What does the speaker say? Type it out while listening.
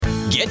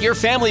Get your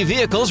family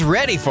vehicles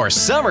ready for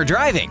summer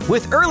driving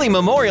with early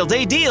Memorial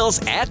Day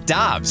deals at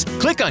Dobbs.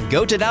 Click on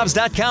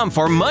GoToDobbs.com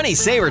for money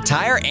saver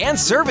tire and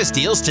service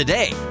deals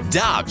today.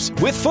 Dobbs,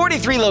 with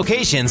 43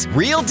 locations,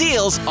 real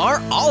deals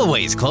are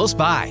always close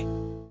by.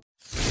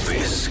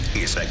 This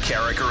is the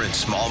Carricker and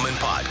Smallman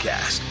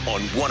podcast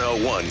on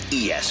 101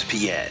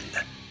 ESPN.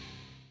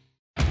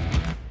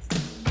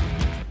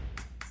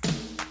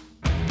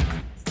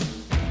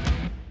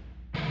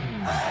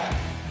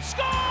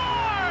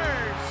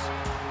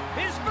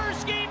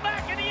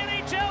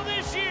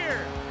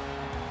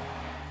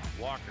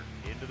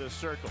 The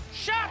circle.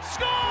 Shot,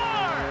 score!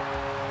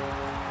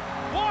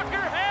 Walker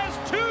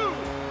has two.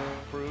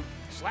 Krug,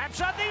 slap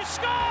shot, they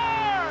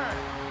score!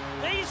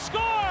 They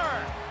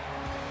score!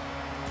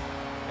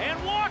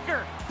 And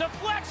Walker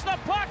deflects the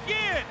puck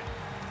in.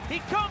 He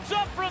comes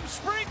up from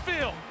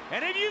Springfield.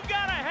 And if you've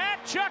got a hat,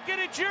 chuck it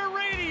at your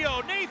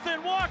radio.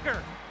 Nathan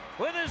Walker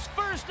with his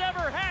first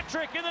ever hat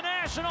trick in the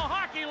National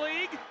Hockey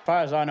League. As far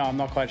as I know, I'm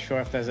not quite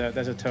sure if there's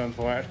a term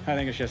for it. I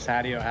think it's just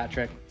hattie or hat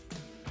trick.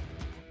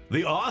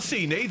 The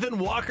Aussie, Nathan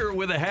Walker,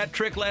 with a hat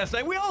trick last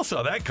night. We all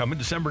saw that coming.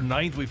 December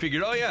 9th, we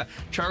figured, oh yeah,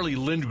 Charlie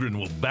Lindgren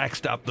will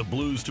backstop the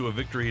Blues to a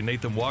victory, and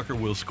Nathan Walker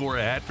will score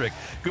a hat trick.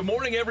 Good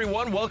morning,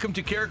 everyone. Welcome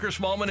to Carricker,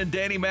 Smallman, and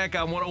Danny Mac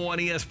on 101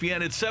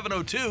 ESPN. It's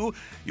 7:02.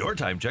 Your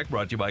time check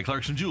brought to you by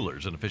Clarkson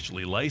Jewelers, an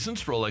officially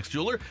licensed Rolex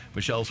jeweler.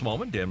 Michelle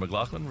Smallman, Dan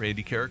McLaughlin,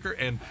 Randy Carricker,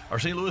 and our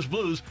St. Louis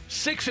Blues,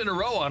 6 in a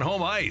row on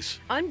home ice.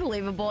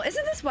 Unbelievable.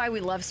 Isn't this why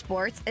we love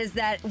sports? Is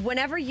that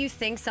whenever you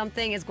think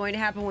something is going to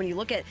happen, when you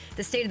look at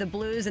the state of the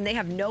Blues and they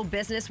have no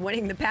business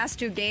winning the past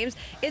 2 games,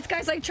 it's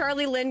guys like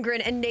Charlie Lindgren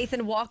and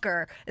Nathan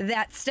Walker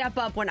that step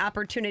up when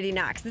opportunity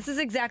knocks. This is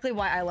exactly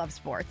why I love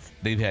sports.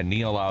 They've had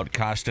Neal out,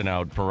 Kostin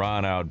out,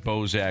 Perron out,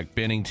 Bozak,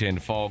 Bennington,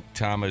 Falk,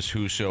 Thomas,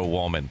 Husso,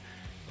 Wallman,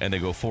 and they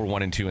go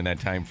 4-1-2 in that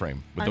time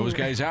frame. With those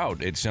guys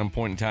out at some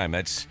point in time,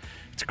 it's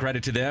a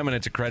credit to them, and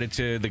it's a credit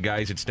to the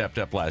guys that stepped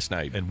up last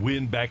night. And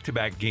win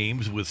back-to-back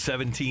games with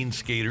 17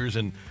 skaters,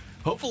 and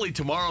hopefully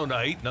tomorrow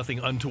night, nothing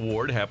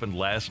untoward happened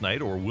last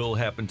night or will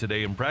happen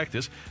today in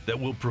practice that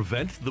will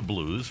prevent the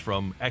Blues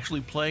from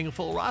actually playing a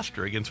full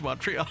roster against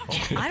Montreal.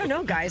 I don't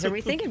know, guys. Are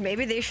we thinking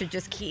maybe they should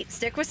just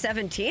stick with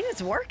 17?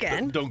 It's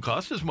working. Don't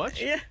cost as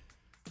much. Yeah.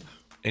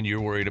 And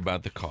you're worried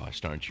about the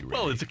cost, aren't you, Ray?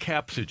 Well, it's a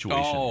cap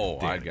situation. Oh,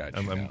 Dan. I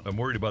got you. I'm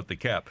worried about the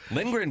cap.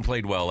 Lindgren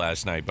played well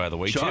last night, by the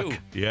way, Chuck, too.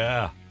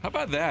 yeah. How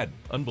about that?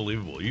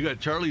 Unbelievable. You got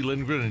Charlie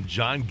Lindgren and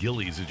John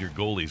Gillies as your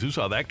goalies. Who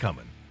saw that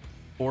coming?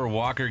 Or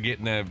Walker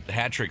getting a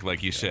hat trick,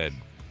 like you said.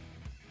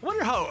 I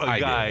wonder how a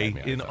guy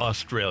in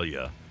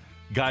Australia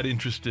got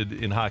interested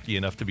in hockey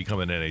enough to become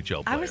an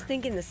NHL player. I was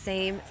thinking the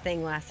same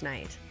thing last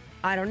night.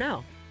 I don't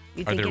know.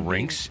 Are there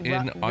rinks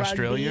in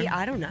Australia? Rugby?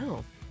 I don't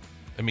know.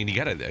 I mean,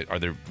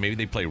 maybe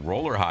they play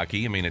roller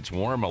hockey. I mean, it's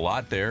warm a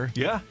lot there.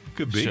 Yeah,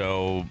 could be.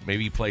 So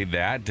maybe he played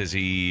that. Does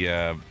he,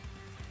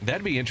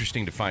 that'd be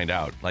interesting to find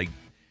out. Like,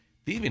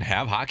 do you even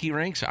have hockey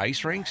rinks,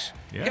 ice rinks?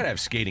 Yeah. You got to have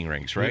skating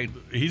rinks, right?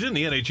 He's in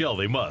the NHL.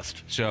 They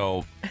must.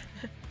 So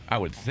I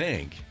would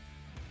think.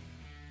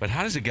 But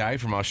how does a guy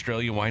from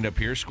Australia wind up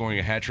here scoring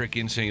a hat trick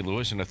in St.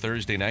 Louis on a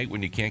Thursday night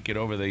when you can't get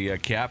over the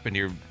cap and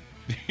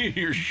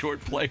you're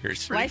short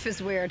players? Life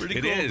is weird. Pretty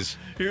It cool. is.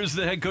 Here's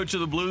the head coach of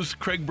the Blues,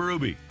 Craig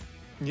Berube.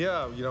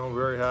 Yeah,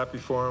 very happy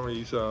for him.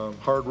 He's a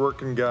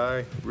hard-working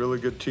guy, really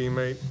good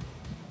teammate.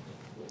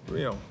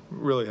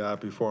 Really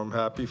happy for him.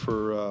 Happy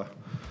for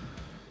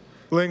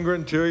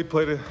Lindgren too. He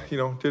played,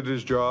 did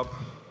his job.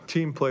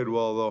 Team played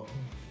well though,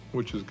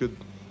 which is good.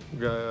 I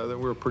think we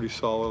were pretty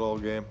solid all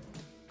game.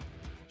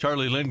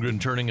 Charlie Lindgren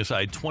turning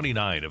aside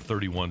 29 of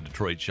 31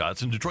 Detroit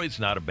shots, and Detroit's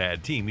not a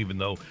bad team, even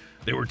though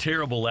they were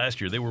terrible last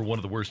year. They were one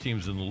of the worst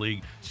teams in the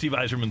league. Steve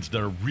Yzerman's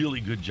done a really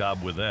good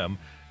job with them.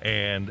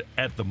 And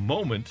at the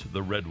moment,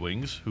 the Red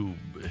Wings, who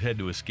had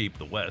to escape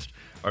the West,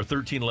 are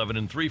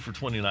 13-11-3 for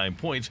 29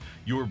 points.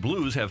 Your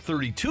Blues have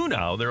 32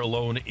 now. They're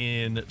alone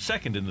in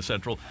second in the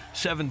Central,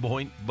 7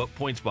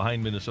 points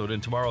behind Minnesota.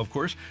 And tomorrow, of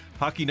course,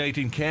 Hockey Night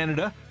in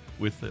Canada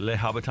with Les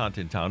Habitants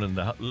in town. And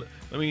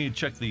let me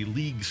check the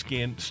league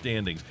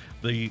standings.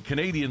 The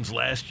Canadians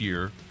last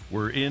year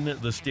were in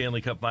the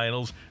Stanley Cup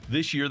Finals.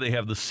 This year, they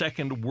have the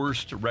second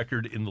worst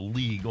record in the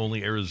league.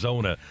 Only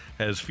Arizona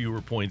has fewer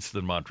points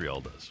than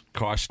Montreal does.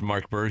 Cost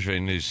Mark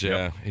Bergevin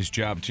his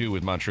job, too,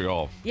 with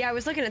Montreal. Yeah, I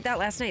was looking at that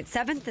last night.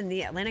 7th in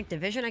the Atlantic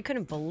Division. I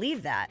couldn't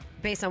believe that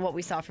based on what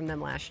we saw from them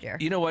last year.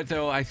 You know what,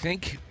 though? I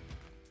think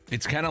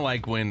it's kind of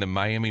like when the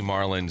Miami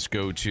Marlins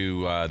go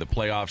to the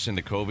playoffs in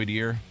the COVID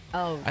year.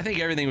 Oh. I think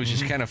everything was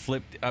just kind of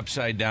flipped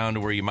upside down to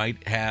where you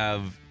might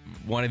have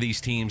one of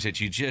these teams that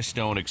you just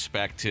don't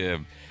expect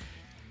to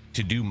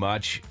do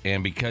much,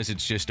 and because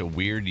it's just a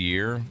weird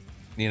year,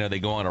 they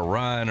go on a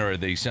run or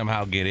they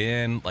somehow get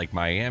in like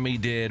Miami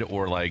did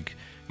or like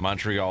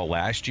Montreal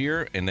last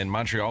year, and then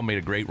Montreal made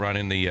a great run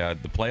in the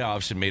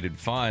playoffs and made it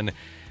fun,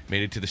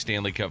 made it to the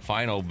Stanley Cup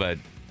final, but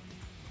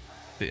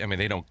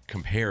they don't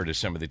compare to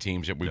some of the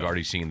teams that we've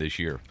already seen this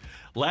year.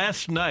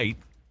 Last night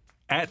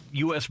at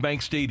U.S.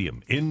 Bank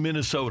Stadium in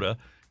Minnesota,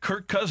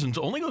 Kirk Cousins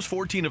only goes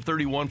 14 of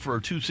 31 for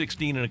a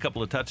 216 and a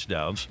couple of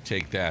touchdowns.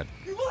 Take that.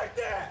 You like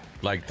that?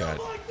 Like that.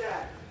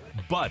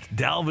 But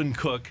Dalvin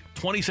Cook,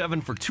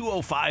 27 for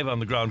 205 on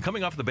the ground,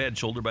 coming off the bad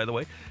shoulder, by the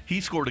way. He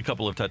scored a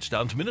couple of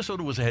touchdowns.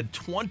 Minnesota was ahead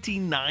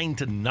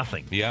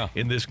 29-0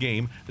 in this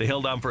game. They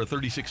held on for a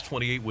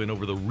 36-28 win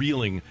over the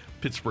reeling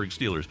Pittsburgh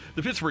Steelers.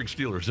 The Pittsburgh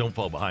Steelers don't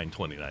fall behind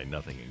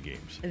 29-0 in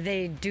games.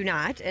 They do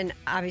not, and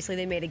obviously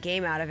they made a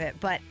game out of it.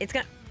 But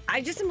I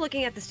just am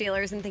looking at the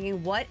Steelers and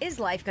thinking, what is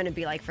life going to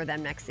be like for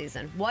them next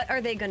season? What are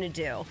they going to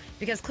do?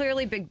 Because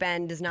clearly Big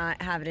Ben does not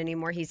have it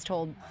anymore. He's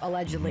told,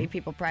 allegedly,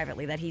 people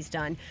privately that he's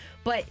done.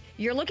 But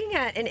you're looking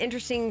at an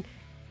interesting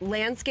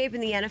landscape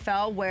in the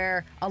NFL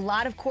where a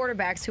lot of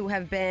quarterbacks who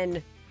have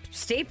been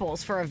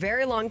staples for a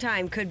very long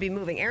time could be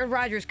moving. Aaron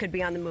Rodgers could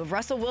be on the move.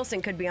 Russell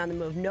Wilson could be on the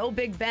move. No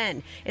Big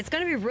Ben. It's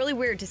going to be really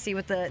weird to see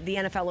what the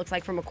NFL looks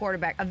like from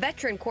a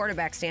veteran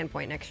quarterback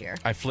standpoint next year.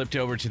 I flipped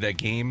over to that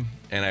game,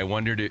 and I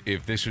wondered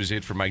if this was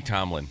it for Mike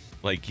Tomlin.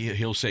 Like,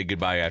 he'll say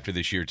goodbye after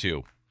this year,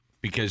 too.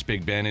 Because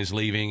Big Ben is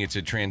leaving. It's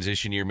a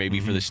transition year maybe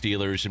for the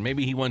Steelers, and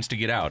maybe he wants to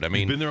get out. I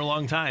mean, he's been there a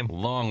long time.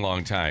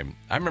 Long time.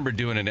 I remember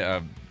doing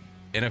an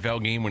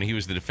NFL game when he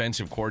was the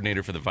defensive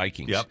coordinator for the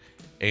Vikings. Yep.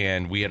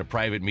 And we had a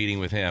private meeting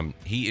with him.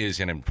 He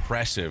is an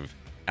impressive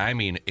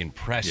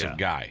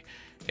guy.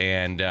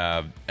 And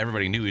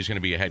everybody knew he was going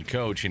to be a head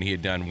coach, and he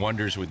had done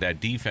wonders with that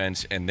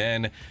defense and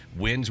then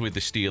wins with the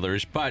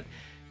Steelers. But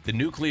the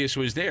nucleus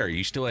was there.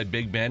 You still had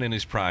Big Ben in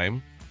his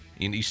prime,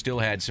 and you still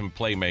had some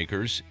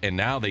playmakers, and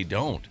now they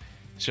don't.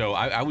 So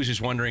I was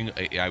just wondering,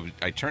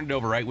 I turned it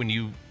over right when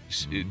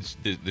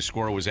the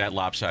score was at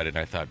lopsided,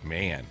 and I thought,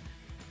 man,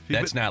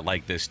 that's not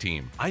like this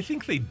team. I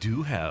think they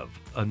do have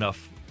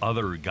enough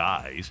other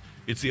guys.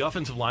 It's the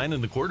offensive line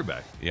and the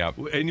quarterback. Yeah.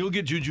 And you'll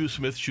get Juju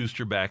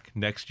Smith-Schuster back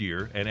next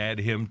year and add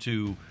him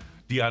to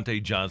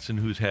Deontay Johnson,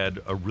 who's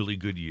had a really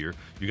good year.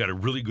 You got a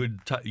really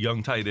good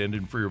young tight end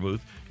in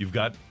Freiermuth. You've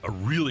got a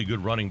really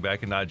good running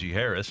back in Najee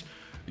Harris.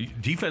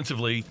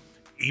 Defensively,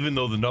 even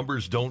though the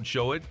numbers don't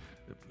show it,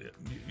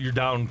 you're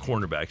down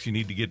cornerbacks. You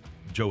need to get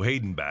Joe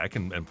Hayden back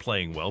and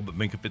playing well, but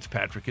Minkah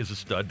Fitzpatrick is a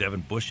stud.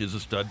 Devin Bush is a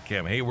stud.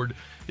 Cam Hayward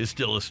is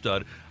still a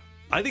stud.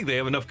 I think they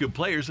have enough good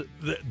players.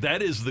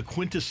 That is the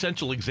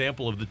quintessential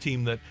example of the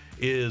team that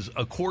is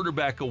a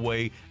quarterback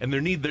away, and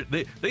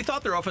they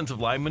thought their offensive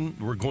linemen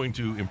were going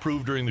to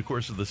improve during the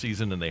course of the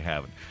season, and they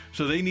haven't.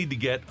 So they need to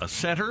get a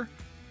center,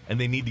 and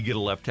they need to get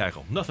a left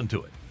tackle. Nothing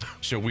to it.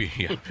 So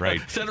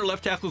right. Center,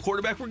 left tackle,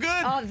 quarterback, we're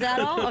good. Oh, is that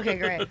all? Okay,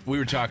 great. We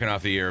were talking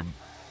off the air.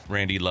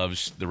 Randy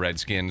loves the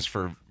Redskins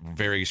for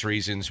various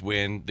reasons.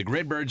 When the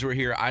Gridbirds were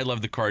here, I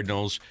love the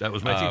Cardinals. That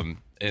was my team.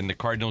 And the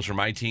Cardinals were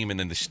my team, and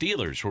then the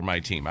Steelers were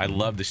my team. I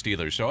love the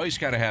Steelers, so I always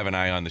kind of have an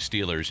eye on the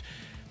Steelers.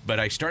 But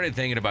I started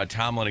thinking about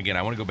Tomlin again.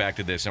 I want to go back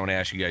to this. I want to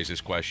ask you guys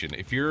this question.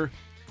 If you're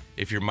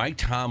Mike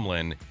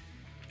Tomlin,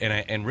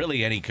 and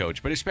really any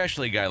coach, but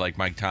especially a guy like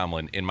Mike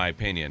Tomlin, in my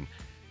opinion,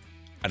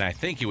 and I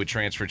think he would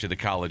transfer to the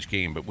college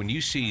game, but when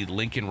you see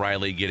Lincoln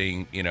Riley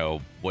getting,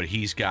 what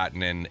he's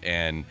gotten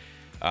and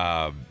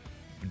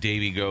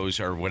Davey goes,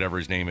 or whatever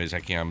his name is,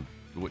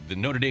 the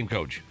Notre Dame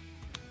coach.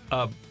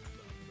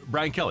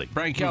 Brian Kelly.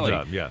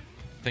 Yeah.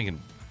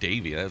 Thinking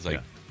Davey, that's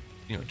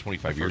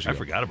 25 years ago. I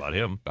forgot about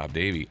him. Bob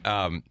Davey.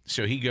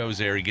 So he goes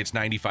there, he gets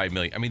 $95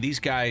 million. I mean, these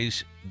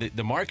guys,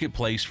 the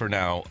marketplace for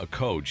now, a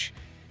coach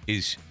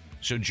is,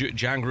 so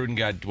John Gruden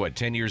got,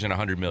 10 years and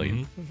 $100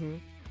 million. Mm-hmm.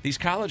 These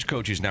college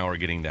coaches now are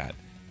getting that.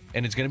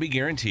 And it's going to be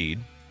guaranteed.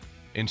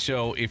 And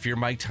so if you're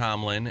Mike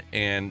Tomlin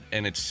and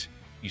it's,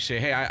 you say,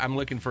 hey, I'm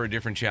looking for a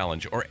different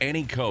challenge, or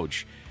any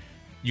coach,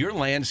 your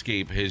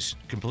landscape has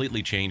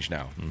completely changed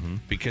now. Mm-hmm.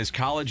 Because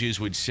colleges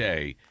would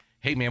say,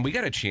 hey, man, we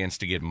got a chance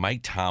to get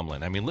Mike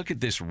Tomlin. I mean, look at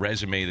this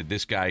resume that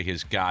this guy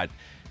has got.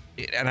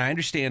 And I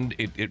understand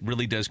it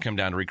really does come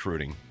down to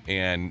recruiting.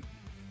 And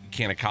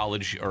can a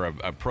college or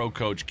a pro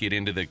coach get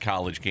into the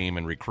college game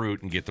and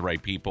recruit and get the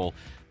right people?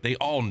 They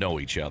all know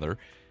each other.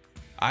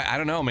 I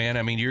don't know, man.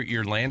 I mean,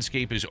 your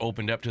landscape is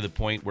opened up to the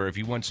point where if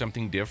you want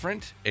something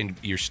different and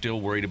you're still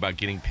worried about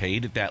getting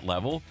paid at that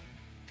level,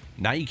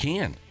 now you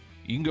can.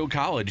 You can go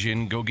college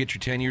and go get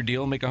your 10-year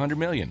deal and make $100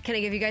 million. Can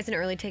I give you guys an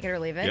early take it or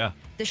leave it? Yeah.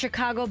 The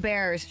Chicago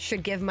Bears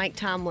should give Mike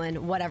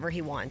Tomlin whatever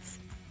he wants.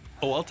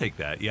 Oh, I'll take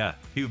that. Yeah,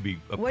 he would be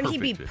Wouldn't he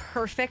be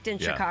perfect in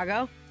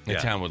Chicago? The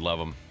town would love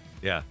him.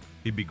 Yeah,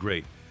 he'd be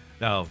great.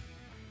 Now,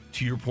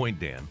 to your point,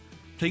 Dan,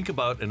 think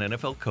about an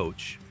NFL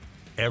coach.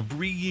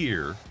 Every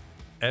year,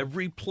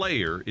 every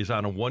player is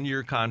on a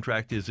one-year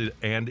contract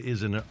and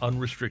is an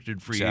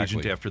unrestricted free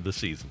agent after the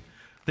season.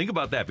 Think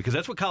about that, because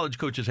that's what college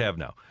coaches have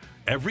now.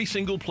 Every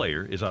single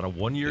player is on a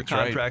one-year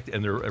contract,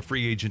 and they're a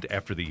free agent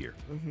after the year.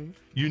 Mm-hmm.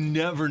 You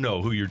never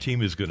know who your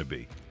team is going to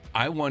be.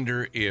 I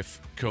wonder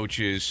if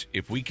coaches,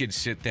 if we could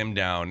sit them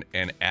down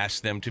and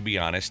ask them to be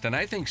honest, and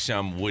I think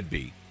some would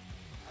be.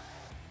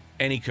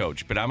 Any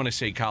coach, but I'm going to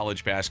say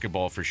college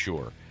basketball for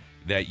sure,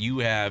 that you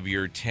have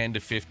your 10 to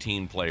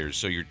 15 players.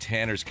 So your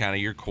 10 is kind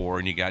of your core,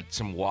 and you got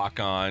some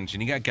walk-ons,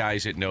 and you got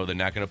guys that know they're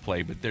not going to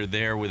play, but they're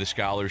there with a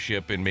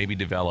scholarship and maybe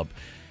develop.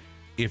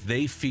 If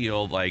they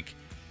feel like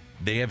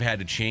they have had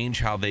to change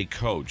how they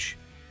coach.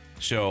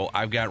 So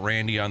I've got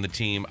Randy on the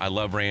team. I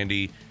love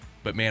Randy,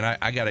 but man,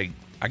 I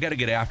gotta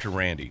get after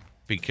Randy,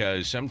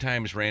 because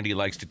sometimes Randy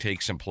likes to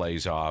take some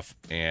plays off,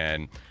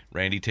 and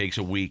Randy takes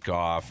a week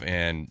off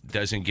and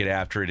doesn't get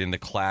after it in the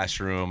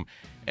classroom.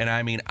 And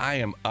I mean, I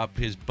am up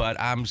his butt.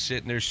 I'm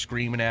sitting there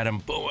screaming at him,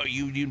 "Boy,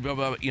 you blah,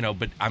 blah, blah," you know,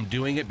 but I'm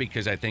doing it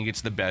because I think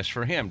it's the best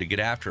for him to get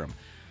after him.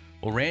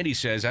 Well, Randy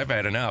says, I've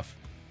had enough.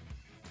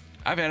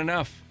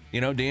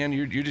 You know, Dan,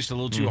 you're just a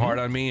little too hard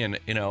on me, and,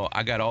 you know,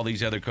 I got all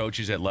these other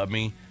coaches that love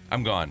me.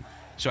 I'm gone.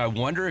 So I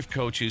wonder if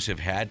coaches have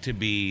had to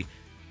be,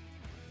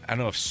 I don't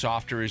know if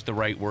softer is the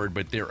right word,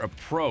 but their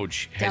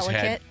approach has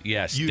Delicate?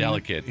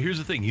 delicate. Here's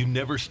the thing: you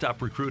never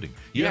stop recruiting.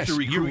 You Yes, have to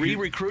recruit. you're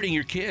re-recruiting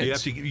your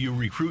kids. You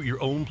recruit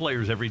your own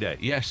players every day.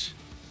 Yes,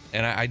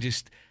 and I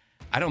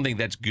don't think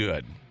that's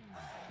good.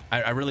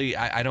 I really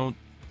don't.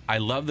 I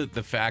love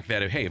the fact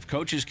that if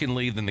coaches can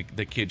leave, then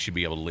the kids should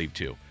be able to leave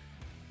too.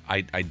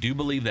 I do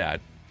believe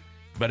that.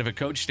 But if a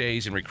coach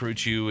stays and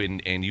recruits you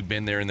and you've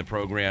been there in the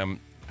program,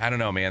 I don't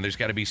know, man. There's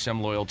got to be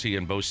some loyalty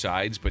on both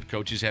sides, but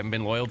coaches haven't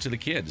been loyal to the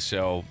kids,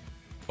 so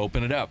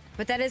open it up.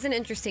 But that is an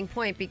interesting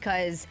point,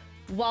 because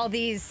while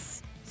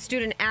these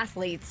student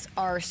athletes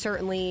are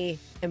certainly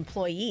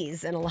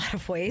employees in a lot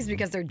of ways,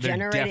 because they're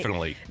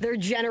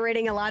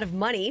generating a lot of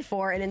money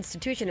for an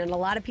institution, and a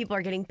lot of people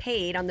are getting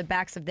paid on the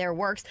backs of their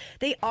works,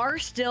 they are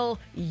still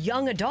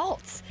young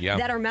adults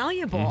that are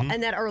malleable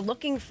and that are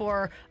looking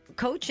for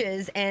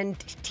coaches and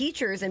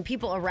teachers and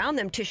people around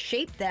them to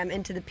shape them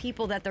into the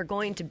people that they're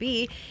going to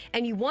be.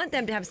 And you want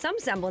them to have some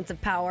semblance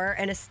of power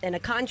and a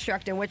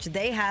construct in which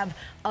they have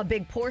a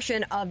big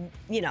portion of,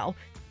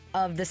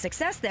 of the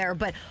success there,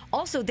 but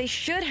also they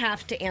should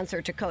have to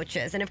answer to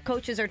coaches. And if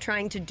coaches are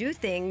trying to do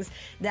things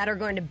that are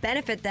going to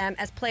benefit them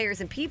as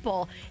players and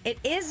people, it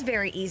is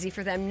very easy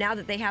for them, now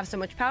that they have so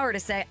much power, to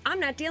say, I'm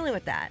not dealing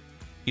with that.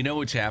 You know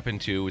what's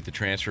happened too with the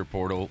transfer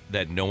portal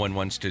that no one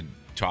wants to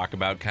talk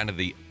about, kind of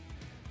the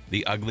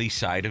ugly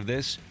side of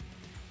this,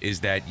 is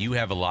that you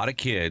have a lot of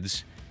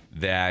kids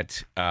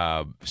that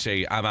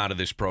say, I'm out of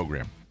this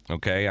program.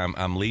 Okay,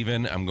 I'm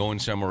leaving. I'm going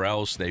somewhere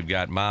else. They've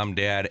got mom,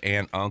 dad,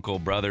 aunt, uncle,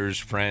 brothers,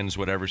 friends,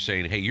 whatever,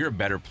 saying, hey, you're a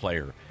better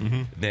player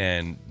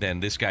than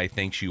this guy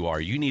thinks you are.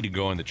 You need to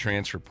go in the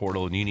transfer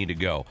portal, and you need to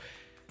go.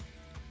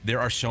 There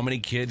are so many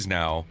kids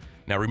now.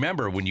 Now,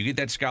 remember, when you get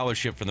that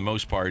scholarship, for the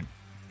most part,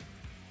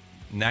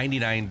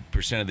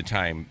 99% of the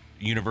time,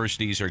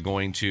 universities are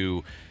going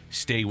to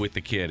stay with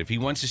the kid. If he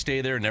wants to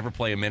stay there, never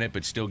play a minute,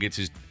 but still gets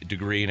his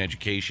degree in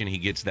education, he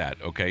gets that.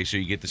 Okay, so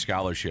you get the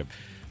scholarship.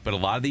 But a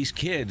lot of these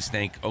kids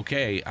think,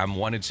 okay, I'm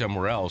wanted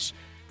somewhere else,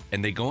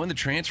 and they go in the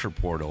transfer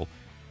portal.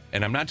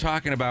 And I'm not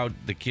talking about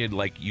the kid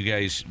like you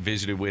guys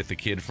visited with, the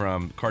kid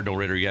from Cardinal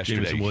Ritter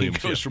yesterday. He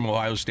goes from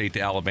Ohio State to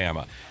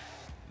Alabama.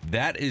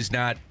 That is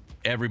not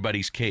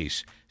everybody's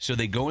case. So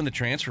they go in the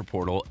transfer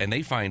portal, and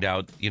they find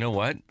out, you know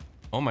what?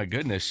 Oh, my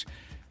goodness.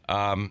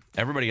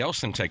 Everybody else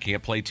thinks I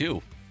can't play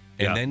too.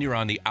 And then you're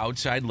on the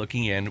outside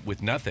looking in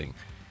with nothing.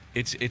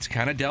 It's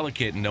kind of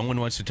delicate, and no one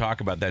wants to talk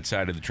about that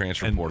side of the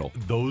transfer portal.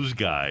 Those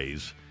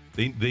guys,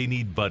 they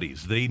need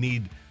buddies. They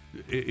need,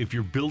 if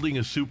you're building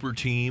a super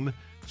team,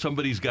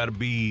 somebody's got to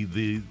be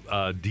the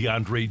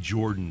DeAndre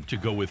Jordan to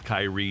go with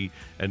Kyrie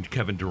and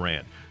Kevin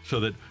Durant, so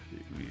that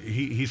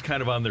he's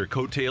kind of on their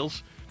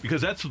coattails,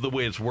 because that's the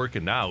way it's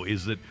working now,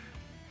 is that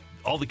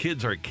all the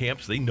kids are at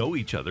camps. They know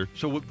each other,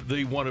 so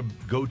they want to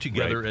go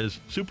together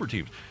as super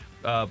teams.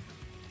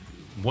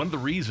 One of the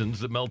reasons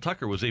that Mel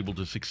Tucker was able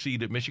to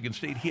succeed at Michigan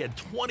State, he had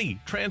 20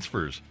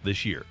 transfers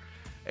this year.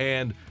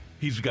 And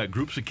he's got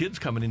groups of kids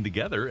coming in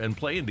together and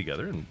playing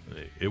together, and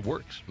it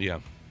works. Yeah.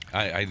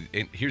 And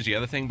here's the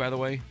other thing, by the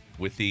way.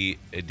 With the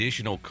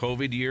additional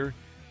COVID year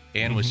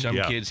and with some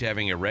kids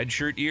having a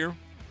redshirt year,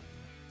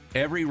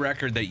 every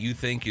record that you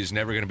think is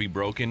never going to be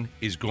broken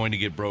is going to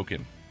get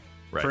broken.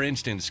 Right. For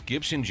instance,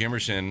 Gibson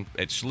Jimerson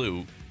at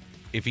SLU,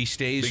 if he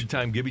stays...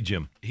 Big-time Gibby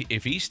Jim.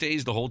 If he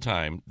stays the whole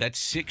time, that's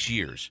 6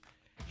 years.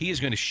 He is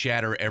going to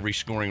shatter every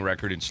scoring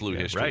record in SLU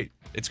history. Right.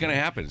 It's going to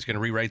happen. It's going to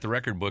rewrite the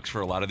record books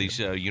for a lot of these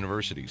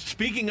universities.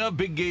 Speaking of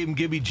big game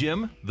Gibby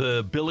Jim,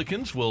 the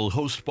Billikens will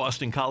host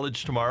Boston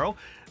College tomorrow.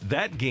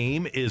 That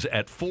game is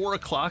at 4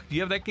 o'clock. Do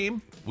you have that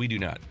game? We do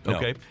not. No.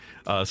 Okay.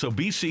 So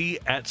BC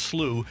at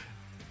SLU.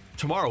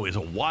 Tomorrow is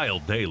a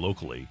wild day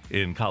locally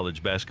in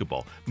college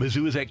basketball.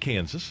 Mizzou is at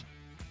Kansas.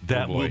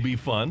 That will be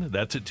fun.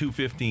 That's at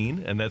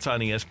 2:15, and that's on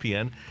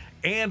ESPN.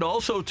 And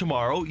also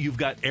tomorrow, you've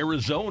got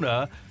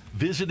Arizona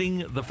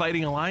visiting the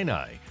Fighting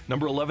Illini.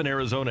 Number 11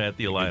 Arizona at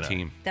the Illini.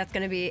 Team. That's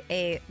going to be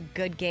a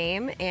good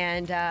game,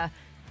 and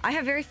I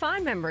have very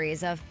fond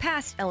memories of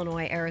past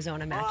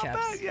Illinois-Arizona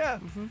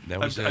matchups. That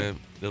was the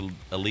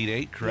Elite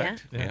Eight,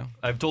 correct? Yeah.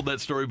 I've told that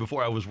story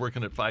before. I was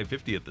working at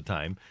 550 at the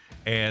time,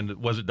 and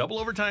was it double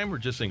overtime or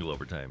just single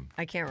overtime?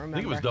 I can't remember. I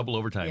think it was double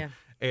overtime. Yeah.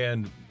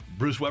 And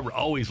Bruce Weber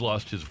always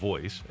lost his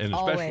voice, and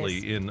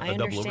especially in a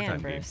double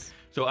overtime game.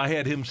 So I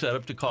had him set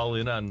up to call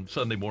in on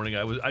Sunday morning.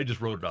 I just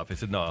wrote it off. I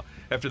said, no,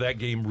 after that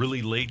game,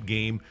 really late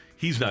game,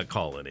 he's not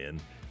calling in.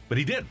 But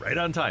he did, right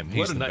on time.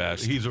 He's the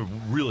best. He's a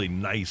really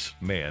nice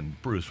man,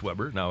 Bruce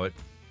Weber, now at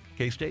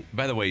K-State.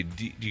 By the way,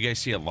 do you guys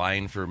see a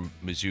line for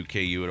Mizzou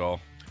KU at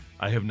all?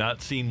 I have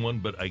not seen one,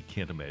 but I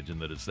can't imagine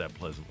that it's that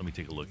pleasant. Let me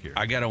take a look here.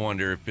 I got to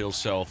wonder if Bill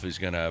Self is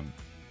going to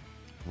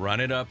run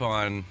it up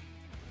on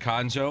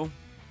Konzo.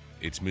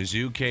 It's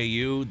Mizzou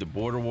KU. The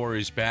border war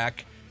is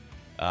back.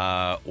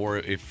 Or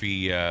if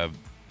he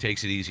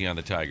takes it easy on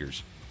the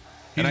Tigers.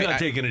 He's not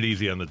taking it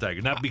easy on the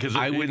Tigers. Not because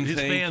his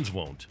fans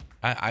won't.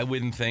 I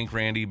wouldn't think,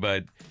 Randy,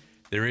 but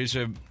there's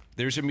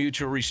a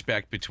mutual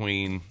respect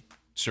between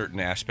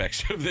certain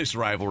aspects of this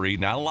rivalry.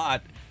 Not a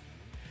lot.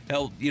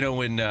 Hell,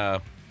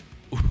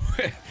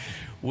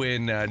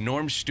 when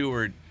Norm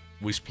Stewart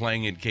was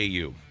playing at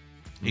KU,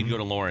 he'd go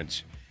to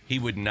Lawrence. He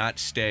would not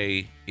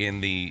stay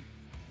in the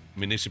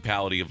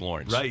municipality of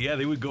Lawrence. Right, yeah,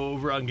 they would go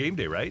over on game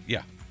day, right?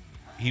 Yeah.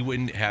 He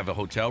wouldn't have a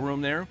hotel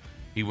room there.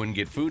 He wouldn't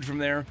get food from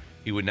there.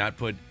 He would not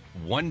put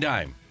one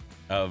dime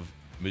of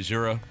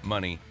Missouri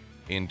money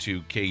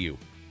into KU.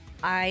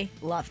 I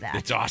love that.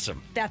 It's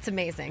awesome. That's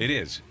amazing. It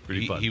is.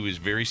 Pretty fun. He was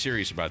very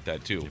serious about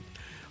that, too.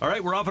 All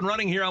right, we're off and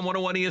running here on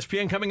 101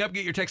 ESPN. Coming up,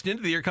 get your text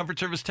into the Air Comfort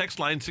Service text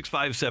line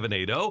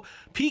 65780.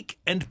 Peak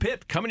and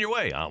Pit coming your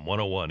way on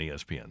 101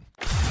 ESPN.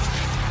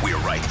 We're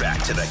right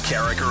back to the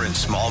Carricker and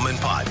Smallman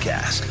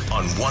podcast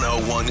on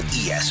 101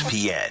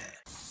 ESPN.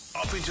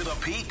 Up into the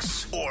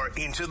peaks or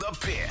into the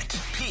pit?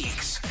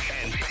 Peaks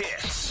and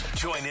pits.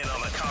 Join in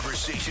on the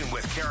conversation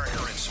with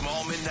Carricker and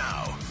Smallman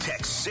now.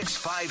 Text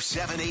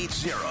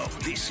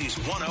 65780. This is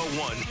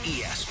 101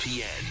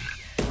 ESPN.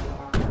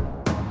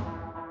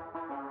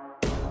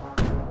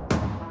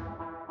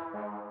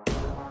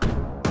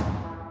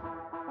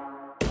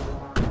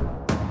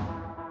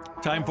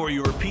 Time for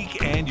your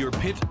peak and your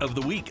pit of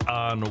the week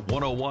on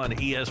 101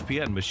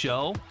 ESPN.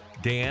 Michelle,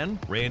 Dan,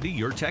 Randy,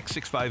 your text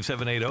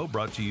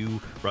 65780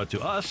 brought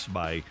to us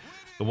by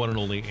the one and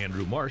only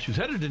Andrew Marsh, who's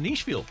headed to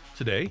Nashville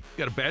today.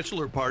 Got a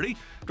bachelor party.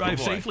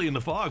 Drive safely in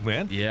the fog,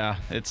 man. Yeah,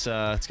 it's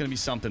going to be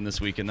something this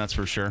weekend, that's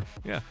for sure.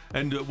 Yeah,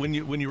 and when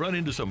you run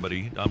into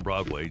somebody on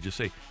Broadway, just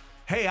say,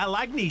 "Hey, I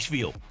like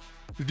Nashville."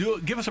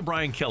 Give us a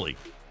Brian Kelly.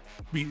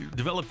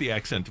 Develop the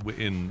accent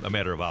in a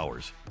matter of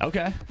hours.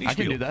 Okay, I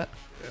can do that.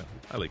 Yeah,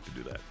 I like to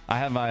do that. I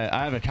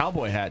have a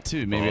cowboy hat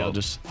too. Maybe I'll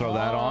just throw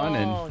that on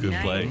and good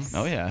play.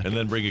 Oh yeah, and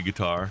then bring a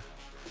guitar.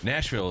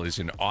 Nashville is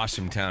an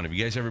awesome town. Have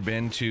you guys ever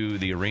been to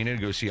the arena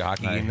to go see a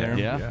hockey game there?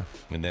 Yeah.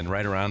 And then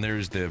right around there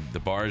is the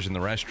bars and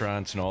the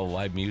restaurants and all the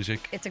live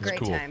music. It's a great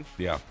cool. time.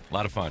 Yeah, a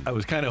lot of fun. I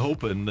was kind of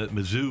hoping that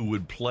Mizzou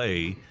would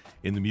play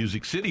in the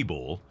Music City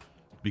Bowl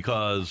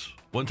because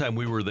one time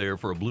we were there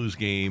for a Blues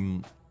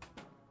game,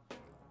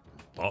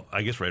 well,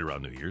 I guess right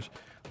around New Year's,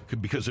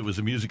 because it was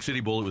the Music City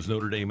Bowl. It was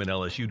Notre Dame and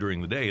LSU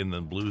during the day, and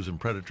then Blues and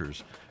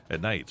Predators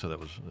at night. So that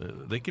was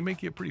they can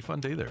make you a pretty fun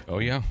day there. Oh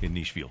yeah, in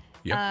Nashville.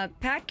 Yep.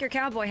 Pack your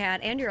cowboy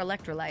hat and your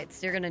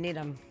electrolytes. You're going to need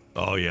them.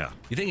 Oh yeah.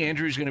 You think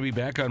Andrew's going to be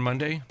back on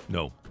Monday?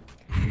 No.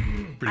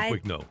 Pretty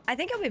quick no. I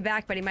think he'll be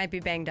back, but he might be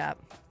banged up.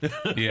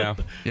 Yeah.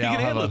 He can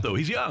handle it though.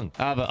 He's young.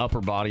 I have an upper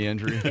body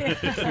injury.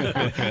 At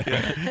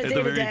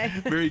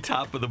the very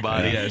top of the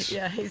body. Yes.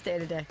 Yeah, he's day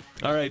to day.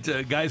 All right,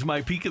 guys,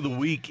 my peak of the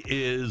week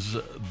is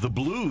the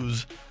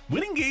Blues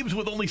winning games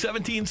with only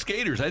 17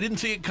 skaters. I didn't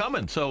see it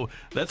coming, so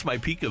that's my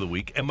peak of the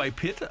week. And my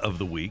pit of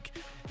the week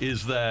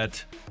is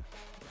that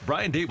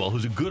Brian Daboll,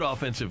 who's a good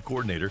offensive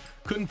coordinator,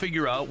 couldn't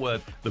figure out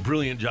what the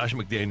brilliant Josh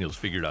McDaniels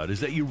figured out, is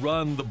that you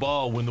run the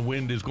ball when the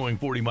wind is going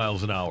 40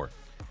 miles an hour.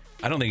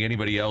 I don't think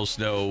anybody else,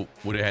 though,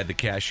 would have had the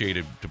cachet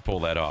to pull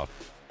that off.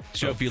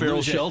 So if you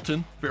Farrell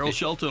Shelton,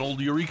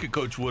 old Eureka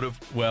coach, would have.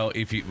 Well,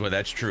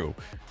 that's true.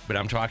 But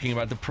I'm talking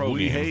about the pro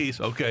Woody game.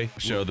 Hayes, okay.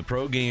 So the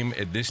pro game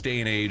at this day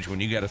and age, when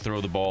you got to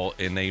throw the ball,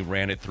 and they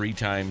ran it 3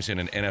 times in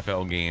an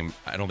NFL game,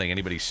 I don't think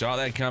anybody saw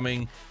that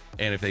coming.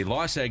 And if they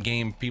lost that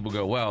game, people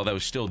go, well, that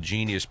was still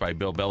genius by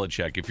Bill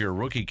Belichick. If you're a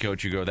rookie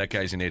coach, you go, that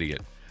guy's an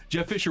idiot.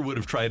 Jeff Fisher would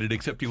have tried it,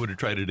 except he would have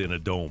tried it in a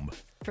dome.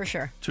 For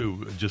sure.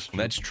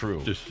 That's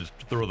true. Just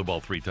throw the ball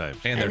 3 times.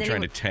 And they're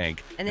trying to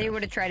tank. And then he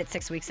would have tried it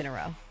 6 weeks in a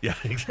row. Yeah,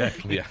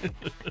 exactly. Yeah.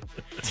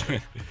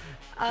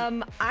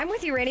 I'm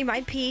with you, Randy.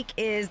 My peak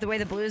is the way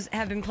the Blues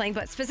have been playing,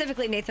 but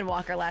specifically Nathan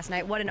Walker last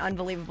night. What an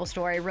unbelievable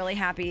story. Really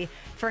happy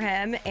for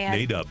him.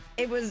 And Nadub.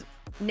 It was.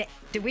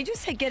 Did we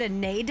just get a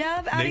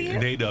Nadub out of you?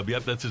 Nadub.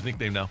 Yep, that's his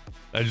nickname now.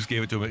 I just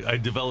gave it to him. I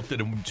developed it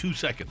in 2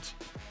 seconds.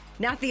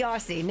 Not the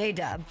Aussie,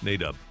 Nadub.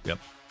 Nadub. Yep.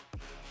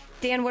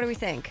 Dan, what do we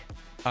think?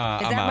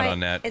 I'm out on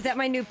that. Is that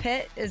my new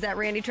pit? Is that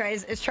Randy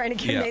is trying to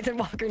give Nathan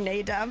Walker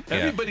Nadub? Yeah.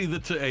 Everybody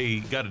that's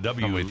got a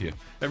W. I'm with you.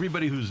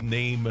 Everybody whose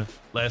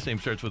last name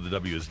starts with a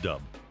W is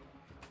Dub.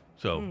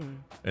 So,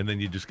 and then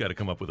you just got to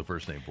come up with a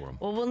first name for him.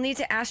 Well, we'll need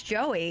to ask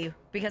Joey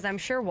because I'm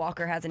sure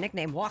Walker has a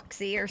nickname,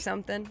 Woxie or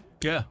something.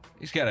 Yeah.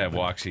 He's got to have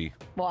Woxie.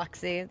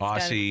 Woxie.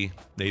 Aussie.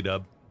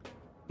 Nadub.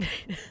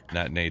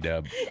 Not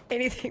Nadub.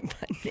 Anything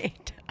but Nadub.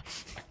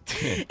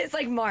 It's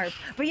like Marp.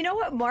 But you know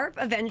what? Marp,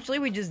 eventually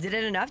we just did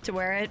it enough to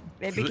where it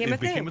became a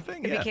thing.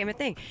 It became a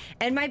thing.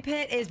 And my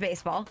pit is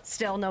baseball.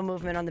 Still no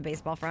movement on the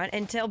baseball front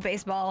until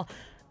baseball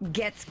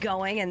gets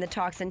going and the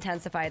talks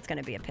intensify, it's going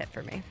to be a Pitt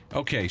for me.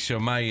 Okay, so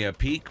my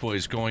peak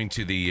was going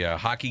to the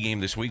hockey game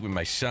this week with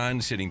my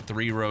son, sitting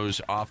 3 rows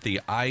off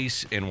the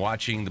ice and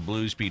watching the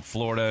Blues beat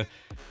Florida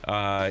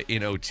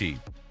in OT.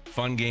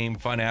 Fun game,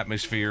 fun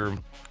atmosphere.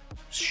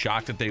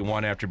 Shocked that they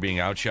won after being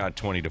outshot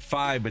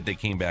 20-5, but they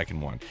came back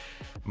and won.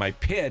 My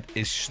Pitt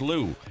is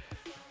SLU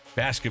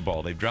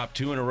basketball. They've dropped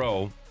 2 in a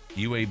row,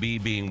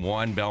 UAB being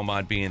one,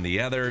 Belmont being the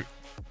other.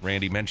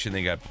 Randy mentioned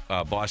they got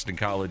Boston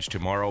College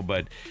tomorrow,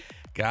 but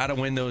got to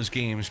win those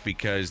games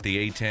because the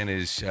A-10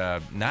 has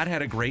not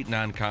had a great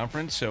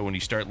non-conference. So when you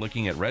start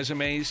looking at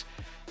resumes,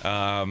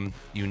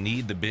 you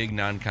need the big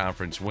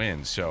non-conference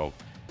wins. So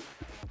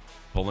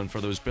pulling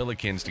for those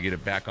Billikens to get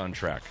it back on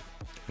track.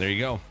 There you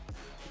go.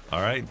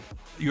 All right.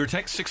 Your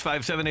text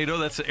 65780.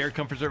 That's the Air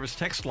Comfort Service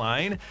text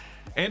line.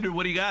 Andrew,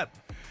 what do you got?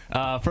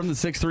 From the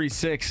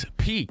 636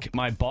 Peak,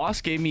 my boss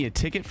gave me a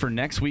ticket for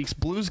next week's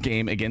Blues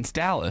game against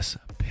Dallas.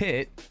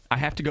 Pitt, I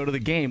have to go to the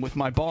game with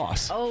my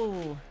boss.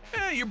 Oh.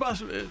 Your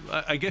boss,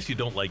 I guess you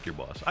don't like your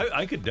boss.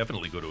 I could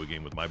definitely go to a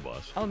game with my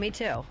boss. Oh, me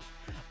too.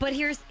 But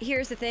here's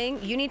the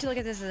thing. You need to look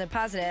at this as a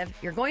positive.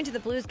 You're going to the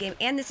Blues game,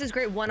 and this is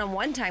great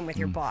one-on-one time with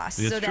your boss.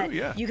 It's so true, that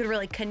yeah. you can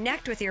really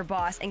connect with your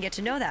boss and get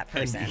to know that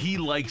person. And he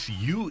likes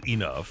you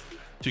enough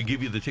to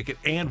give you the ticket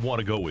and want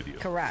to go with you.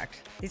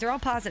 Correct. These are all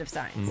positive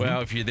signs.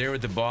 Well, if you're there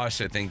with the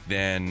boss, I think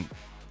then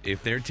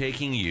if they're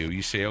taking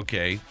you say,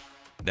 okay,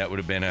 that would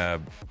have been a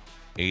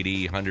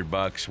 $80,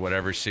 $100,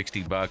 whatever,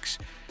 $60.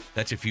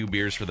 That's a few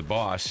beers for the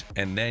boss,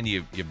 and then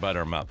you butter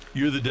them up.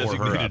 You're the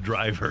designated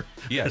driver.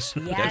 Yes,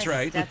 Yes, that's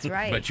right. that's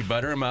right. But you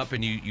butter them up,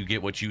 and you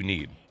get what you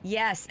need.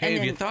 Yes. Hey, and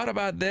have then, you thought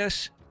about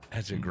this?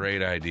 That's a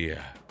great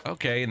idea.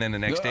 Okay, and then the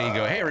next day you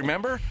go, hey,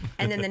 remember?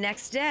 and then the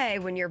next day,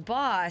 when your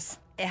boss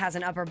has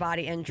an upper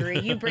body injury,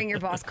 you bring your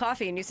boss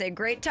coffee and you say,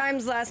 "Great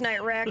times last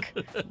night, Rick.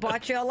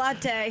 Bought you a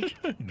latte."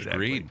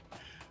 Agreed.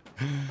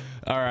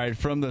 All right,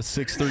 from the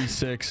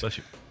 636 Bless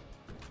you.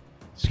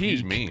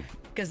 Excuse me.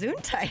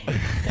 Gesundheit.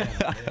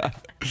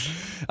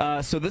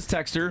 So this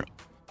texter,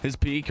 his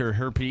peak or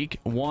her peak,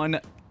 won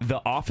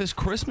the office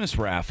Christmas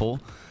raffle.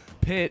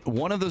 Pitt,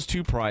 one of those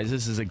 2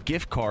 prizes is a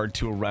gift card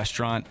to a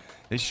restaurant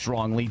they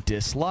strongly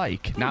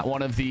dislike. Not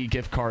one of the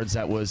gift cards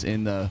that was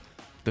in the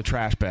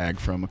trash bag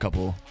from a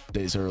couple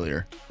days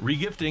earlier.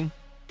 Regifting.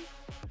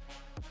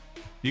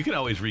 You can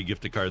always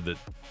regift a card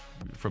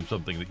from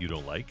something that you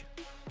don't like.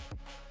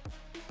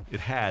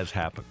 It has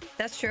happened.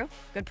 That's true.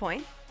 Good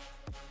point.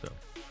 So,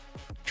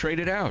 Trade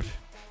it out.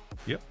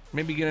 yep.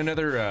 Maybe get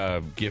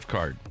another gift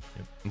card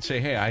and say,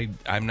 hey,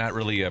 I'm not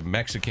really a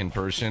Mexican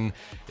person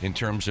in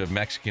terms of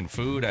Mexican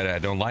food. I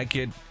don't like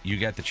it. You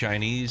got the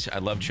Chinese. I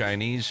love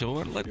Chinese. So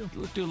let's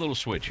do a little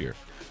switch here.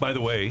 By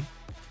the way,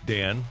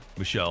 Dan,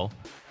 Michelle,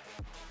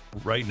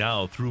 right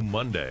now through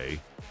Monday,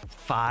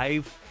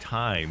 5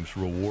 times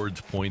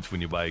rewards points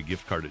when you buy a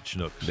gift card at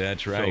Schnucks.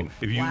 That's right.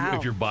 So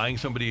if you're buying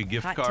somebody a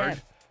gift Hot card,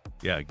 tip.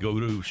 yeah, go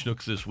to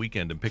Schnucks this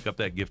weekend and pick up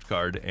that gift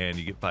card, and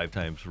you get 5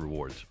 times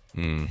rewards.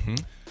 Mm-hmm.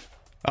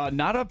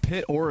 Not a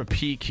pit or a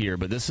peak here,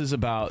 but this is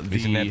about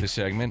Isn't that the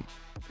segment?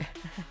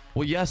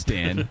 Well, yes,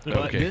 Dan. But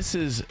Okay. this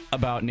is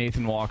about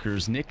Nathan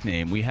Walker's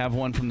nickname. We have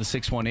one from the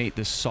 618,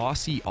 the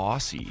Saucy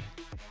Aussie.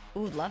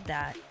 Ooh, love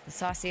that. The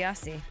saucy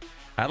Aussie.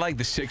 I like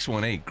the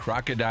 618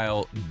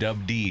 Crocodile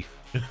Dub D.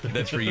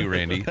 That's for you,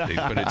 Randy. They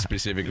put it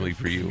specifically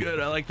for you. Good,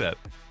 I like that.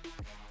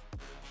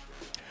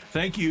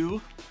 Thank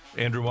you,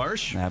 Andrew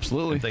Marsh.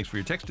 Absolutely. And thanks for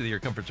your text to the Air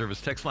Comfort Service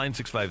text line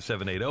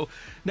 65780.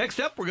 Next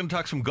up, we're going to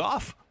talk some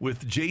golf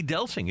with Jay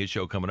Delsing. His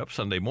show coming up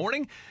Sunday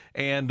morning.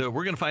 And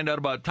we're going to find out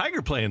about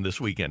Tiger playing this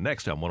weekend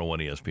next on 101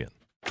 ESPN.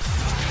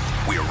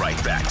 We're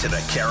right back to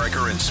the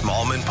Carricker and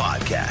Smallman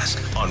podcast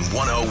on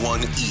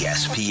 101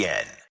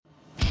 ESPN.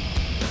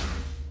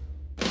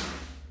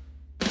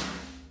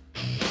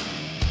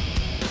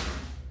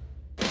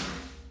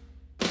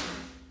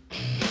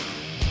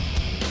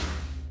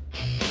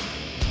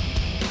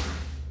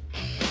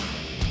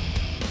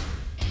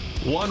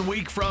 One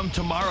week from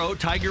tomorrow,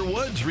 Tiger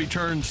Woods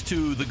returns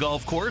to the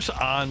golf course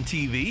on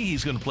TV.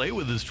 He's going to play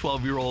with his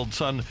 12-year-old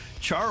son,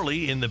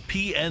 Charlie, in the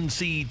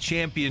PNC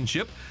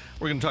Championship.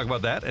 We're going to talk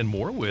about that and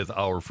more with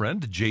our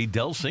friend, Jay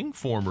Delsing,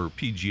 former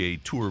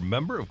PGA Tour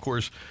member. Of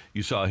course,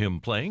 you saw him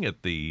playing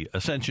at the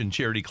Ascension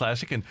Charity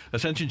Classic, and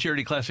Ascension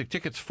Charity Classic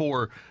tickets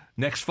for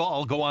next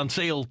fall go on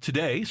sale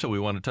today, so we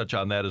want to touch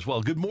on that as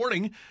well. Good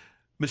morning,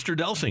 Mr.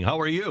 Delsing. How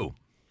are you?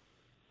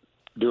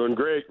 Doing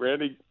great,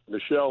 Randy,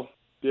 Michelle,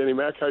 Danny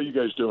Mac. How you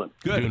guys doing?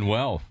 Good. Doing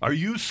well. Are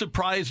you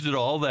surprised at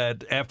all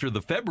that after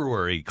the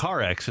February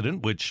car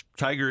accident, which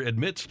Tiger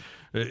admits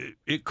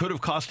it could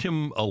have cost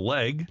him a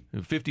leg,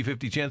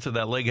 50-50 chance of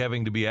that leg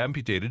having to be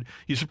amputated,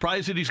 you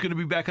surprised that he's going to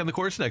be back on the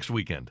course next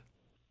weekend?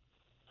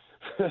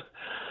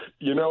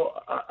 You know,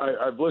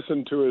 I've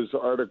listened to his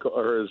article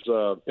or his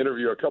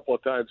interview a couple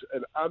of times,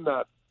 and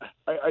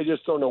I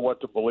just don't know what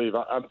to believe.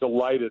 I'm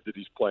delighted that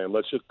he's playing.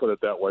 Let's just put it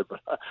that way. But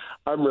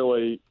I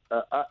really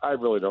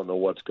don't know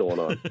what's going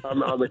on.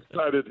 I'm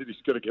excited that he's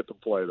going to get to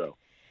play, though.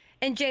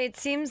 And Jay, it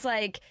seems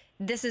like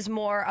this is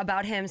more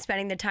about him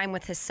spending the time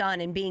with his son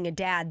and being a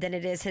dad than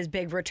it is his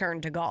big return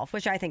to golf,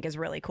 which I think is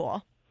really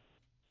cool.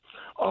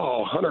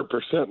 Oh,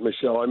 100%,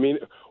 Michelle. I mean,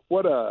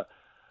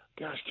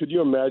 gosh, could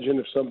you imagine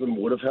if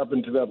something would have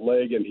happened to that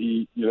leg and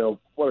he,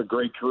 what a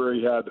great career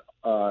he had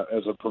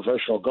as a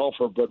professional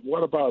golfer. But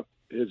what about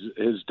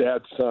his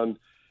dad, son,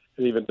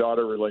 and even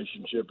daughter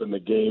relationship in the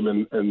game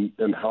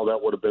and how that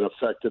would have been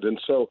affected?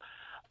 And so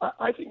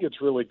I think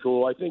it's really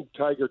cool. I think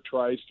Tiger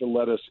tries to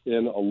let us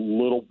in a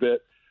little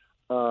bit.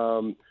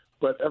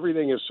 But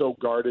everything is so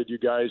guarded, you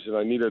guys, and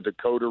I need a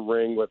Dakota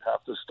ring with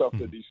half the stuff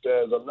that he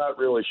says. I'm not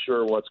really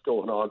sure what's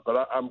going on,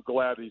 but I'm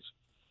glad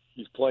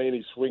he's playing,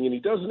 he's swinging. He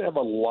doesn't have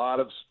a lot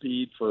of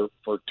speed for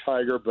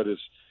Tiger, but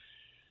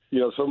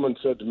someone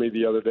said to me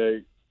the other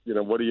day,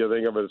 what do you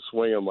think of his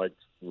swing? I'm like,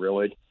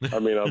 really? I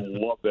mean, I'd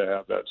love to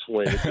have that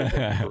swing.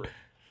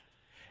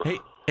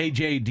 Hey,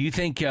 Jay, do you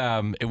think,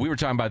 we were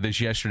talking about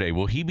this yesterday,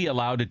 will he be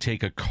allowed to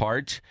take a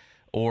cart?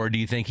 Or do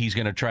you think he's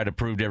going to try to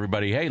prove to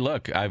everybody, hey,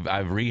 look, I've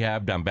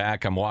rehabbed, I'm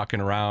back, I'm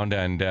walking around,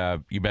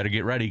 and you better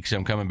get ready because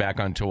I'm coming back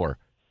on tour?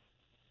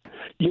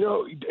 He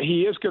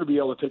is going to be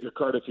able to take a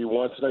cart if he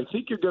wants, and I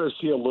think you're going to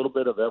see a little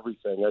bit of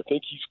everything. I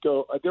think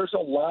there's a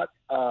lot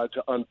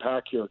to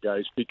unpack here,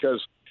 guys,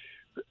 because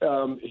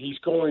he's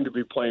going to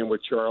be playing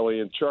with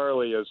Charlie, and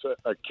Charlie is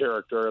a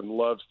character and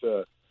loves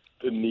to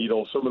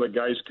needle. Some of the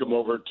guys come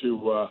over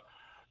to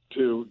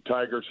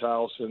Tiger's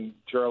house, and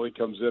Charlie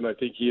comes in. I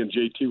think he and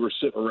JT were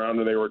sitting around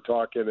and they were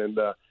talking, and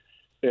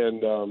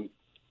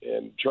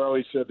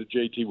Charlie said to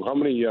JT, "How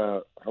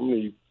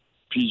many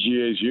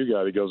PGAs you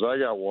got?" He goes, "I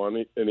got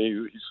one." And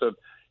he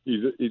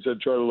said,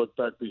 Charlie looked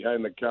back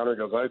behind the counter. He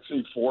goes, "I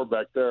see 4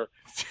 back there."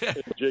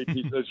 And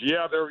JT says,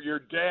 "Yeah, they're your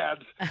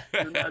dad's.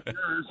 They're not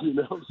yours."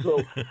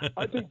 So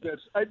I think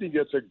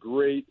that's a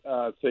great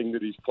thing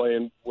that he's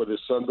playing with his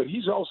son. But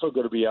he's also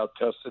going to be out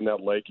testing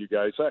that leg, you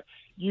guys. A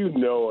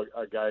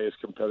guy as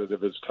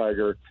competitive as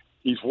Tiger.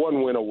 He's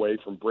 1 win away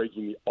from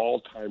breaking the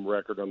all-time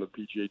record on the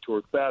PGA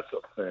Tour. That's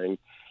a thing.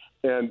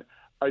 And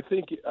I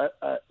think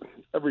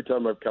every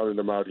time I've counted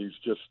him out, he's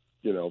just,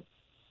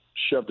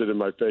 shoved it in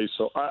my face.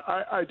 So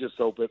I just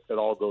hope it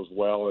all goes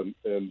well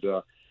and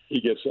he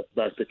gets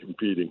back to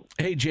competing.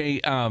 Hey, Jay,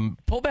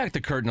 pull back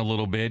the curtain a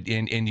little bit,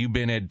 and you've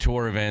been at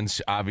tour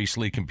events,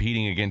 obviously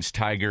competing against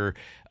Tiger,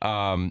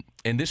 and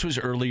this was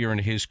earlier in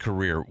his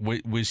career.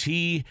 Was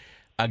he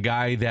a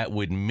guy that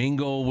would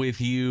mingle with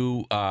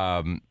you?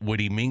 Would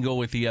he mingle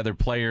with the other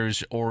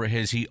players, or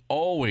has he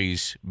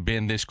always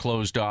been this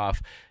closed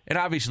off? And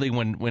obviously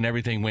when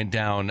everything went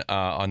down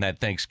on that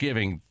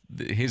Thanksgiving,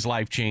 his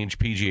life changed,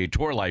 PGA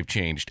Tour life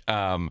changed,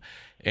 and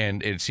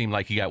it seemed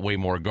like he got way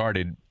more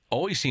guarded.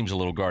 Always seems a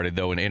little guarded,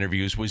 though, in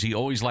interviews. Was he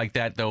always like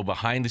that, though,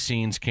 behind the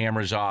scenes,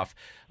 cameras off,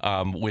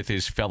 with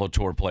his fellow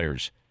tour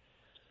players?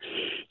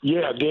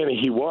 Yeah, Danny,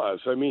 he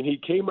was. I mean, he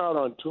came out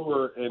on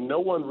tour, and no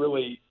one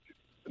really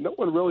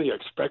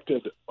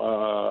expected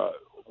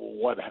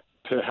what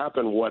to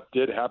happen. What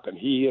did happen?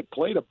 He had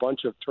played a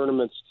bunch of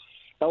tournaments,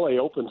 LA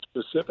Open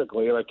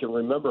specifically, and I can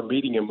remember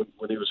meeting him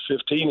when he was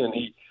 15, and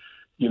he,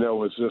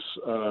 was this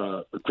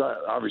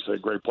obviously a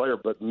great player,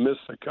 but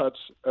missed the cuts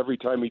every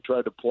time he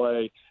tried to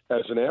play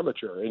as an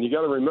amateur. And you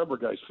got to remember,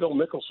 guys, Phil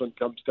Mickelson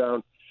comes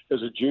down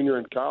as a junior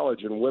in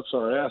college and whips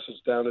our asses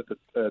down at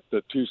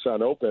the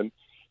Tucson Open,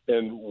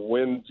 and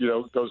wins.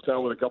 Goes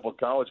down with a couple of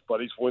college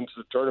buddies, wins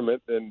the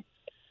tournament, and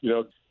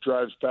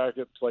drives back.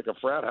 It's like a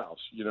frat house,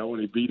 when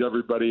he beat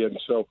everybody. And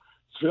so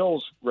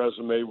Phil's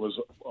resume was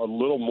a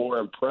little more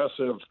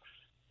impressive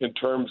in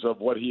terms of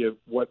what he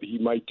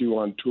might do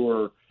on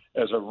tour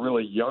as a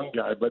really young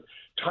guy. But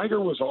Tiger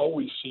was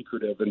always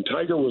secretive, and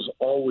Tiger was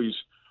always,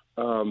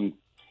 I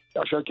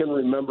can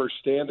remember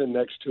standing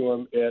next to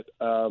him at,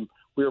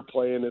 we were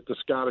playing at the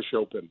Scottish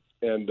Open,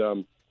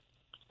 and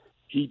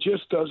he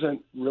just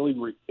doesn't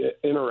really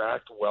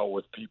interact well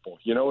with people.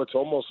 It's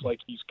almost like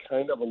he's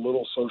kind of a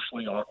little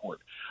socially awkward.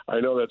 I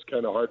know that's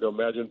kind of hard to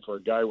imagine for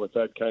a guy with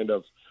that kind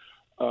of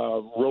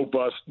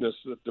robustness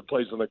that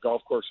plays on the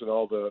golf course and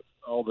all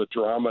the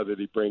drama that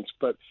he brings.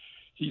 But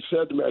he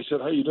said to me, I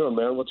said, "How you doing,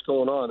 man? What's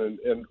going on?"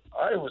 And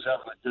I was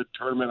having a good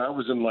tournament. I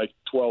was in like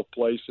 12th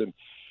place, and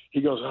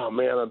he goes, "Oh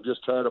man, I'm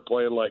just tired of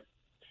playing like."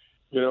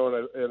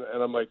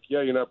 And I'm like,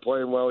 "Yeah, you're not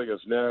playing well." He goes,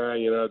 "Nah,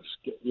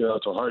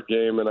 it's a hard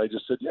game." And I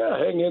just said, "Yeah,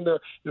 hang in there."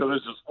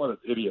 There's this, what an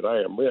idiot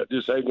I am. Yeah,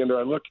 just hang in there.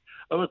 I look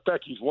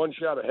back. He's 1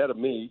 shot ahead of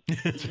me.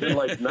 He's in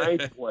like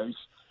 9th place,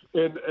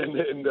 and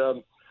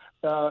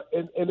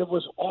it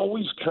was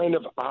always kind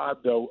of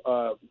odd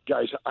though,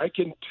 guys. I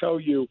can tell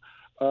you,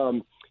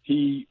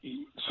 he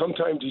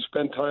sometimes he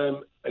spent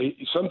time.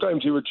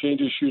 Sometimes he would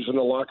change his shoes in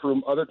the locker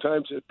room. Other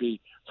times it'd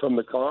be from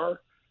the car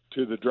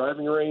to the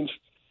driving range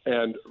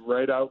and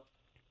right out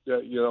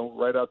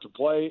to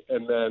play,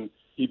 and then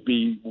he'd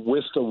be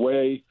whisked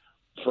away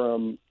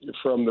from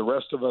the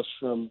rest of us,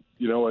 from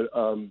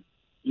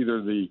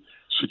either the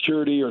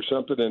security or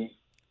something, and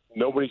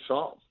nobody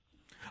saw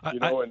him.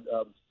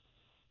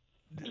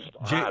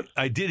 Jay,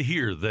 I did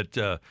hear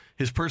that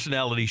his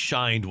personality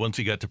shined once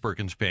he got to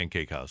Perkins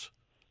Pancake House.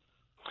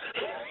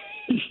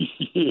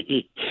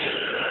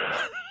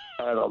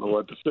 I don't know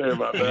what to say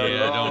about that.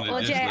 Yeah,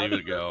 don't just leave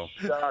it go.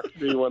 Shocked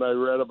me when I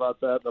read about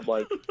that, and I'm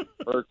like,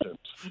 Perkins.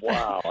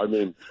 Wow. I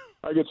mean,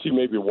 I could see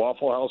maybe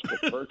Waffle House,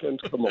 but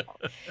Perkins, come on.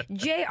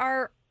 Jay,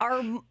 are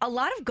a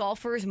lot of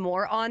golfers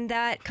more on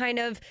that kind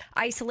of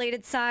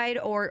isolated side,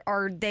 or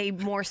are they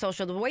more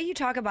social? The way you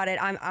talk about it,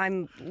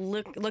 I'm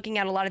looking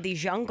at a lot of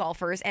these young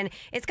golfers, and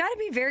it's got to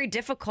be very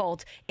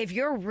difficult if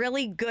you're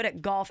really good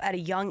at golf at a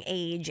young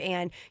age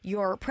and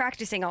you're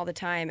practicing all the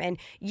time. And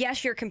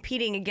yes, you're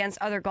competing against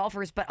other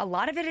golfers, but a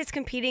lot of it is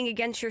competing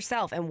against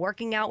yourself and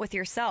working out with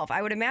yourself.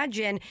 I would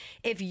imagine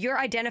if you're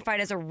identified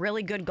as a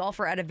really good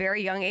golfer at a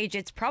very young age,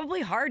 it's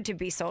probably hard to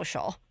be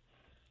social.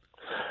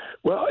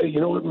 Well, you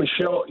know what,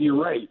 Michelle,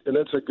 you're right. And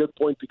that's a good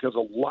point, because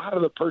a lot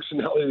of the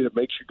personality that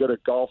makes you good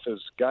at golf is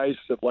guys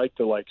that like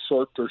to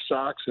sort their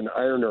socks and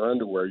iron their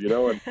underwear,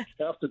 and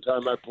half the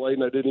time I played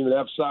and I didn't even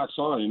have socks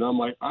on, I'm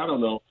like, I don't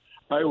know.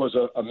 I was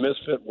a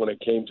misfit when it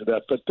came to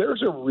that. But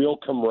there's a real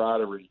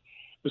camaraderie,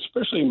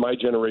 especially in my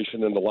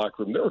generation in the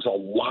locker room. There was a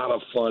lot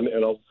of fun,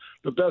 and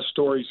the best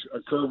stories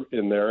occur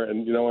in there.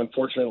 And,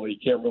 unfortunately,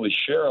 you can't really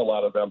share a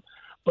lot of them.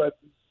 But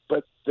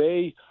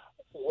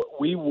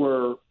we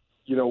were,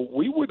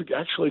 we would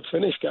actually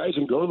finish, guys,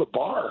 and go to the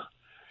bar.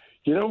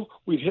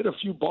 We'd hit a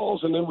few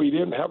balls, and then we'd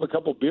have a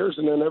couple beers,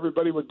 and then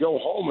everybody would go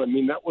home. I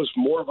mean, that was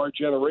more of our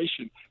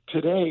generation.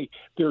 Today,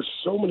 there's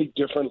so many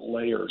different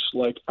layers.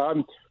 Like,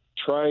 I'm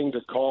trying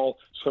to call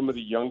some of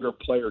the younger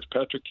players.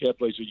 Patrick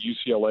Cantlay's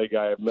a UCLA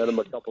guy. I've met him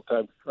a couple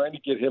times, trying to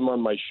get him on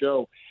my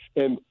show,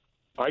 and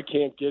I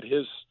can't get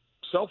his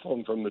cell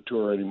phone from the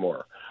tour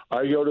anymore.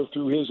 I go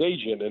through his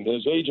agent and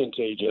his agent's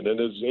agent and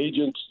his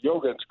agent's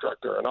yoga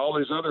instructor and all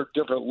these other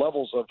different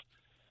levels of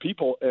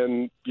people,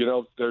 and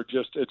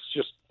it's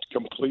just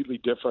completely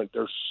different.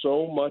 There's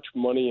so much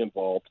money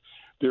involved.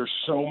 There's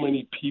so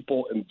many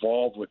people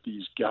involved with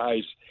these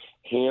guys,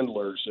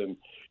 handlers, and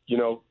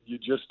you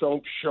just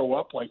don't show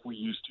up like we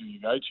used to. You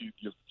guys,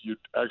 you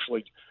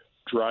actually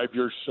drive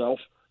yourself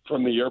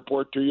from the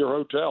airport to your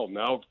hotel.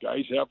 Now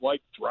guys have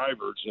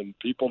drivers and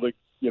people that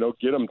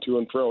get them to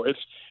and fro.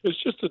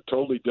 It's just a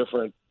totally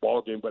different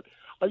ballgame. But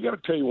I got to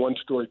tell you one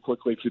story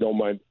quickly, if you don't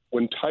mind.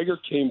 When Tiger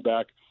came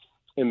back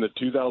in the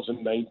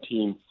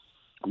 2019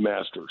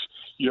 Masters,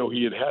 he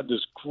had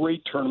this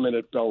great tournament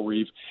at Belle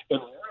Reve, and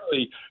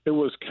really it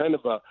was kind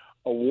of a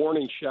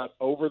warning shot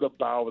over the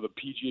bow of the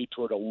PGA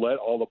Tour to let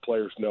all the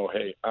players know,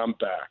 hey, I'm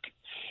back.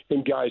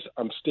 And guys,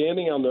 I'm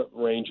standing on the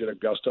range at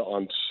Augusta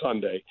on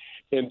Sunday,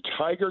 and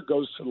Tiger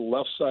goes to the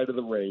left side of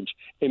the range,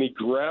 and he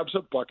grabs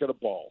a bucket of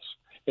balls.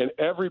 And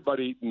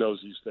everybody knows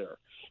he's there.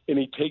 And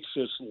he takes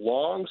this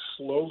long,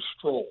 slow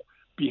stroll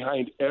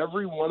behind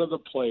every one of the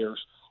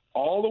players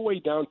all the way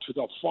down to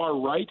the far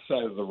right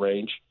side of the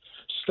range,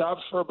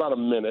 stops for about a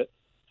minute,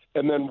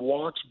 and then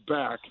walks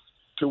back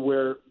to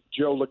where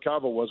Joe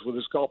LaCava was with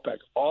his golf bag,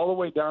 all the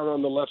way down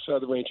on the left side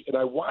of the range. And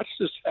I watched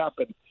this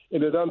happen,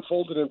 and it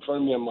unfolded in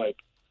front of me. I'm like,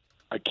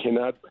 I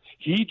cannot.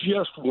 He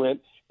just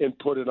went and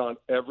put it on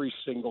every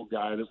single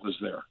guy that was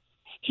there.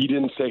 He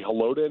didn't say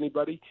hello to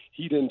anybody.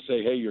 He didn't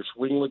say, hey, your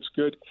swing looks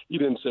good. He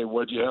didn't say,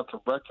 what'd you have for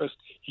breakfast?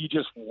 He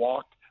just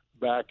walked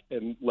back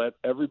and let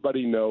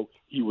everybody know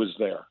he was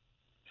there.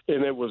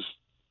 And it was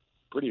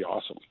pretty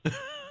awesome.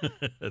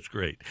 That's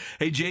great.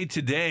 Hey, Jay,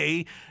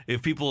 today,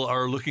 if people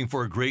are looking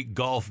for a great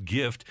golf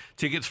gift,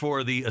 tickets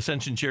for the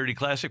Ascension Charity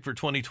Classic for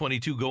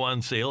 2022 go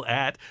on sale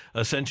at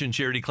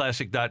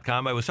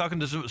ascensioncharityclassic.com. I was talking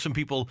to some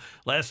people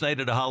last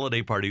night at a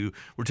holiday party who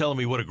were telling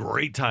me what a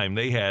great time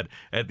they had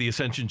at the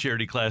Ascension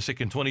Charity Classic,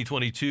 and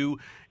 2022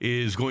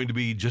 is going to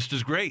be just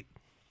as great.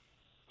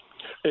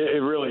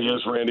 It really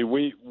is, Randy.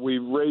 We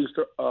raised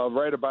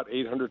right about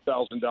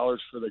 $800,000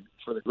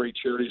 for the great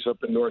charities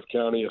up in North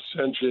County,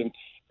 Ascension,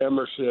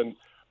 Emerson,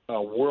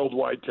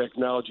 Worldwide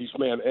Technologies.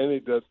 Man,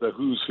 the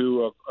who's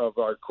who of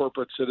our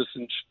corporate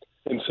citizens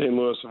in St.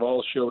 Louis have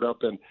all showed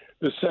up, and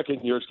the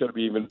second year is going to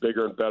be even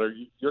bigger and better.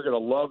 You're going to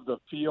love the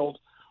field.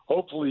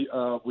 Hopefully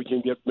we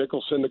can get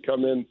Mickelson to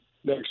come in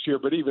next year,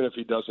 but even if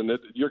he doesn't,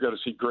 you're going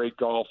to see great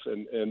golf,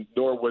 and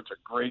Norwood's a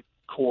great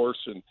course,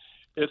 and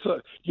it's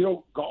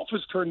golf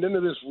has turned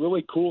into this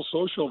really cool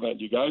social event.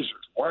 You guys,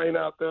 there's wine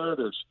out there.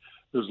 There's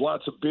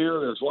lots of beer.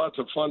 There's lots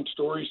of fun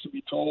stories to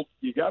be told.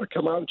 You got to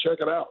come out and check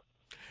it out.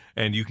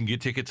 And you can get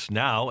tickets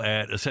now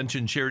at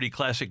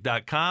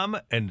ascensioncharityclassic.com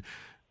and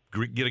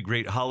get a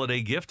great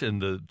holiday gift.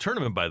 And the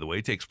tournament, by the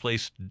way, takes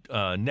place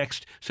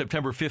next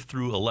September 5th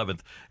through 11th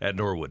at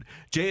Norwood.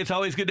 Jay, it's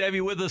always good to have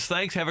you with us.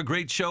 Thanks. Have a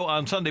great show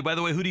on Sunday. By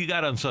the way, who do you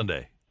got on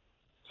Sunday?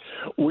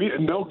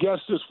 No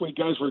guests this week,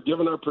 guys. We're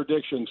giving our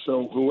predictions.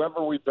 So whoever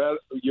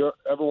you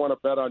ever want to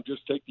bet on,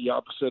 just take the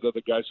opposite of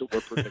the guys that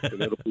we're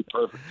predicting. It'll be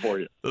perfect for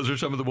you. Those are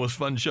some of the most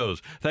fun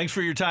shows. Thanks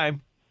for your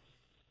time.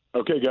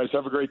 Okay, guys.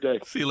 Have a great day.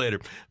 See you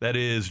later. That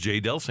is Jay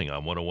Delsing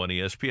on 101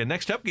 ESPN.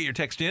 Next up, get your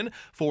text in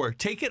for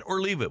Take It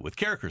or Leave It with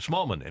Carricker,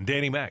 Smallman, and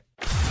Danny Mac.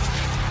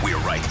 We're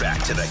right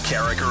back to the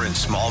Carricker and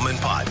Smallman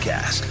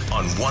podcast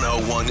on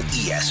 101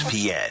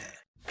 ESPN.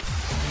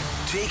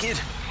 Take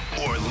it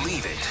or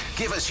leave it?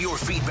 Give us your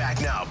feedback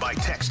now by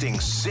texting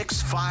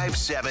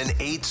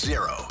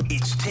 65780.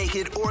 It's Take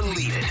It or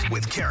Leave It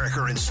with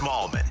Carricker and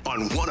Smallman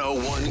on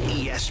 101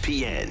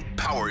 ESPN.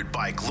 Powered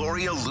by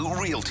Gloria Lou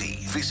Realty.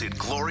 Visit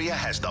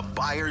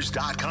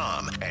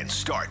GloriaHasTheBuyers.com and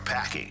start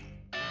packing.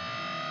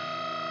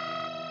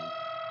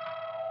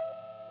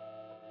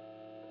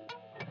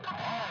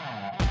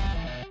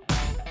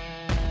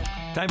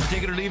 Time for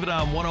Take It or Leave It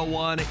on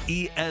 101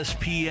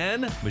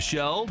 ESPN.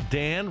 Michelle,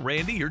 Dan,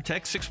 Randy, your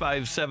text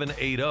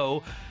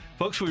 65780.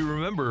 Folks, we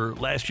remember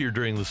last year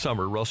during the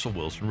summer, Russell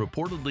Wilson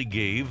reportedly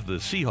gave the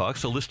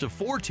Seahawks a list of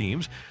 4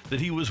 teams that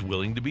he was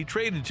willing to be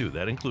traded to.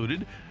 That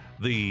included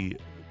the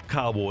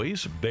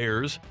Cowboys,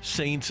 Bears,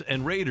 Saints,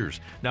 and Raiders.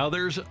 Now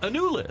there's a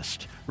new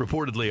list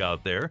reportedly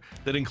out there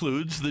that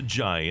includes the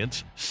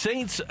Giants,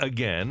 Saints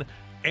again,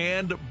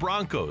 and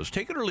Broncos.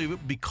 Take it or leave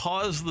it,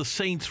 because the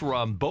Saints were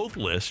on both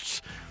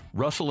lists,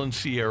 Russell and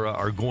Sierra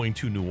are going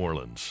to New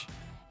Orleans.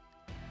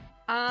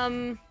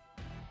 I'll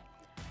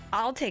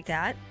take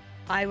that.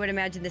 I would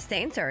imagine the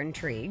Saints are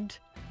intrigued,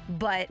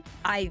 but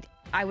I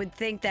would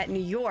think that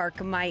New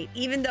York might,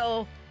 even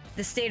though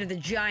the state of the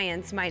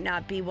Giants might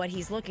not be what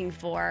he's looking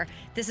for,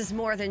 this is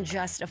more than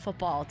just a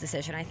football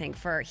decision, I think,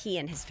 for he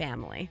and his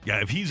family.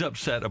 Yeah, if he's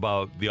upset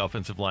about the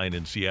offensive line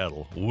in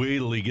Seattle, wait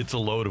till he gets a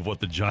load of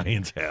what the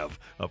Giants have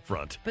up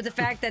front. But the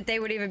fact that they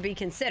would even be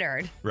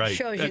considered Right.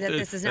 shows you that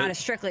this is not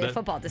strictly a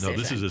football decision. No,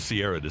 this is a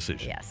Sierra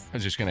decision. Yes. I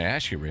was just going to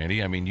ask you,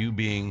 Randy. I mean, you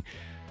being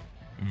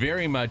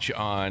very much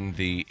on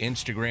the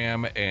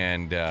Instagram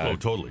and Oh,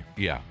 totally.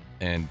 yeah,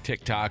 and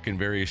TikTok and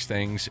various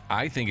things,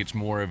 I think it's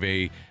more of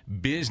a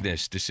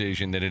business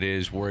decision than it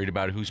is worried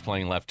about who's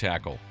playing left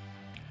tackle.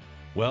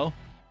 Well,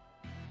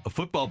 a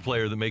football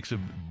player that makes a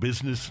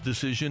business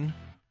decision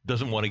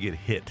doesn't want to get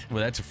hit. Well,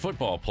 that's a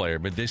football player,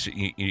 but this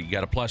you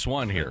got a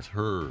 +1 here. It's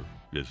her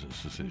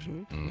business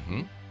decision.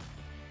 Mm-hmm.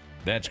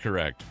 That's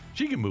correct.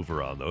 She can move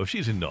around, though. If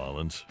she's in New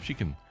Orleans, she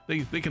can.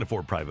 They can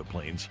afford private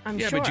planes. I'm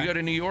yeah, sure. but you go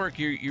to New York,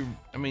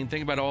 I mean,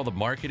 think about all the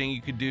marketing you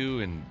could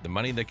do and the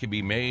money that could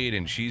be made,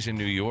 and she's in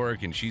New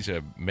York, and she's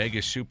a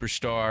mega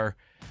superstar.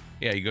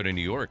 Yeah, you go to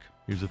New York.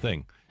 Here's the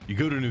thing. You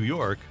go to New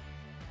York,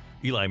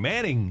 Eli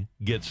Manning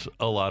gets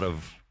a lot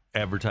of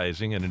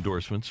advertising and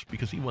endorsements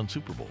because he won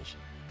Super Bowls.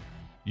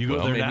 You go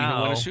Well, there maybe now.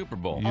 he'll win a Super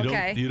Bowl.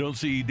 Okay. You don't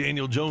see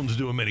Daniel Jones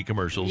doing many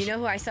commercials. You know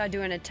who I saw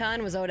doing a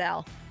ton was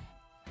Odell.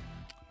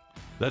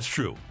 That's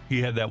true.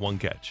 He had that one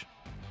catch.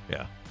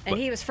 Yeah. And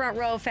he was front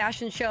row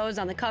fashion shows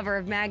on the cover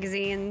of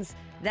magazines.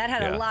 That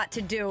had Yeah. a lot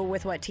to do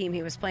with what team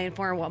he was playing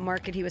for and what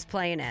market he was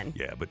playing in.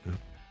 Yeah, but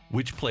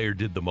which player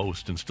did the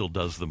most and still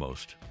does the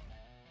most?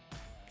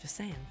 Just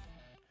saying.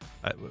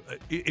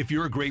 If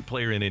you're a great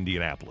player in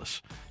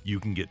Indianapolis, you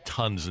can get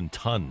tons and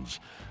tons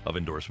of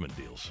endorsement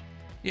deals.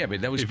 Yeah,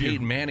 but that was If you-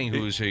 Peyton Manning,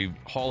 who's a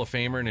Hall of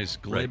Famer and as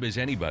glib Right. as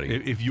anybody.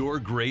 If you're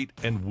great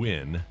and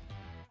win,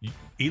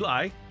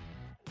 Eli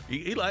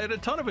had a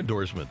ton of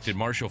endorsements. Did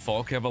Marshall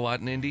Faulk have a lot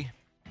in Indy?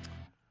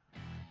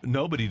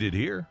 Nobody did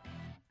here.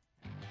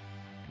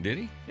 Did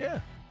he? Yeah.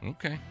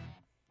 Okay.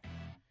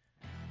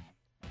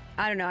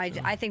 I don't know.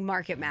 I think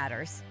market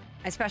matters,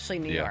 especially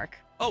New Yeah. York.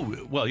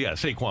 Oh, well, yeah,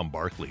 Saquon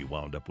Barkley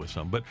wound up with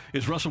some. But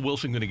is Russell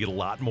Wilson going to get a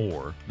lot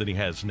more than he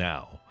has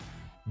now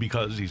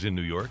because he's in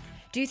New York?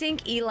 Do you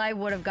think Eli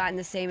would have gotten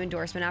the same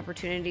endorsement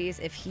opportunities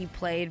if he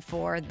played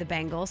for the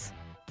Bengals?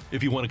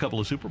 If he won a couple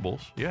of Super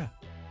Bowls, yeah.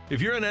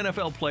 If you're an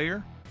NFL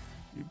player,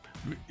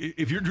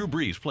 if you're Drew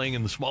Brees playing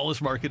in the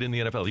smallest market in the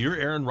NFL, you're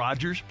Aaron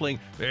Rodgers playing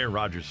Aaron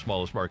Rodgers,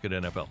 smallest market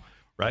in NFL,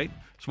 right?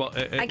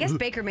 I guess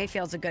Baker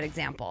Mayfield's a good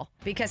example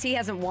because he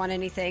hasn't won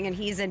anything and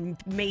he's in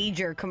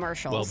major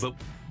commercials. Well,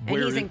 but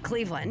and he's in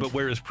Cleveland. But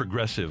where is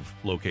Progressive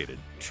located?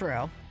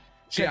 True.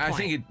 See, Good I point.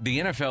 think the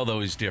NFL, though,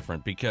 is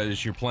different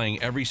because you're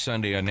playing every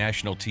Sunday on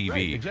national TV.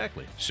 Right,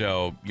 exactly.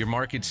 So your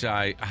market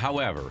size,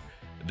 however,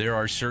 there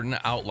are certain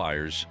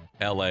outliers,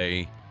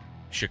 L.A.,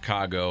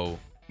 Chicago,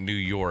 New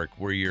York,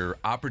 where your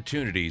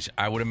opportunities,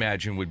 I would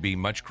imagine, would be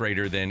much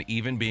greater than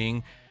even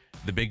being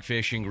the big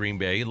fish in Green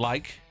Bay,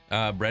 like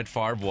Brett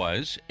Favre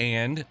was,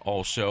 and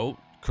also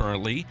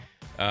currently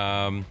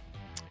Aaron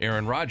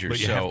Rodgers. But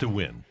you have to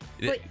win.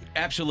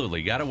 Absolutely.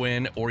 You got to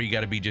win, or you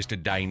got to be just a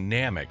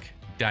dynamic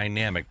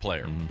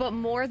player. But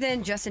more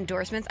than just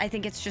endorsements, I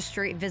think it's just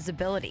straight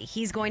visibility.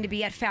 He's going to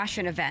be at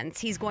fashion events.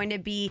 He's going to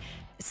be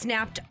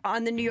snapped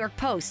on the New York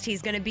Post.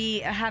 He's going to be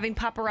having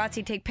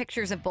paparazzi take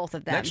pictures of both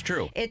of them. That's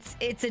true. It's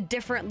a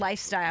different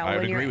lifestyle I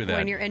would when agree with that.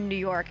 when you're in New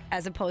York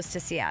as opposed to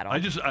Seattle.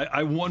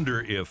 I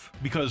wonder if,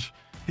 because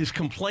his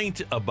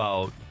complaint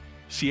about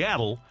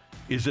Seattle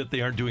is that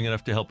they aren't doing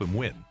enough to help him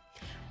win.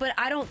 But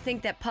I don't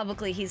think that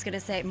publicly he's going to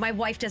say, my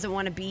wife doesn't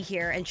want to be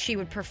here and she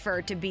would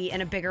prefer to be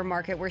in a bigger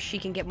market where she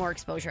can get more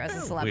exposure as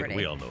a celebrity.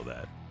 We all know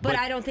that. But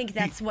I don't think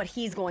that's what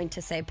he's going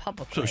to say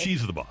publicly. So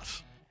she's the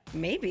boss.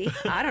 Maybe.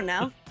 I don't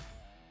know.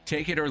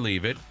 Take it or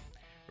leave it.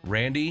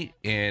 Randy,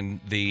 in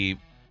the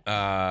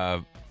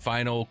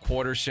final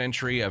quarter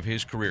century of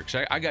his career.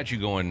 Because I got you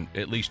going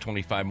at least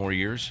 25 more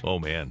years. Oh,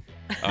 man.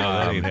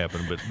 That ain't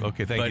happening, but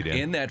okay, thank you, Dan. But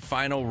in that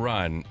final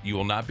run, you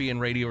will not be in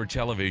radio or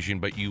television,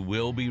 but you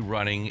will be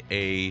running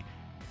a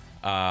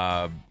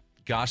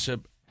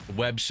gossip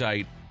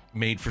website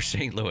made for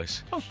St.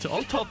 Louis. I'll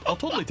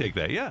totally take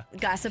that, yeah.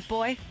 Gossip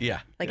Boy? Yeah.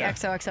 Like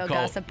XOXO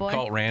Gossip Boy?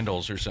 Call it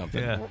Randall's or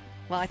something. Yeah.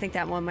 Well, I think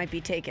that one might be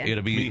taken.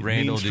 It'll be Mean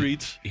Randall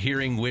Streets.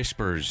 hearing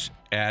whispers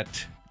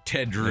at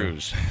Ted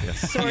Drew's.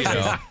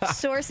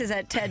 Sources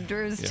at Ted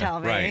Drew's tell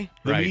me. Right.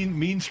 The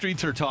mean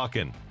streets are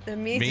talking. The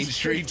Mean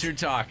Streets are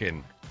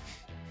talking.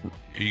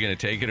 Are you going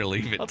to take it or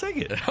leave it? I'll take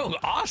it. Oh,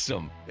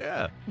 awesome.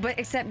 Yeah. But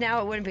except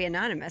now it wouldn't be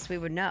anonymous. We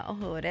would know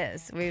who it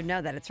is. We would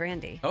know that it's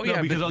Randy. Oh, No,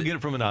 yeah. because but- I'll get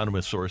it from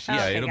anonymous sources.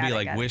 Yeah, Okay, it'll got be it,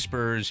 like got it.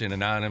 whispers and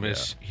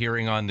anonymous,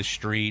 hearing on the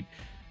street,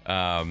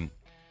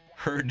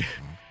 heard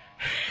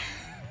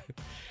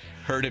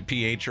at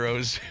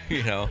Pietro's,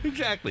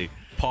 Exactly.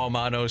 Paul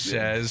Mano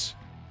says,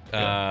 we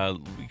can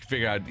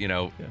figure out,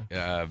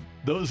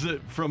 Those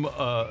that from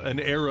an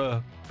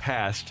era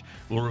past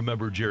will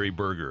remember Jerry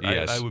Berger.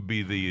 Yes. I would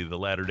be the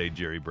latter-day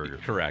Jerry Berger.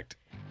 correct.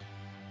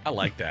 I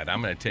like that.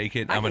 I'm going to take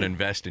it. I'm going to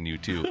invest in you,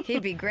 too.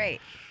 He'd be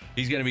great.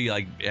 He's going to be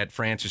like at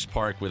Francis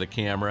Park with a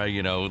camera,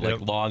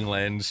 like long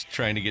lens,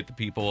 trying to get the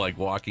people like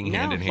walking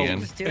hand in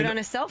hand. Just do it on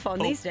a cell phone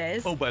these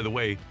days. Oh, by the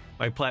way,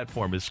 my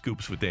platform is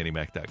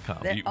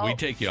scoopswithdannymac.com. We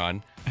take you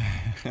on.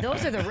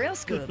 Those are the real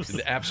scoops.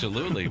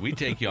 Absolutely. We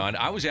take you on.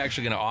 I was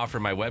actually going to offer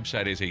my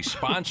website as a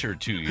sponsor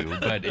to you,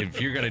 but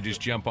if you're going to just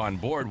jump on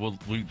board,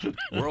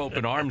 we're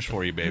open arms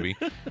for you, baby.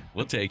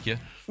 We'll take you.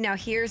 Now,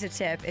 here's a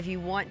tip. If you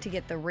want to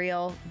get the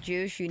real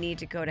juice, you need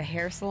to go to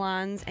hair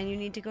salons and you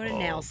need to go to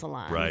nail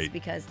salons. right.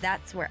 Because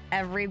that's where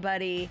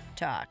everybody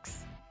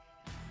talks.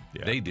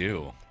 Yeah. They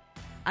do.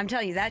 I'm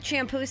telling you, that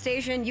shampoo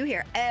station, you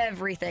hear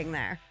everything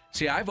there.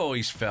 See, I've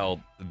always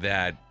felt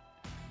that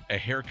a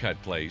haircut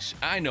place,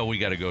 I know we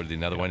got to go to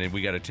another one and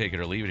we got to take it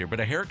or leave it here, but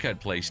a haircut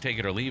place, take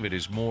it or leave it,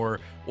 is more,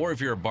 or if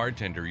you're a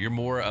bartender, you're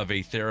more of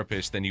a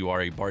therapist than you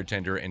are a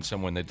bartender and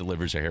someone that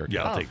delivers a haircut.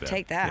 Yeah, I'll Oh, take that.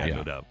 take that. Yeah,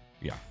 no doubt.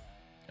 Yeah.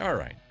 All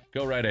right.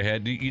 Go right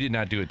ahead. You did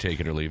not do a take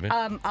it or leave it.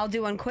 I'll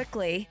do one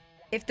quickly.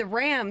 If the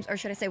Rams, or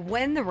should I say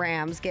when the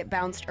Rams get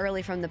bounced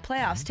early from the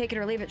playoffs, take it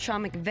or leave it,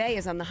 Sean McVay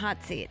is on the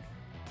hot seat.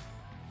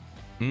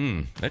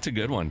 That's a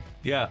good one.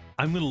 Yeah,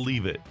 I'm going to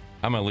leave it.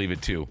 I'm going to leave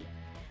it too.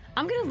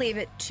 I'm going to leave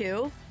it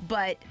too,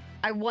 but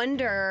I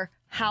wonder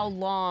how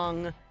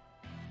long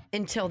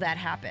until that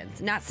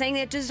happens. Not saying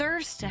it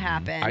deserves to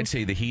happen. I'd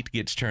say the heat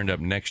gets turned up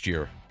next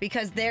year.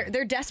 Because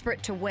they're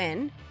desperate to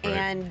win, Right.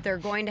 and they're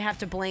going to have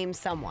to blame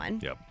someone.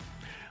 Yep.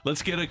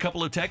 Let's get a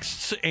couple of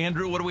texts.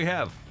 Andrew, what do we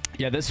have?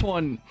 Yeah, this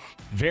one,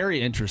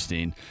 very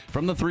interesting.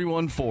 From the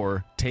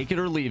 314, take it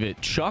or leave it.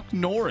 Chuck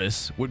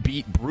Norris would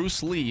beat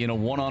Bruce Lee in a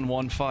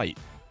one-on-one fight.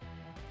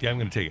 Yeah, I'm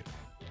going to take it.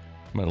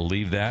 I'm going to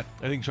leave that.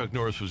 I think Chuck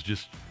Norris was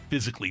just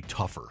physically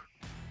tougher.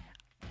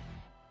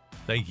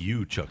 Thank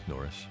you, Chuck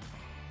Norris.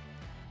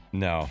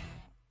 No.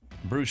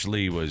 Bruce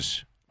Lee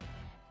was He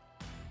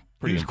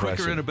pretty was impressive.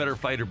 quicker and a better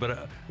fighter,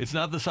 but it's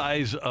not the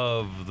size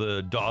of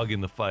the dog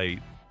in the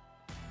fight.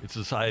 It's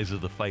the size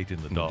of the fight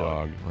in the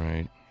dog.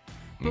 Right.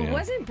 But Yeah.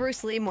 wasn't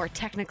Bruce Lee more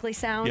technically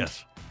sound?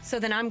 Yes. So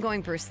then I'm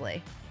going Bruce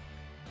Lee.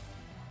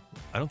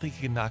 I don't think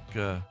he can knock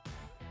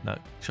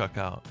Chuck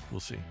out. We'll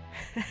see.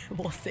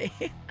 We'll see.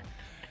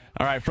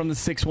 All right, from the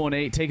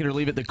 618, take it or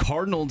leave it. The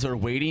Cardinals are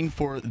waiting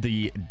for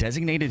the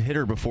designated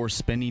hitter before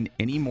spending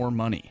any more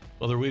money.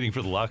 Well, they're waiting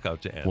for the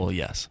lockout to end. Well,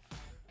 yes.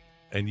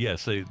 And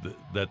yes,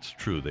 that's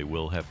true. They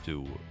will have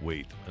to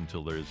wait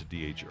until there is a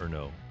DH or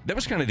no. That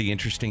was kind of the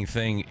interesting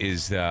thing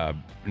is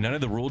none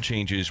of the rule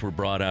changes were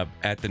brought up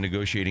at the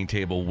negotiating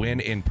table when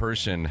in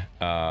person,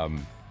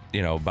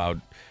 about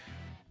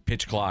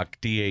pitch clock,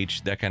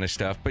 DH, that kind of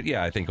stuff. But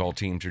yeah, I think all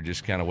teams are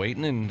just kind of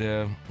waiting, and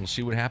we'll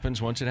see what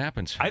happens once it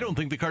happens. I don't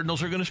think the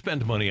Cardinals are going to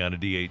spend money on a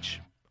DH.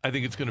 I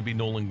think it's going to be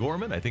Nolan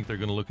Gorman. I think they're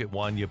going to look at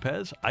Juan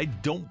Yepez. I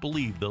don't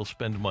believe they'll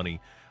spend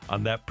money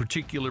on that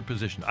particular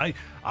position.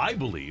 I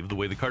believe the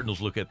way the Cardinals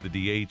look at the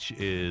DH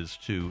is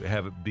to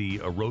have it be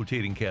a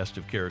rotating cast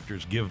of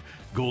characters, give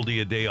Goldie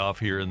a day off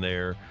here and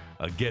there,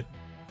 get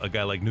a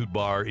guy like Newt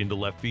Barr into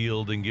left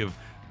field, and give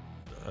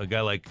a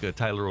guy like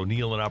Tyler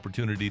O'Neill an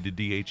opportunity to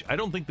DH. I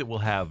don't think that we'll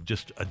have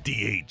just a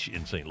DH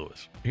in St.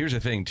 Louis. Here's the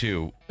thing,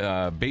 too.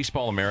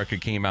 Baseball America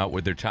came out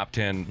with their top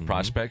 10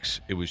 prospects.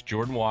 It was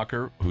Jordan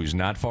Walker, who's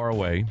not far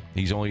away.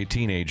 He's only a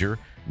teenager.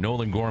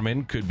 Nolan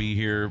Gorman could be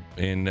here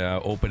in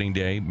opening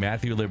day.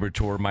 Matthew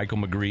Liberatore, Michael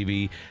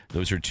McGreevy.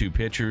 Those are two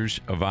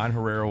pitchers. Ivan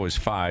Herrera was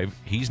 5.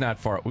 He's not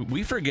far.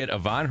 We forget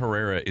Ivan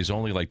Herrera is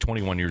only like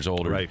 21 years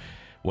old. Right.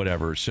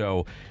 Whatever.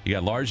 So you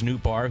got Lars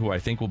Nootbaar, who I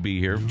think will be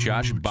here.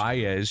 Josh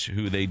Baez,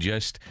 who they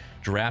just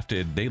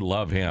drafted. They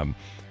love him.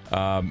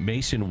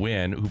 Mason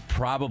Wynn, who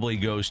probably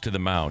goes to the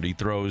mound. He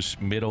throws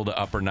middle to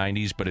upper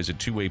 90s, but as a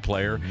two-way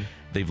player,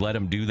 they've let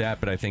him do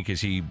that. But I think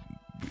as he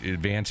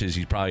advances,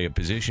 he's probably a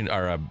position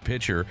or a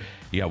pitcher.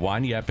 You got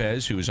Juan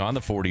Yepez, who is on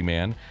the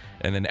 40-man,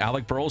 and then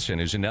Alec Burleson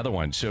is another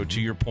one. So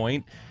to your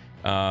point,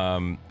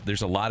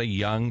 There's a lot of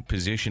young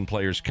position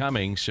players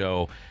coming,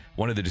 so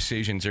one of the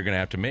decisions they're going to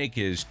have to make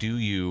is, do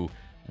you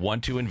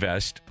want to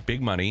invest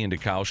big money into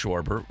Kyle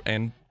Schwarber?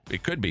 And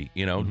it could be,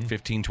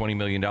 $15, $20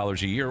 million a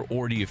year,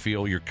 or do you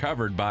feel you're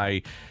covered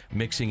by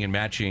mixing and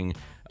matching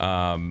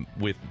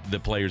with the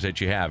players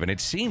that you have? And it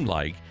seemed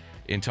like,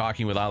 in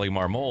talking with Ali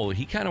Marmol,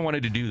 he kind of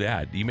wanted to do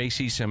that. You may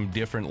see some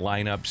different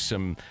lineups,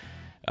 some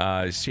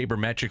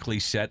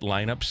sabermetrically set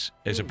lineups,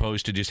 as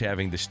opposed to just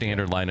having the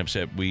standard lineups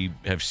that we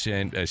have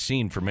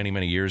seen for many,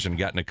 many years and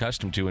gotten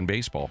accustomed to in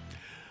baseball.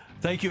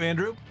 Thank you,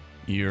 Andrew.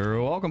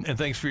 You're welcome. And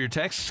thanks for your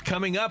texts.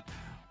 Coming up,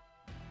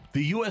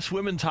 the U.S.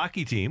 women's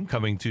hockey team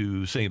coming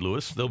to St.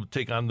 Louis. They'll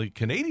take on the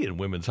Canadian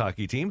women's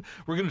hockey team.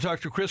 We're going to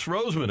talk to Chris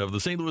Roseman of the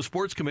St. Louis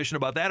Sports Commission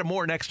about that and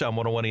more next on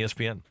 101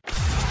 ESPN.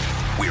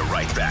 We're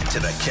right back to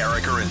the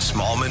Carricker and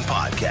Smallman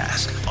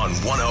podcast on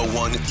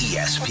 101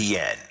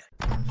 ESPN.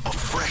 A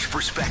fresh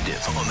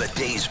perspective on the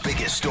day's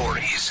biggest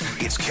stories.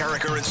 It's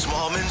Carricker and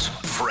Smallman's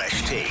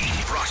Fresh Take.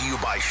 Brought to you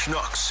by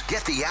Schnucks.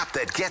 Get the app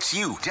that gets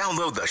you.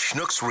 Download the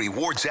Schnucks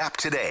Rewards app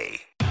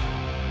today.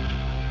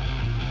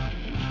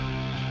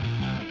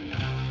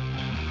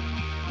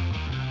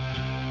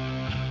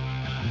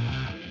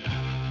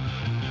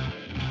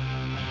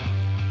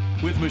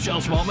 With Michelle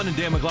Smallman and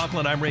Dan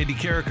McLaughlin, I'm Randy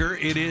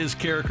Carricker. It is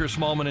Carricker,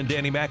 Smallman, and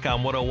Danny Mac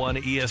on 101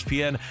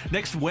 ESPN.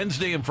 Next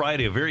Wednesday and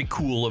Friday, a very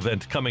cool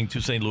event coming to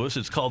St. Louis.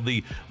 It's called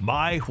the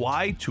My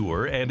Why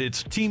Tour, and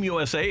it's Team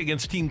USA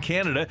against Team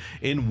Canada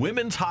in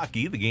women's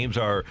hockey. The games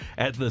are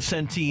at the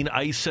Centene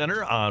Ice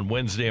Center on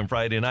Wednesday and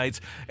Friday nights.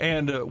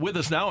 And with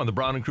us now on the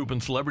Brown and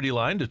Crouppen Celebrity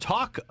Line to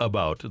talk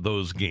about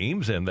those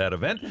games and that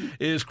event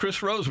is Chris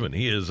Roseman.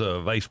 He is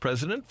a vice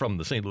president from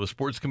the St. Louis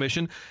Sports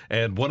Commission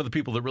and one of the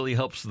people that really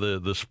helps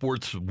the sports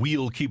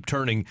wheel keep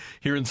turning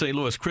here in St.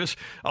 Louis. Chris,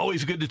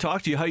 always good to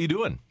talk to you. How you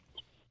doing?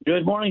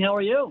 Good morning. How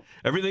are you?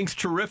 Everything's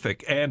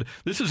terrific. And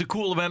this is a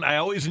cool event. I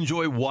always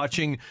enjoy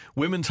watching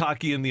women's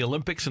hockey in the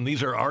Olympics, and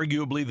these are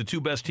arguably the two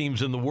best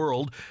teams in the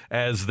world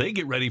as they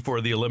get ready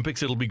for the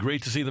Olympics. It'll be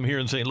great to see them here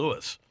in St.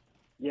 Louis.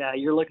 Yeah,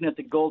 you're looking at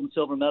the gold and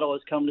silver medal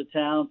has come to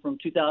town from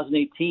the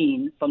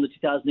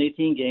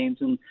 2018 games.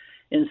 And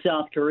in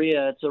South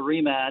Korea, it's a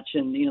rematch.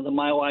 And, the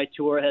My Why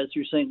Tour heads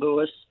through St.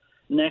 Louis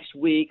next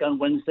week on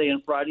Wednesday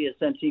and Friday at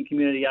Centene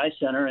Community Ice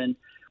Center. And,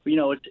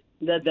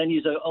 that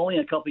venue's only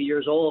a couple of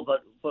years old,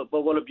 but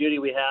what a beauty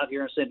we have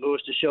here in St.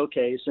 Louis to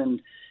showcase. And,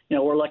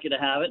 we're lucky to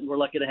have it, and we're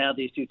lucky to have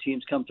these two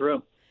teams come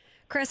through.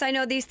 Chris, I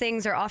know these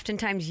things are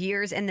oftentimes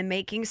years in the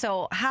making.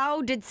 So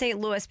how did St.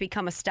 Louis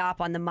become a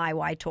stop on the My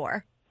Why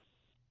Tour?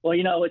 Well,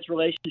 it's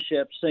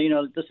relationships. So,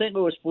 the St.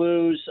 Louis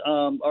Blues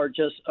are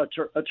just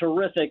a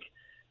terrific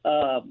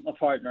a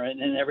partner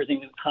in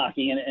everything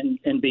hockey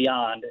and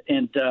beyond.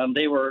 And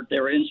they were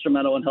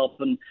instrumental in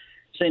helping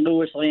St.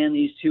 Louis land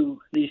these two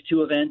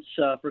events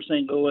for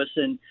St. Louis.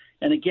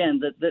 And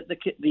again,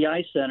 the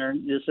Ice Center,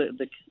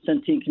 the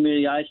Centene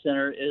Community Ice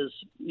Center is,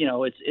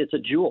 it's a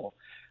jewel.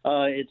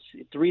 It's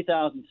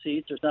 3,000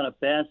 seats. There's not a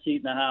bad seat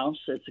in the house.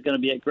 It's going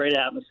to be a great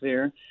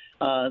atmosphere.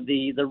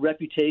 The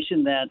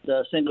reputation that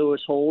St.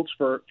 Louis holds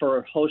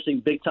for hosting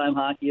big time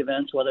hockey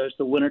events, whether it's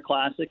the Winter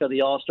Classic or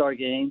the All-Star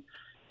Game.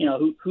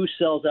 Who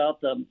sells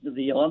out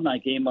the alumni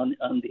game on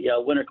the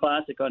Winter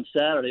Classic on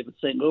Saturday with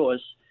St. Louis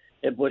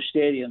at Busch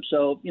Stadium.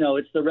 So,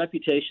 it's the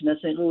reputation that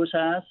St. Louis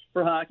has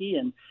for hockey,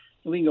 and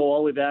we can go all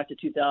the way back to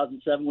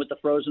 2007 with the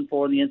Frozen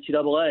Four in the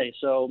NCAA.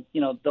 So,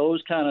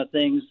 those kind of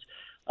things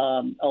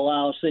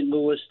allow St.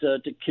 Louis to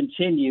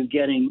continue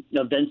getting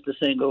events to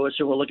St. Louis,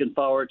 so we're looking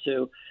forward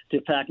to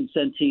packing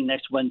Centene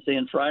next Wednesday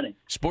and Friday.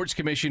 Sports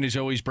Commission is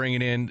always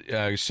bringing in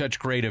such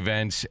great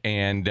events,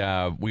 and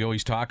we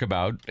always talk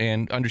about,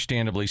 and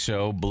understandably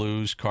so,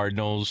 Blues,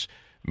 Cardinals,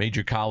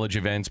 major college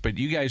events, but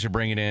you guys are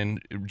bringing in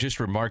just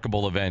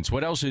remarkable events.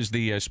 What else is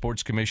the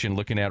Sports Commission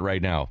looking at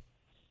right now?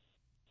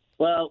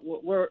 Well,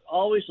 we're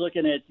always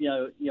looking at,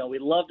 we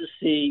love to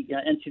see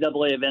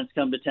NCAA events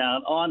come to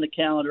town. On the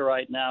calendar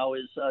right now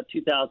is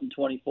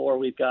 2024.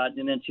 We've got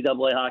an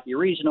NCAA hockey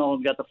regional.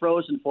 We've got the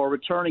Frozen Four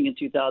returning in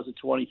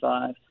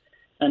 2025,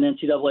 and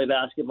NCAA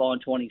basketball in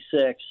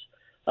 26.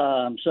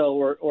 So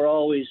we're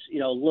always,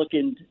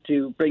 looking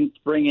to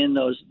bring in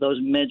those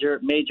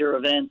major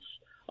events.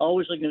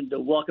 Always looking to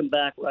welcome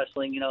back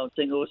wrestling.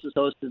 St. Louis has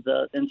hosted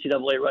the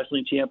NCAA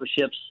Wrestling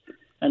Championships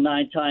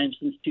 9 times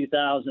since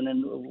 2000,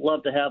 and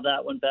love to have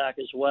that one back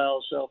as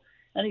well. So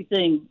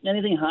anything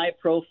high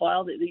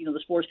profile, the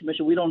Sports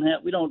Commission, we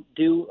don't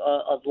do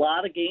a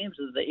lot of games,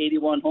 the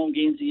 81 home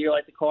games a year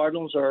like the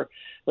Cardinals or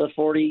the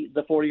 40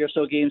 or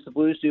so games the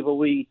Blues do, but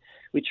we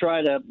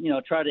try to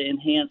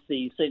enhance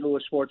the St.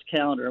 Louis sports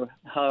calendar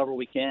however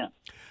we can.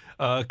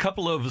 A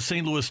couple of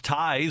St. Louis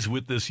ties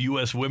with this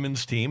U.S.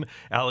 women's team.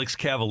 Alex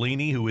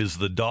Cavallini, who is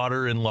the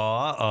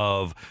daughter-in-law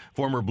of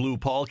former Blue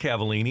Paul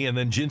Cavallini, and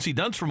then Jinsey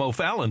Dunce from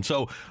O'Fallon.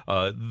 So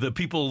the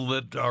people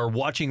that are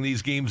watching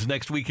these games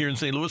next week here in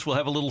St. Louis will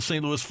have a little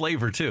St. Louis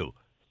flavor, too.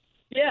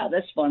 Yeah,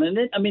 that's fun. And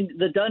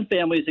the Dunn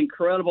family is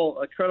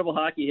incredible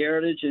hockey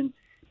heritage, and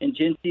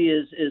Jinsey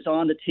is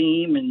on the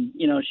team, and,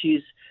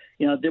 she's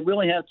we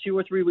only have 2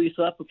 or 3 weeks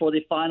left before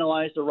they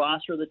finalize the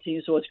roster of the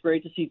team. So it's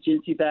great to see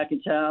Jincy back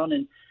in town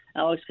and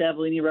Alex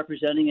Cavallini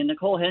representing, and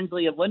Nicole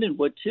Hensley of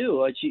Lindenwood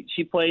too.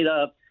 She played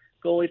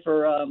goalie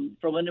for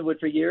Lindenwood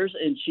for years,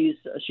 and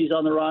she's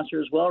on the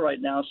roster as well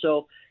right now.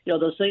 So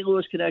those St.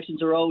 Louis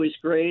connections are always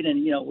great,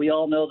 and we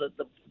all know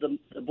that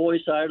the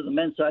boys' side or the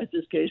men's side, in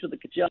this case, with the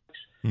Kajuks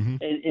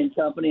and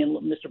company and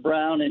Mr.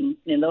 Brown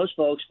and those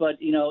folks. But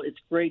it's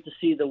great to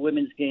see the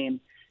women's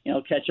game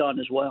catch on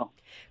as well.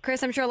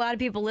 Chris, I'm sure a lot of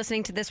people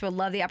listening to this would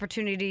love the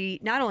opportunity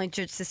not only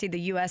just to see the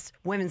U.S.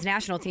 women's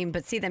national team,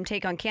 but see them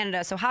take on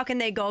Canada. So how can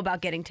they go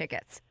about getting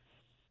tickets?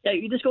 Yeah,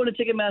 you just go to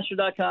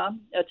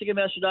Ticketmaster.com. At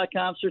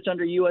Ticketmaster.com, search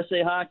under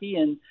USA Hockey,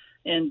 and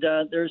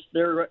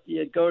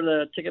you go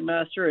to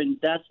Ticketmaster, and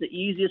that's the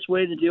easiest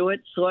way to do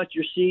it. Select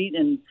your seat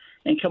and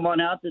come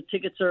on out. The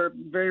tickets are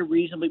very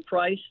reasonably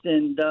priced,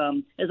 and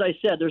as I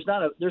said, there's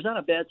not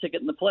a bad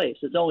ticket in the place.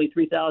 It's only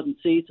 3,000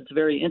 seats. It's a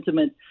very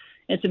intimate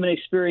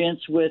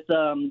experience with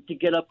to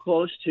get up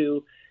close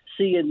to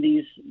seeing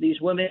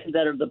these women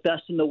that are the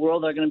best in the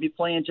world. Are going to be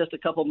playing just a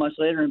couple of months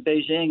later in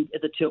Beijing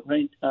at the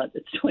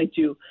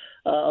 22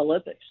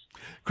 Olympics.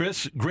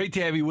 Chris, great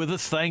to have you with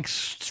us.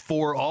 Thanks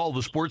for all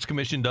the Sports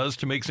Commission does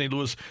to make St.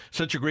 Louis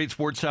such a great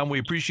sports town. We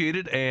appreciate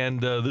it,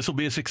 and this will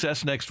be a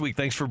success next week.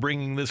 Thanks for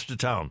bringing this to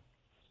town.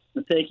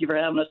 Thank you for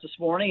having us this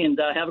morning, and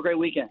have a great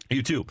weekend.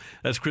 You too.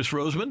 That's Chris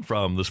Roseman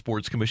from the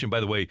Sports Commission. By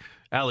the way,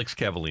 Alex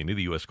Cavallini,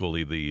 the U.S.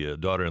 goalie, the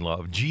daughter-in-law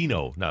of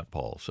Gino, not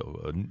Paul.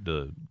 So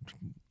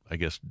I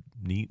guess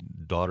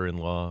neat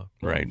daughter-in-law,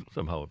 right?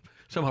 Somehow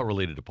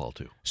related to Paul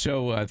too.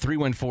 So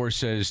 314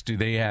 says, do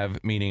they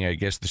have, meaning I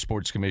guess the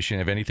Sports Commission,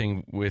 have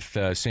anything with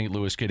St.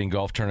 Louis getting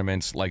golf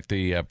tournaments like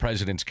the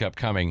President's Cup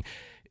coming?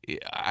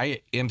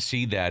 I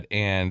emceed that,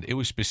 and it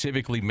was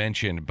specifically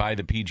mentioned by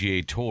the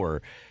PGA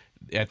Tour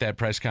at that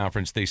press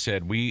conference. They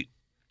said,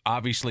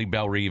 obviously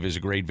Bellerive is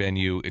a great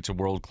venue. It's a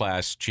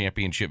world-class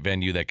championship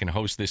venue that can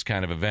host this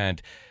kind of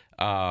event.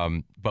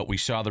 But we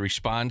saw the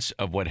response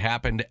of what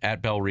happened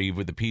at Bellerive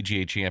with the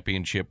PGA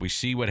Championship. We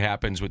see what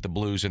happens with the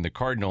Blues and the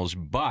Cardinals.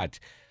 But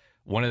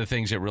one of the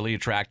things that really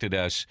attracted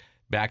us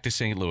back to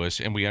St. Louis,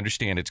 and we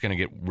understand it's going to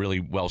get really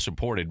well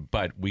supported,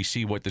 but we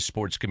see what the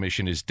Sports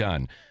Commission has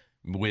done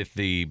with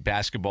the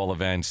basketball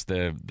events,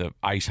 the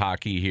ice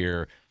hockey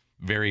here,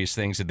 various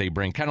things that they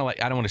bring, kind of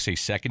like, I don't want to say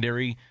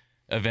secondary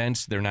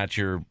events. They're not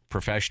your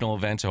professional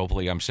events.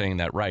 Hopefully I'm saying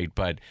that right.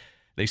 But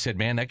they said,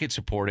 man, that gets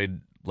supported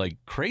like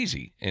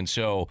crazy. And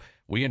so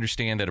we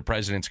understand that a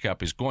President's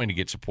Cup is going to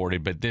get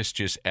supported, but this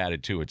just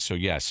added to it. So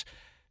yes,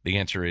 the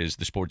answer is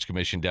the Sports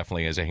Commission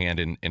definitely has a hand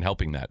in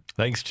helping that.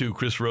 Thanks to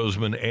Chris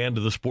Roseman and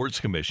to the Sports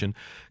Commission.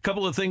 A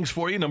couple of things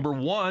for you. Number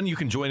one, you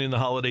can join in the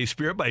holiday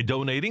spirit by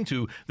donating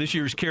to this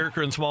year's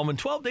Carricker and Smallman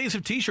 12 Days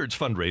of T-Shirts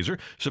fundraiser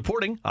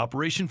supporting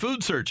Operation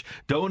Food Search.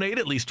 Donate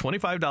at least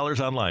 $25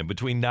 online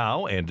between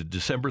now and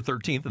December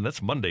 13th, and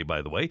that's Monday,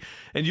 by the way,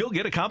 and you'll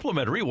get a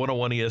complimentary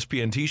 101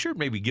 ESPN T-shirt.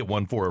 Maybe get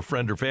one for a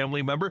friend or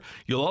family member.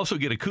 You'll also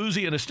get a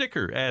koozie and a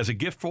sticker as a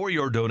gift for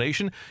your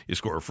donation. You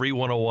score a free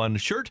 101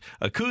 shirt,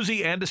 a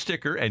koozie, and a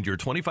sticker, and your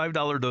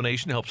 $25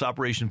 donation helps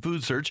Operation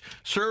Food Search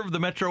serve the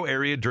metro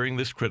area during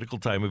this critical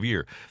time of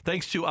year.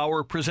 Thanks to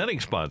our presenting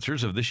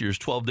sponsors of this year's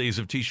 12 Days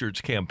of T-Shirts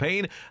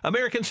campaign,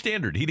 American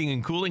Standard Heating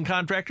and Cooling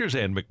Contractors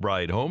and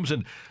McBride Homes.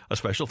 And a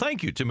special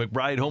thank you to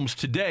McBride Homes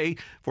today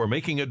for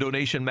making a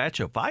donation match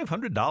of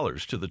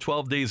 $500 to the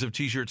 12 Days of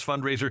T-Shirts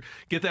fundraiser.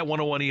 Get that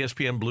 101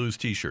 ESPN Blues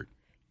T-shirt.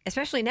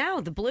 Especially now,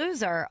 the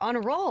Blues are on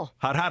a roll.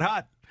 Hot, hot,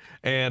 hot.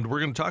 And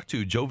we're going to talk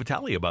to Joe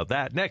Vitale about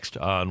that next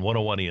on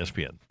 101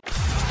 ESPN.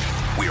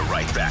 We're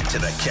right back to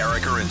the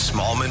Carricker and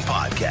Smallman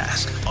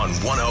podcast on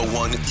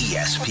 101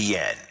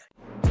 ESPN.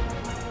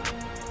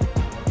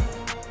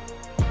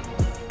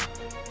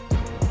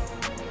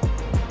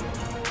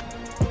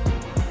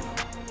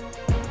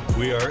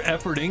 We are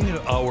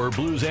efforting our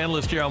Blues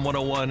analyst here on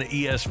 101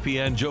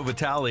 ESPN, Joe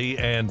Vitale,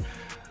 and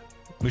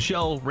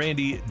Michelle,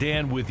 Randy,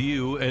 Dan with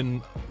you.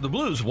 And the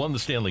Blues won the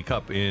Stanley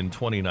Cup in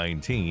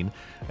 2019,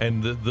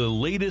 and the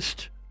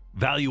latest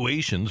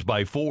valuations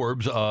by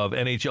Forbes of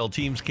NHL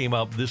teams came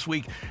out this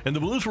week, and the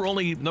Blues were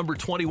only number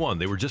 21.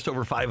 They were just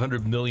over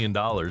 $500 million.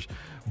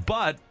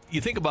 But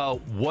you think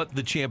about what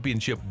the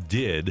championship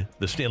did,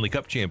 the Stanley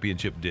Cup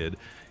championship did,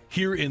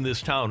 here in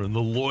this town, and the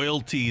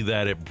loyalty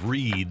that it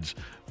breeds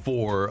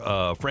for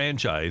a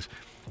franchise.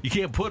 You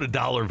can't put a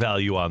dollar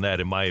value on that,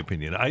 in my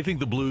opinion. I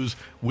think the Blues,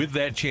 with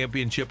that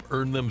championship,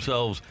 earned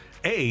themselves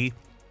a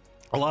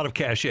lot of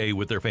cachet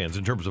with their fans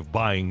in terms of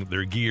buying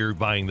their gear,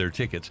 buying their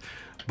tickets.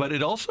 But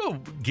it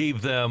also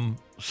gave them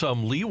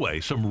some leeway,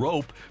 some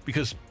rope,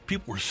 because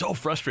people were so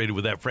frustrated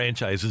with that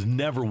franchise is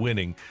never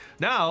winning.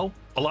 Now,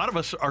 a lot of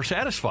us are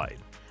satisfied.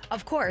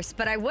 Of course,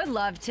 but I would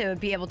love to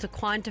be able to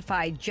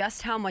quantify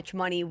just how much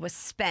money was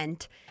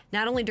spent,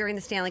 not only during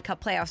the Stanley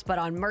Cup playoffs, but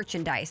on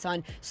merchandise,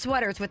 on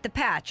sweaters with the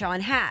patch,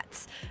 on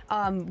hats,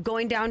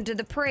 going down to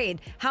the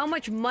parade. How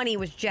much money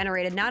was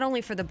generated, not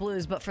only for the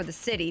Blues, but for the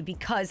city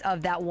because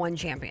of that one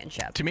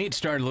championship? To me, it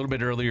started a little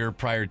bit earlier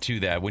prior to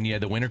that, when you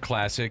had the Winter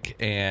Classic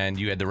and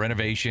you had the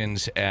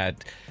renovations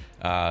at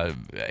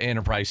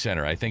Enterprise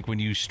Center. I think when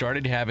you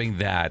started having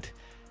that,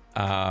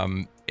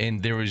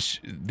 and there was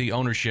the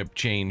ownership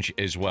change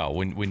as well.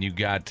 When you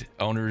got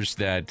owners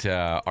that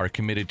are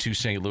committed to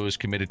St. Louis,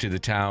 committed to the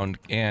town,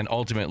 and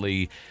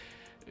ultimately,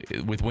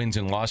 with wins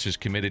and losses,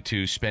 committed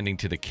to spending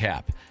to the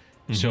cap.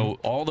 So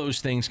all those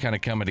things kind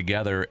of coming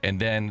together, and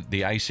then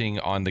the icing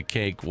on the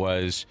cake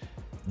was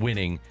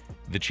winning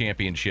the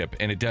championship,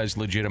 and it does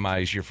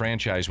legitimize your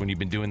franchise when you've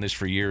been doing this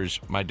for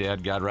years. My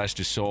dad, God rest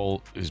his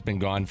soul, has been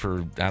gone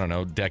for, I don't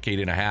know, decade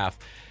and a half.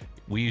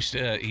 He's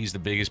the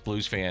biggest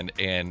Blues fan,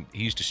 and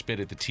he used to spit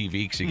at the TV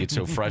because he gets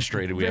so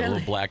frustrated. We have a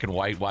little black and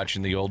white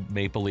watching the old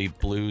Maple Leaf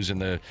Blues in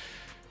the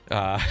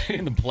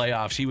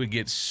playoffs. He would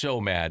get so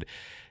mad,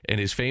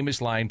 and his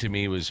famous line to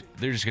me was,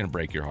 "They're just going to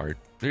break your heart.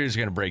 They're just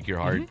going to break your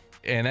heart."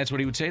 And that's what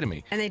he would say to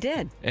me. And they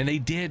did. And they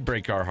did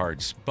break our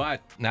hearts,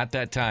 but not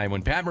that time.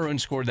 When Pat Maroon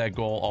scored that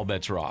goal, all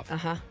bets were off.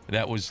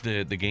 That was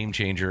the game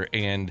changer.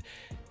 And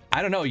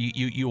I don't know,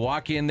 you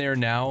walk in there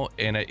now,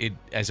 and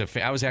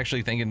I was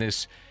actually thinking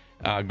this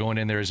going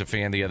in there as a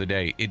fan the other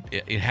day.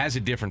 It has a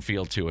different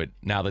feel to it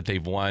now that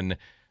they've won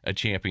a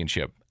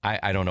championship.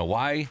 I don't know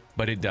why,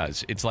 but it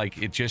does. It's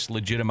like it just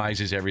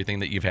legitimizes everything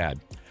that you've had.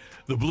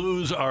 The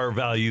Blues are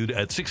valued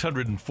at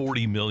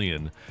 $640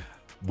 million.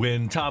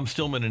 When Tom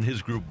Stillman and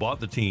his group bought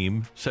the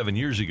team 7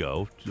 years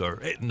ago,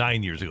 or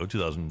 9 years ago,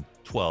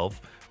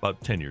 2012,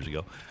 about 10 years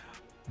ago,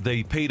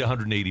 they paid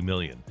 $180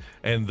 million.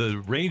 And the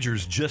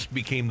Rangers just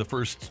became the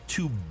first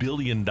 $2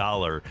 billion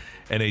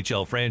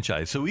NHL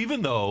franchise. So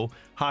even though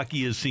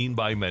hockey is seen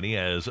by many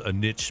as a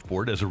niche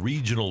sport, as a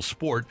regional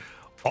sport,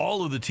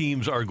 all of the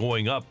teams are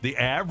going up. The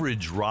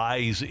average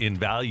rise in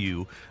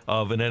value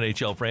of an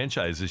NHL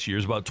franchise this year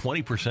is about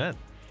 20%.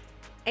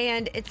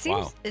 And it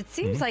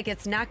seems like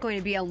it's not going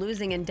to be a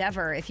losing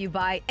endeavor if you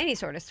buy any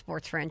sort of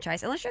sports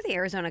franchise, unless you're the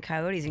Arizona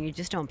Coyotes and you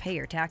just don't pay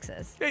your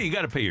taxes. Yeah, you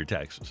got to pay your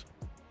taxes.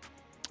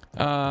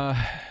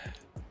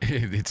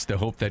 It's the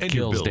hope that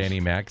kills Danny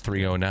Mac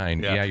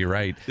 309. Yeah, you're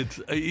right.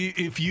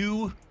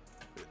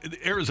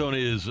 Arizona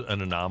is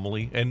an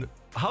anomaly, and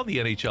how the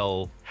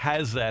NHL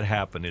has that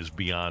happen is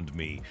beyond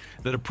me.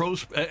 That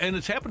and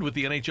it's happened with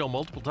the NHL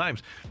multiple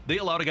times. They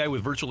allowed a guy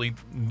with virtually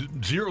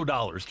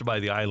 $0 to buy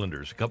the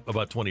Islanders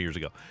about 20 years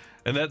ago,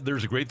 and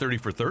there's a great 30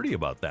 for 30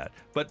 about that.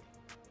 But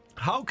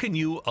how can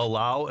you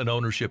allow an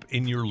ownership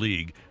in your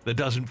league that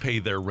doesn't pay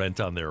their rent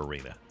on their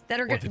arena?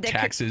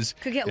 Taxes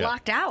could get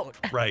locked out.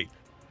 Right.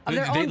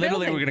 They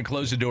literally were going to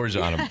close the doors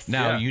on them.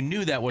 Now, you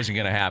knew that wasn't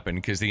going to happen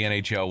because the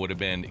NHL would have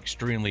been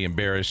extremely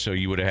embarrassed. So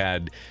you would have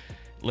had,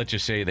 let's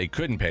just say they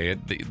couldn't pay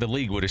it. The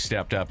league would have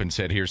stepped up and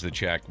said, here's the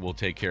check. We'll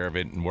take care of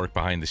it and work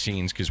behind the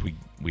scenes because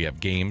we have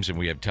games and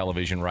we have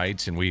television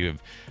rights and we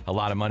have a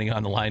lot of money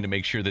on the line to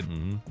make sure that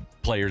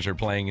players are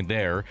playing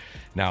there.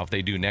 Now, if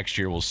they do next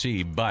year, we'll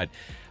see. But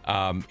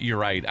you're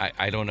right.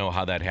 I don't know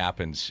how that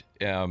happens.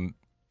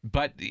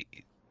 But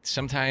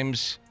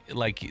sometimes,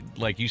 like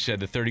you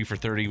said, the 30 for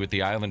 30 with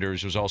the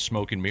Islanders was all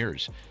smoke and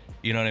mirrors.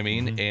 You know what I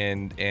mean?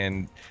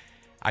 And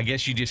I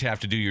guess you just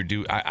have to do your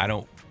due. I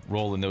don't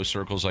roll in those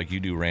circles like you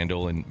do,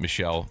 Randall and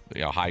Michelle,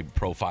 high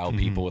profile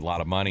people with a lot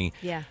of money.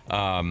 Yeah.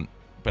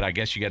 But I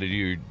guess you got to do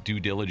your due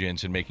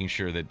diligence in making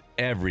sure that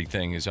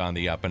everything is on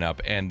the up and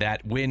up, and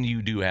that when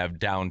you do have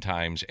down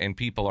times and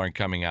people aren't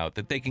coming out,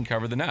 that they can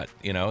cover the nut,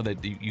 that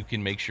you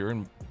can make sure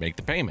and make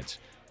the payments.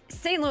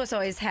 St. Louis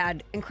always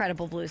had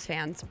incredible Blues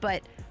fans,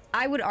 but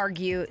I would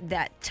argue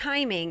that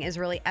timing is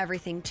really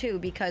everything too,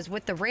 because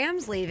with the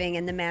Rams leaving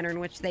in the manner in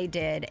which they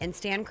did, and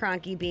Stan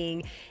Kroenke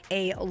being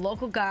a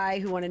local guy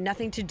who wanted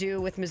nothing to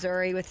do with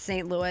Missouri, with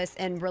St. Louis,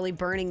 and really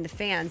burning the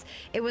fans,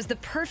 it was the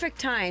perfect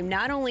time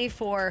not only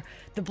for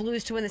the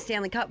Blues to win the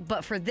Stanley Cup,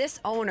 but for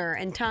this owner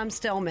and Tom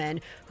Stillman,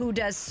 who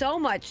does so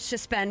much to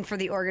spend for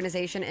the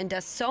organization and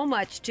does so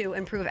much to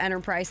improve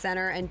Enterprise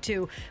Center and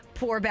to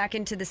pour back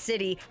into the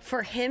city.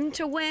 For him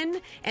to win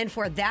and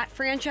for that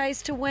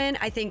franchise to win,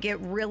 I think it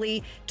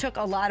really took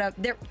a lot of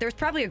there's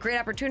probably a great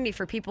opportunity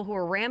for people who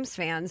are Rams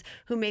fans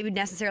who maybe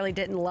necessarily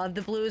didn't love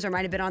the Blues or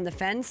might have been on the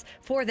fence,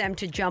 for them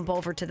to jump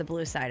over to the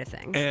Blues side of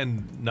things.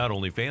 And not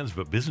only fans,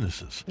 but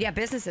businesses. Yeah,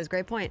 businesses,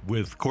 great point.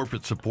 With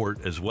corporate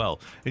support as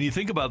well. And you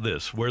think about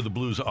this, where the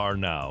Blues are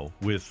now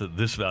with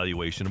this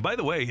valuation. And by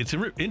the way, it's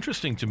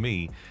interesting to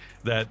me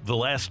that the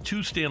last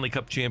two Stanley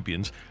Cup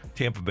champions,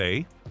 Tampa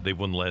Bay, they've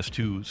won the last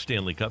two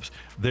Stanley Cups.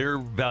 They're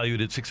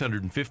valued at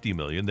 $650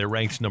 million. They're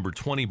ranked number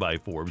 20 by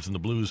Forbes, and the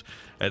Blues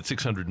at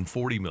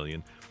 $640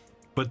 million.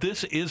 But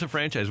this is a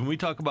franchise. When we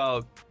talk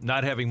about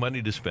not having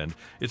money to spend,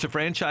 it's a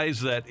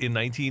franchise that in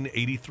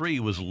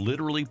 1983 was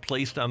literally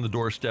placed on the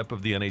doorstep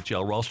of the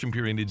NHL. Ralston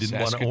Purina didn't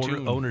want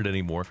to own it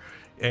anymore.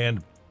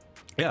 And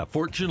yeah,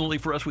 fortunately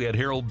for us, we had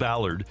Harold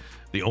Ballard,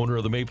 the owner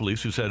of the Maple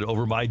Leafs, who said,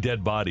 over my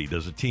dead body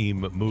does a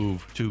team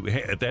move to,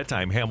 at that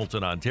time,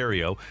 Hamilton,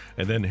 Ontario,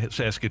 and then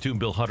Saskatoon.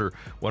 Bill Hunter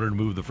wanted to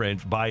move the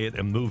franchise, buy it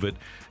and move it.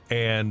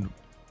 And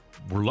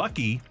we're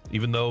lucky,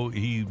 even though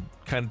he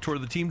kind of tore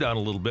the team down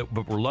a little bit,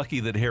 but we're lucky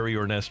that Harry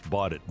Ornest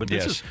bought it. But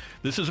this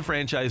is a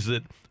franchise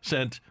that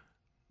sent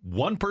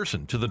one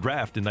person to the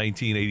draft in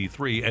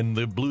 1983, and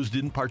the Blues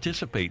didn't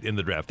participate in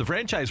the draft. The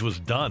franchise was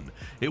done.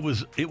 It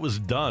was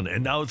done,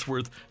 and now it's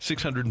worth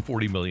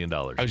 $640 million.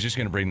 I was just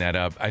going to bring that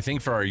up. I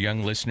think for our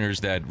young listeners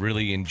that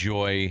really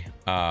enjoy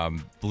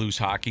Blues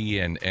hockey,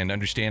 and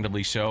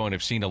understandably so, and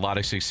have seen a lot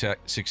of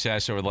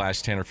success over the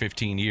last 10 or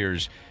 15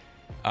 years,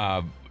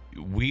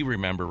 we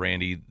remember,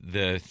 Randy,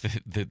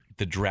 the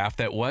draft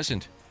that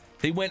wasn't.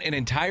 They went an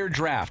entire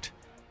draft.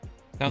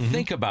 Now,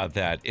 think about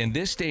that. In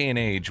this day and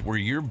age where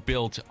you're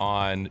built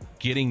on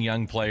getting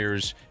young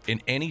players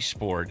in any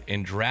sport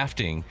and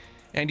drafting,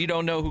 and you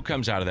don't know who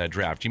comes out of that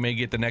draft. You may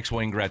get the next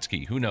Wayne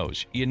Gretzky. Who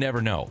knows? You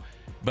never know.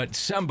 But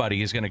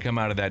somebody is going to come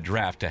out of that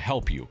draft to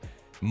help you.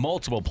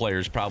 Multiple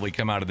players probably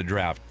come out of the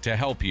draft to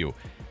help you.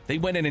 They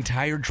went an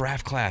entire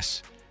draft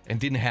class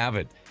and didn't have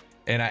it.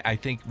 And I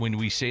think when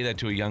we say that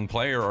to a young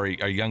player or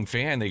a young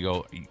fan, they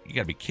go, you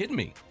got to be kidding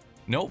me.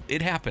 Nope,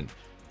 it happened.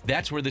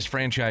 That's where this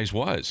franchise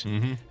was,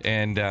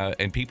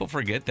 and people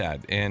forget that.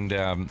 And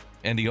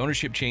the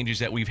ownership changes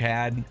that we've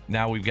had,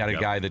 now we've got a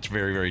guy that's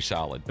very, very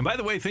solid. And by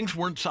the way, things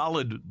weren't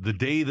solid the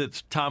day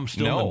that Tom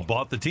Stillman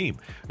bought the team.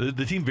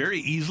 The team very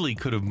easily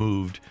could have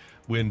moved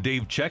when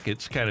Dave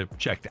Checketts kind of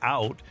checked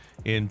out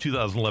in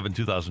 2011,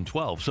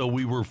 2012. So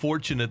we were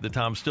fortunate that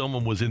Tom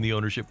Stillman was in the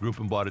ownership group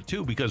and bought it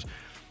too, because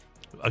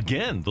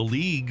again, the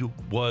league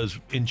was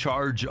in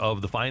charge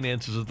of the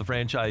finances of the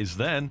franchise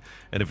then,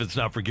 and if it's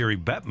not for Gary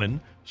Bettman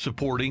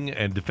supporting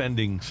and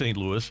defending St.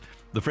 Louis,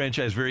 the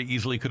franchise very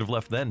easily could have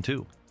left then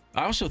too.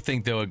 I also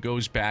think, though, it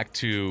goes back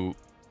to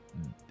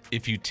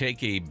if you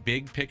take a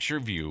big picture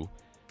view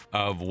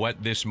of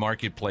what this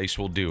marketplace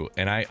will do,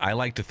 and I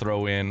like to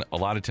throw in a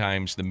lot of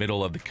times the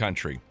middle of the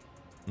country.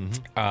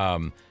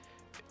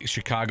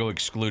 Chicago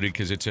excluded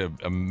because it's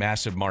a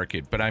massive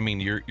market, but I mean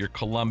your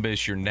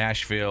Columbus, your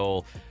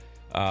Nashville,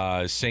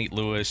 St.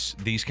 Louis,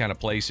 these kind of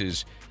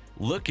places.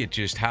 Look at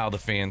just how the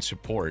fans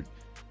support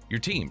your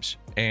teams.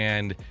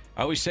 And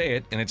I always say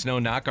it, and it's no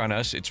knock on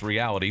us, it's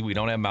reality. We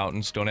don't have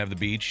mountains, don't have the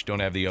beach, don't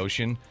have the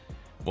ocean.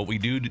 What we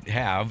do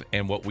have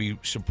and what we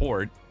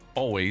support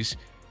always,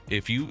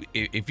 if you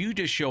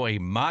just show a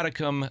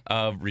modicum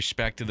of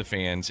respect to the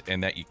fans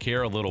and that you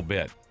care a little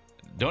bit,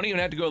 don't even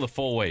have to go the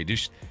full way.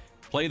 Just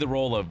play the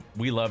role of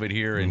we love it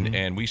here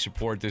and we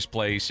support this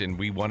place and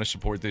we want to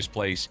support this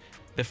place.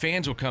 The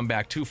fans will come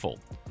back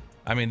twofold.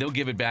 I mean, they'll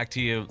give it back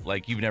to you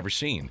like you've never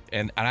seen.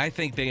 And I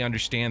think they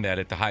understand that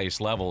at the highest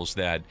levels,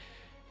 that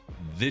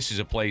this is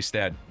a place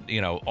that,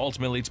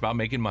 ultimately it's about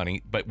making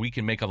money, but we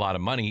can make a lot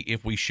of money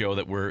if we show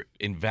that we're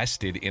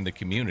invested in the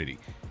community.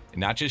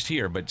 And not just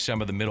here, but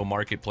some of the middle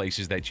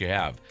marketplaces that you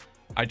have.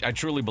 I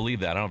truly believe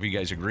that. I don't know if you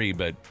guys agree,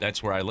 but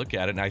that's where I look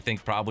at it. And I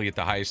think probably at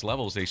the highest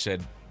levels, they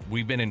said,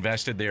 we've been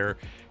invested there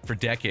for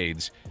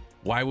decades.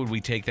 Why would we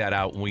take that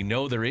out when we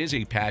know there is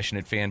a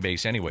passionate fan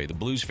base anyway? The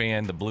Blues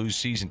fan, the Blues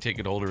season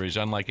ticket holder is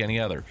unlike any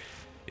other.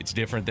 It's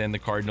different than the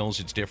Cardinals.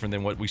 It's different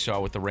than what we saw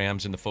with the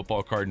Rams and the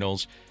football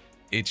Cardinals.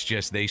 It's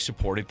just they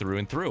support it through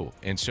and through.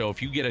 And so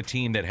if you get a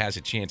team that has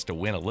a chance to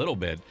win a little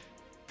bit,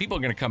 people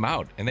are going to come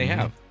out, and they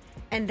have.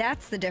 And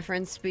that's the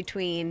difference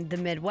between the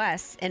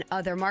Midwest and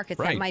other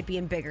markets that might be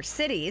in bigger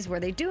cities where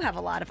they do have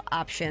a lot of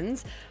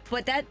options.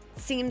 But that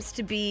seems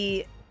to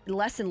be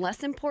less and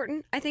less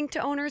important, I think, to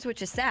owners,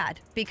 which is sad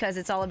because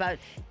it's all about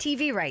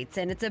TV rights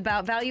and it's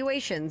about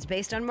valuations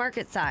based on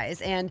market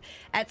size. And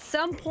at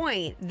some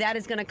point, that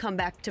is going to come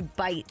back to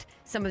bite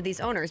some of these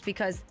owners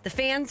because the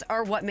fans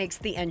are what makes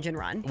the engine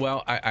run.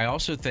 Well, I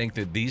also think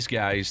that these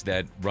guys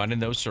that run in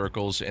those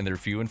circles, and they're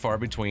few and far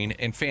between,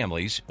 and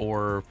families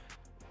or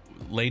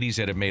ladies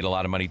that have made a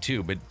lot of money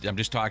too, but I'm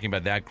just talking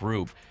about that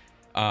group.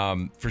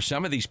 For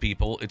some of these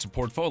people, it's a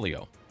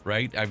portfolio.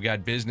 Right? I've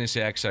got business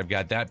X. I've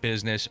got that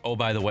business. Oh,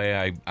 by the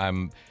way,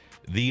 I'm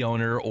the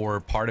owner or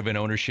part of an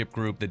ownership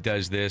group that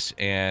does this.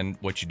 And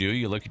what you do,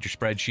 you look at your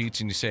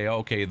spreadsheets and you say,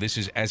 okay, this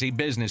is, as a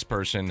business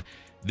person,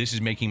 this is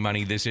making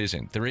money. This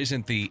isn't. There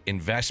isn't the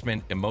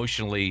investment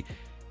emotionally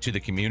to the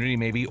community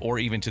maybe, or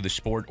even to the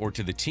sport or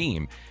to the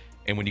team.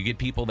 And when you get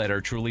people that are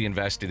truly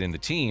invested in the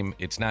team,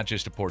 it's not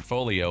just a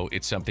portfolio.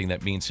 It's something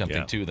that means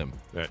something to them.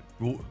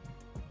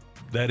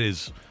 That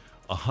is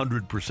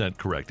 100%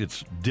 correct.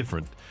 It's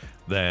different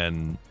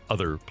than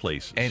other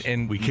places,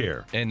 and we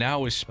care. And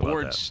now with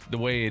sports the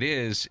way it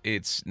is,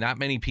 it's not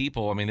many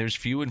people. I mean, there's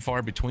few and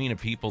far between of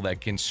people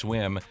that can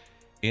swim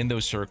in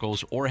those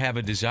circles or have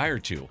a desire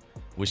to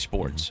with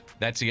sports.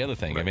 That's the other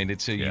thing. I mean,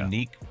 it's a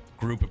unique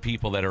group of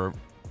people that are,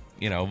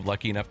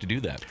 lucky enough to do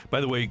that.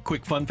 By the way,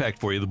 quick fun fact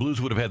for you. The Blues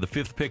would have had the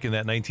 5th pick in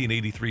that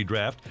 1983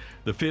 draft.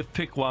 The 5th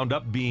pick wound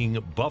up being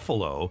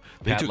Buffalo.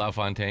 Pat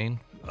LaFontaine?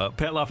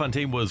 Pat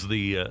LaFontaine was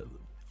the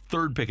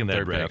 3rd pick in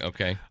that draft. Pick,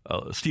 okay.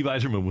 Steve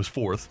Yzerman was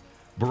 4th.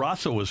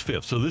 Barrasso was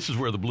 5th. So this is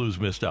where the Blues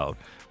missed out.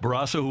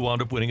 Barrasso, who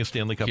wound up winning a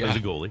Stanley Cup as a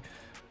goalie.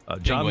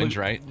 Penguins,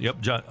 right?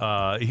 Yep.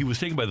 John, he was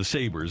taken by the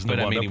Sabres. And But,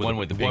 then he won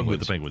with the Penguins. Won with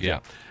the Penguins, yeah.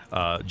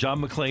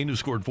 John McClain, who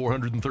scored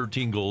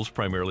 413 goals,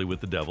 primarily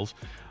with the Devils.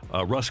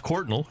 Russ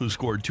Courtnall, who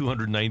scored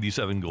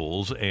 297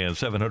 goals and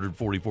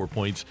 744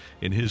 points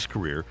in his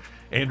career.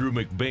 Andrew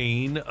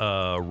McBain,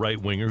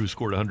 right winger, who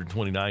scored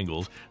 129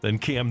 goals. Then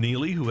Cam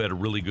Neely, who had a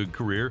really good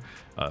career,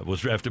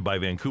 was drafted by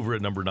Vancouver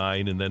at number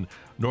 9. And then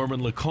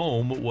Norman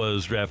Lacombe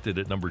was drafted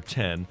at number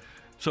 10.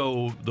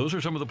 So those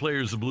are some of the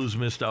players the Blues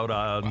missed out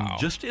on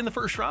just in the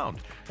first round.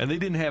 And they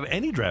didn't have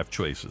any draft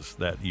choices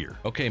that year.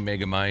 Okay,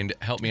 Megamind,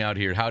 help me out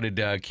here. How did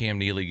Cam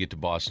Neely get to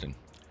Boston?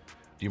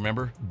 Do you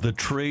remember? The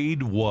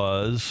trade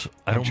was...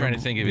 I'm trying to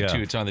think of it,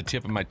 too. It's on the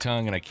tip of my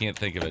tongue, and I can't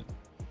think of it.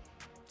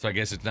 So I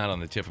guess it's not on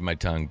the tip of my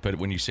tongue. But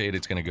when you say it,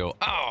 it's going to go,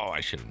 oh,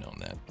 I should have known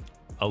that.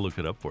 I'll look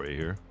it up for you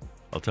here.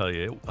 I'll tell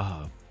you.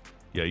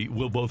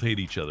 We'll both hate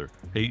each other.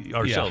 Hate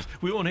ourselves. Yeah.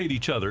 We won't hate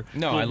each other.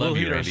 No, I love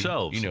hate you,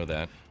 ourselves. You know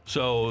that.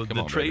 So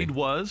the trade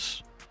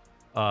was,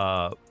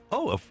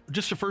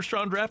 just a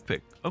first-round draft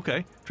pick.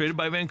 Okay, traded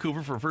by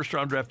Vancouver for a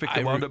first-round draft pick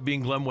that wound up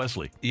being Glenn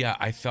Wesley. Yeah,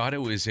 I thought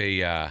it was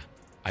I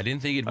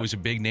didn't think it was a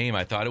big name.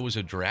 I thought it was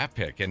a draft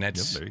pick, and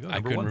that's there you go. I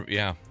couldn't.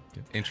 Yeah,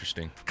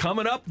 interesting.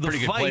 Coming up, the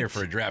pretty fight. Good player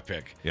for a draft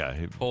pick. Yeah,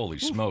 holy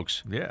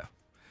smokes. Yeah,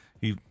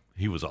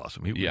 he was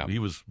awesome. He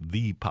was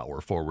the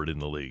power forward in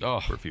the league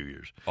for a few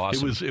years.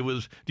 Awesome. It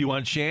was. Do you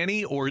want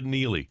Shanny or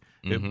Neely?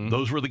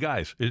 Those were the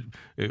guys. It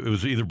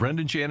was either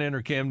Brendan Shannon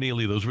or Cam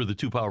Neely. Those were the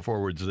two power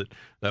forwards.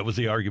 That was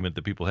the argument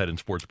that people had in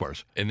sports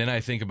bars. And then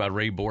I think about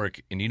Ray Bourque,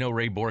 and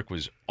Ray Bourque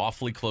was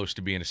awfully close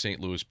to being a St.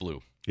 Louis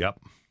Blue. Yep.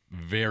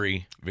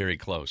 Very, very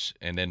close.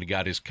 And then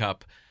got his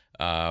cup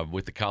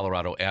with the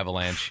Colorado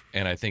Avalanche,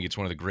 and I think it's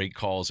one of the great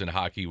calls in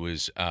hockey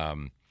was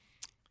it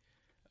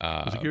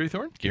Gary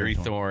Thorne? Gary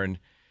Thorne,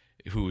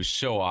 who was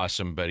so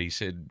awesome, but he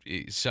said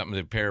something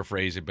to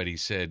paraphrase it, but he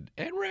said,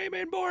 and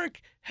Raymond Bourque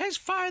has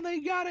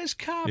finally got his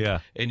cup. Yeah.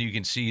 And you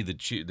can see the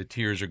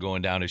tears are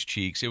going down his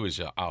cheeks. It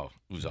was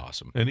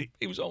awesome. And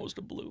he was almost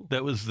a Blue.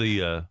 That was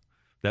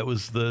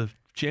the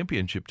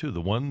championship too.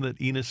 The one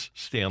that Enos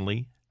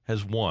Stanley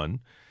has won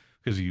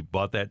because he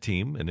bought that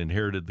team and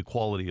inherited the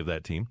quality of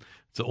that team.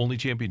 It's the only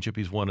championship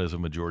he's won as a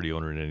majority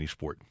owner in any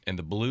sport. And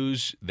the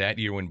Blues that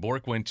year when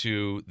Bourque went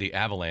to the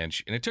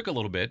Avalanche, and it took a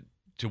little bit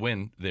to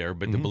win there,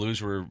 but the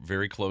Blues were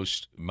very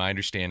close, my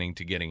understanding,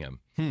 to getting him.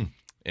 And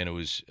it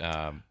was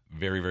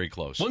very, very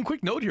close. One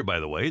quick note here, by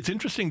the way. It's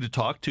interesting to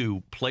talk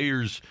to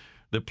players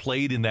that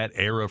played in that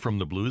era from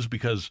the Blues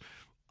because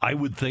I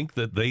would think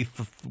that they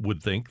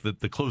would think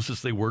that the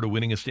closest they were to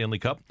winning a Stanley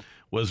Cup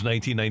was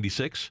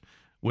 1996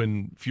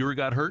 when Fuhrer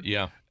got hurt.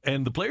 Yeah.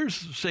 And the players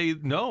say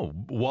no.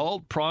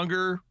 Walt,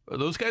 Pronger,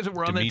 those guys that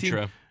were on that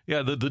team.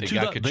 Yeah, they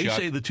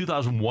say the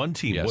 2001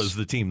 team was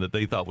the team that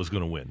they thought was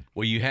going to win.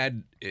 Well, you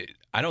had,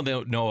 I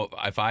don't know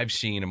if I've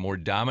seen a more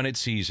dominant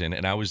season,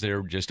 and I was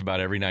there just about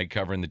every night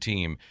covering the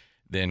team,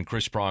 than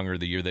Chris Pronger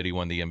the year that he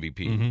won the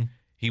MVP.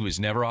 He was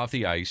never off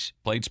the ice,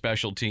 played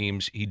special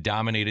teams. He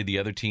dominated the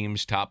other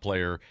team's top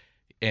player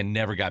and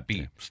never got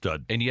beat.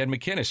 Stud. And you had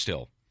McKinnis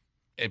still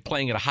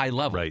playing at a high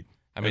level. Right.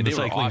 I mean, the they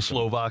were Cycling awesome.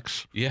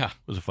 Slovaks. Yeah. It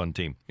was a fun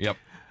team. Yep.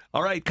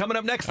 All right, coming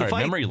up next, the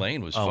fight. Memory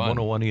Lane was fun.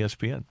 101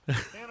 ESPN.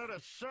 Canada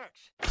 6.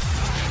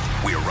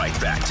 We're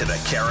right back to the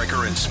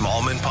Carricker and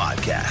Smallman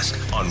podcast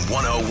on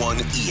 101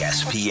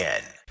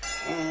 ESPN.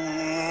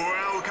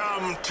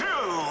 Welcome to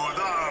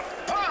the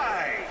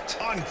fight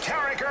on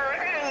Carricker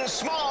and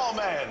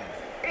Smallman.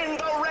 In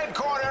the red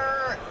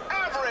corner,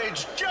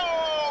 Average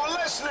Joe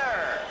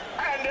Listener.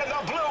 And in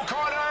the blue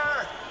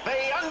corner,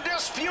 the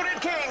undisputed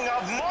king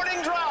of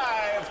morning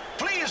drive.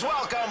 Please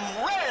welcome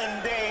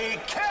Randy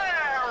Carricker.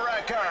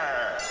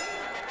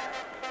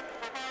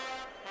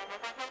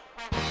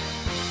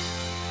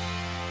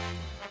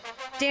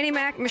 Danny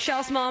Mac,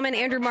 Michelle Smallman,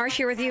 Andrew Marsh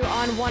here with you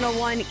on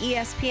 101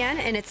 ESPN,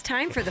 and it's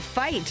time for the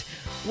fight.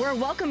 We're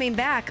welcoming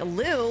back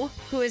Lou,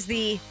 who is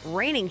the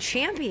reigning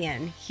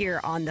champion here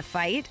on the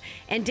fight.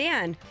 And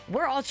Dan,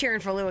 we're all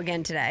cheering for Lou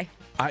again today.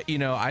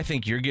 I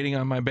think you're getting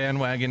on my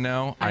bandwagon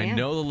now. I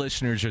know the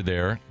listeners are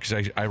there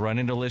because I run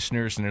into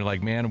listeners and they're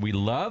like, man, we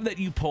love that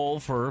you poll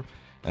for,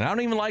 and I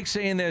don't even like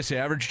saying this,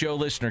 Average Joe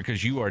Listener,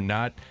 because you are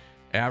not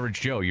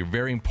Average Joe. You're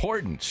very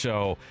important.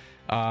 So,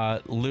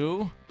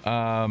 Lou,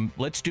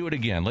 let's do it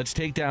again. Let's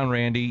take down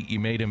Randy. You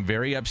made him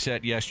very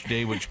upset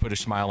yesterday, which put a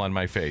smile on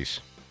my face.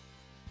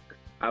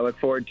 I look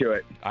forward to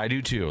it. I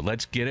do too.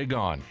 Let's get it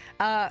going.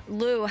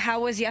 Lou,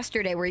 how was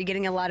yesterday? Were you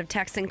getting a lot of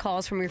texts and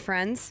calls from your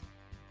friends?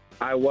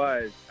 I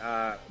was.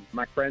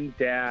 My friend's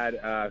dad,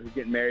 who's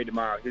getting married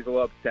tomorrow, he's a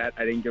little upset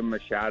I didn't give him a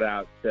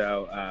shout-out.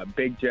 So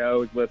Big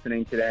Joe is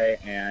listening today,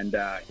 and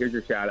here's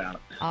your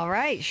shout-out. All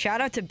right.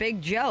 Shout-out to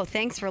Big Joe.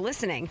 Thanks for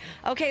listening.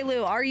 Okay,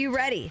 Lou, are you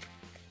ready?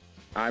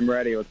 I'm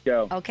ready. Let's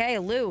go. Okay,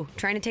 Lou,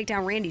 trying to take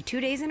down Randy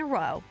 2 days in a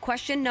row.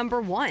 Question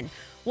number 1.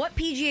 What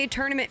PGA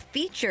tournament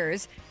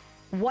features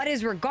what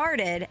is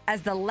regarded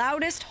as the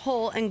loudest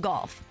hole in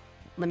golf?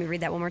 Let me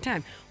read that one more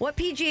time. What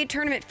PGA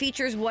tournament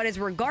features what is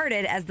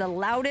regarded as the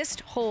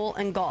loudest hole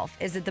in golf?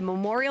 Is it the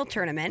Memorial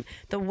Tournament,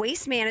 the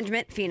Waste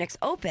Management Phoenix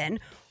Open,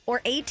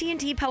 or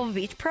AT&T Pebble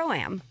Beach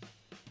Pro-Am?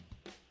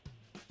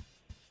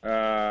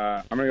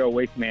 I'm going to go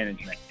Waste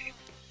Management.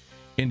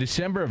 In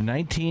December of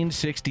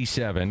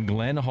 1967,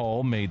 Glenn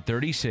Hall made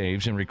 30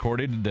 saves and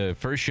recorded the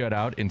first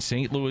shutout in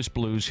St. Louis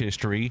Blues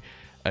history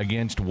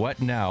against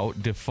what now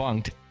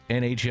defunct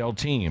NHL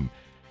team?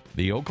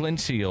 The Oakland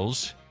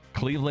Seals,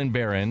 Cleveland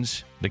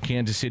Barons, the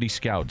Kansas City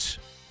Scouts.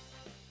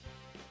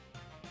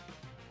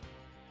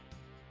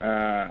 Can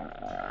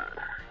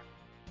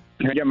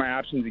I get my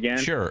options again?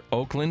 Sure.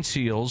 Oakland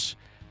Seals,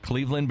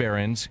 Cleveland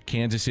Barons,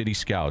 Kansas City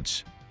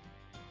Scouts.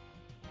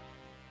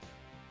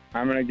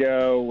 I'm going to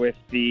go with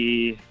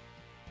the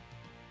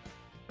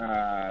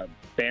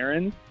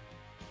Barons.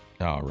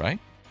 All right.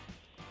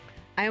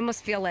 I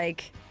almost feel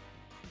like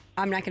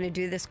I'm not going to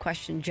do this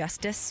question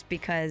justice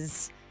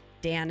because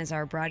Dan is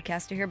our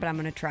broadcaster here, but I'm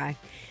going to try.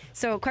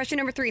 So, question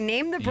number 3: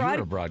 name the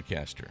You're a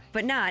broadcaster,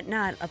 but not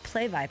a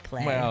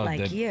play-by-play well,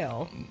 like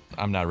you.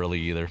 I'm not really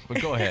either, but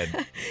go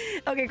ahead.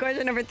 Okay,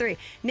 question number 3: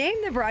 name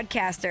the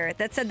broadcaster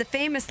that said the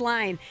famous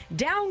line,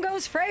 "Down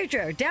goes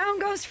Frazier,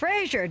 down goes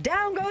Frazier,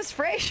 down goes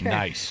Frazier."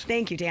 Nice.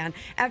 Thank you, Dan.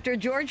 After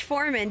George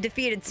Foreman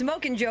defeated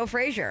Smokin' Joe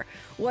Frazier,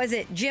 was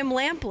it Jim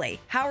Lampley,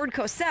 Howard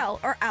Cosell,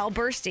 or Al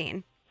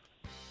Burstein?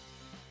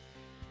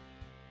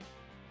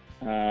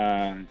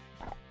 Howard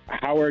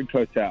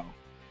Cosell.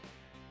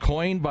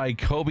 Coined by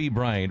Kobe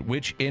Bryant,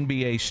 which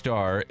NBA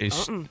star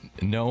is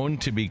known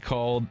to be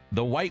called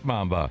the White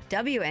Mamba?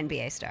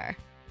 WNBA star.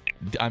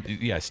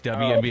 Yes,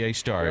 WNBA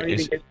star.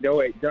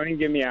 Don't even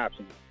give me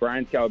options.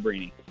 Brian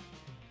Scalabrine.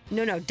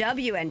 No,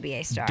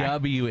 WNBA star.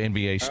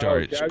 WNBA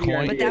star.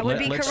 But that would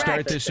be correct. Let's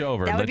start this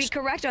over. That would be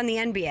correct on the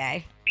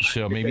NBA.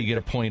 So maybe get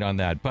a point on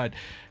that. But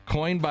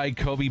coined by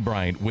Kobe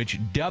Bryant, which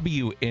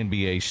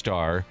WNBA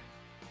star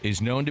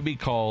is known to be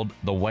called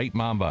the White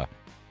Mamba?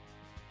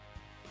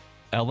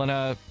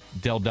 Elena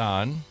Del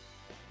Don,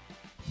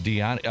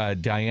 Diana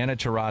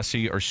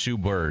Taurasi, or Sue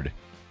Bird?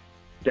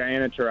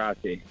 Diana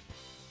Taurasi.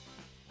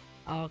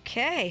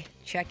 Okay,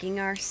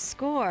 checking our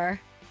score.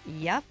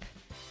 Yep.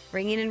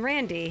 Bringing in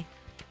Randy.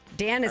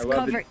 Dan is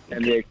covering.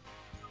 Well,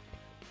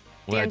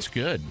 that's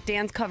good.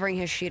 Dan's covering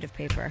his sheet of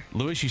paper.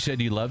 Lewis, you said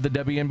you love the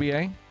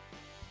WNBA?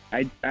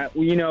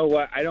 You know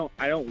what? I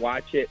don't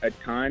watch it a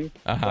ton.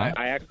 But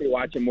I actually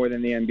watch it more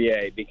than the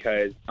NBA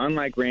because,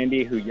 unlike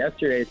Randy, who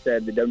yesterday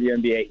said the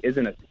WNBA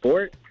isn't a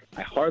sport,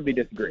 I hardly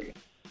disagree.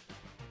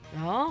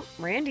 Oh,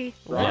 Randy.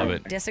 Love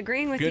it.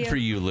 Disagreeing with you. Good for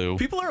you, Lou.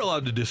 People are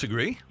allowed to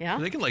disagree. Yeah.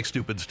 They can like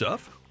stupid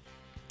stuff.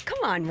 Come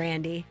on,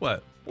 Randy.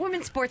 What?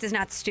 Women's sports is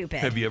not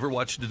stupid. Have you ever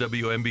watched the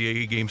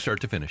WNBA game start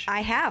to finish?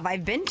 I have.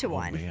 I've been to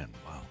one. Man,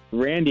 wow.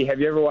 Randy, have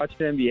you ever watched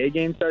an NBA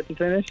game start to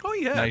finish? Oh,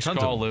 yeah. Nice tons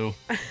call, of Lou.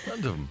 Tons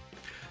of them.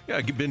 Yeah,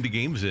 I've been to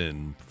games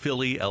in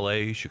Philly,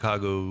 L.A.,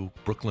 Chicago,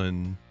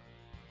 Brooklyn.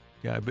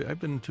 Yeah, I've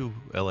been to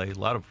L.A. A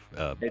lot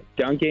of... It's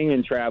dunking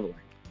and traveling.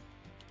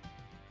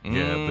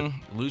 Yeah,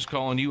 but Lou's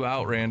calling you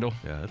out, Randall.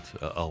 Yeah, it's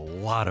a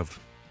lot of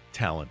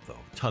talent, though.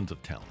 Tons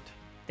of talent.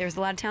 There's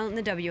a lot of talent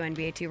in the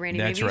WNBA, too, Randy.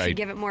 That's Maybe you right. should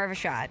give it more of a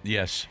shot.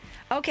 Yes.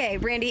 Okay,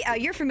 Randy,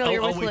 you're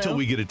familiar with I'll wait Lou. till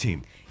we get a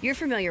team. You're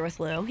familiar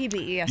with Lou. He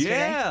beat you yesterday.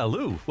 Yeah,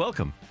 Lou,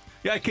 welcome.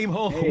 Yeah, I came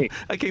home. Hey.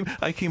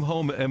 I came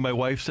home, and my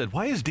wife said,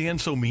 "Why is Dan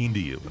so mean to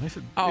you?" And I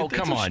said, Oh, "It's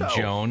come a on, show."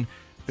 Joan.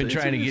 Been It's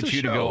trying to a get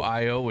you to show. go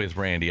IO with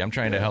Randy. I'm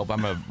trying to help.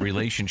 I'm a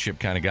relationship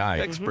kind of guy.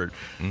 Expert.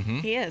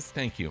 He is.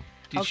 Thank you.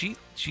 Did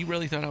she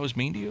really thought I was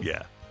mean to you?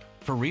 Yeah.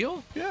 For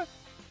real? Yeah.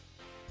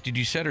 Did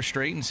you set her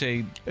straight and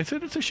say, I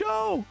said, "It's a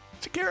show.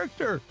 It's a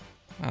character."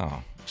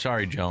 oh,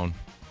 sorry, Joan.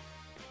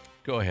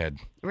 Go ahead.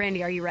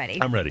 Randy, are you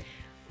ready? I'm ready.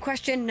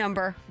 Question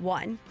number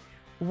 1.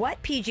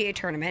 What PGA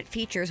tournament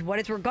features what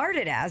is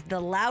regarded as the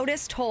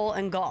loudest hole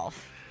in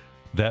golf?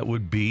 That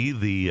would be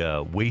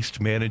the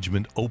Waste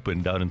Management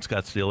Open down in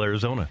Scottsdale,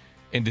 Arizona.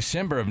 In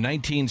December of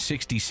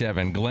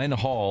 1967, Glenn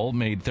Hall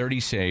made 30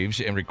 saves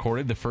and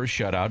recorded the first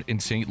shutout in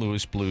St.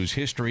 Louis Blues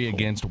history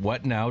against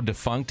what now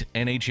defunct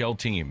NHL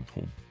team?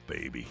 Oh,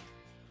 baby.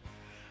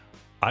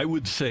 I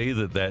would say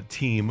that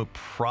team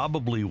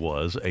probably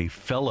was a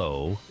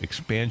fellow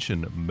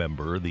expansion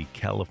member, the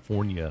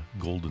California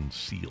Golden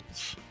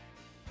Seals.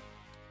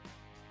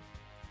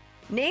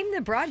 Name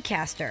the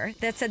broadcaster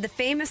that said the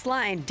famous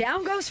line,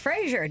 "Down goes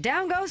Frazier,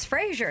 down goes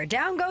Frazier,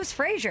 down goes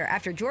Frazier,"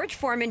 after George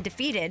Foreman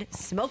defeated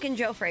Smokin'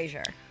 Joe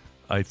Frazier.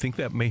 I think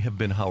that may have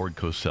been Howard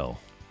Cosell.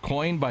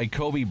 Coined by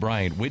Kobe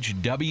Bryant,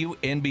 which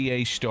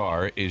WNBA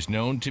star is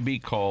known to be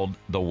called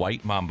the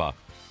White Mamba?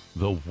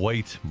 The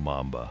White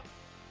Mamba.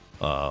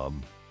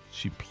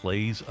 She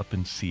plays up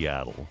in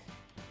Seattle.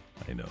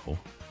 I know.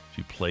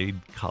 She played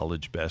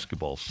college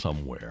basketball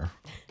somewhere.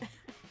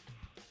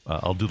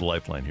 I'll do the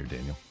lifeline here,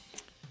 Daniel.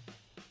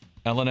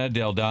 Elena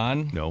Del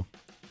Don? No.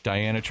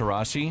 Diana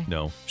Taurasi?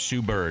 No.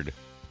 Sue Bird?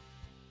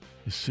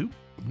 Is Sue?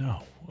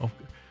 No.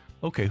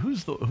 Okay. Who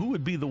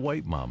would be the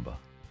White Mamba?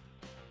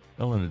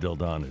 Elena Del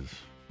Don is.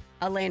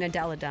 Elena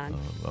Deladon.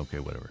 Okay,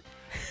 whatever.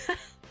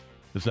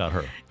 It's not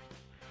her.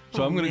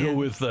 So I'm going to go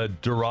with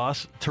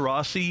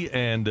Taurasi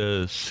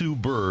and Sue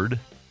Bird.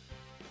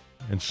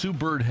 And Sue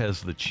Bird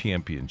has the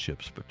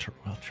championships, but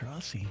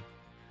Taurasi,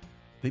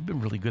 They've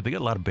been really good. They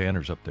got a lot of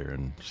banners up there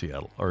in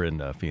Seattle or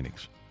in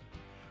Phoenix.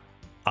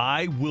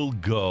 I will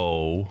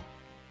go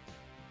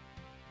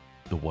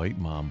the White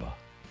Mamba.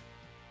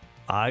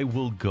 I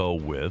will go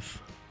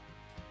with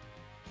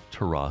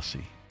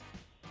Taurasi.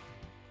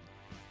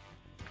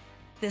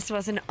 This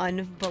was an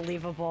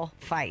unbelievable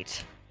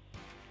fight.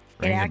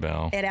 Ring the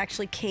bell. It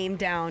actually came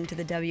down to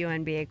the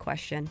WNBA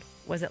question.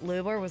 Was it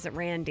Lou or was it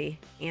Randy?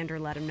 Andrew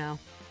let him know.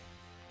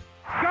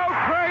 Go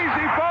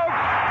crazy, folks!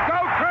 Go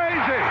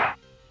crazy!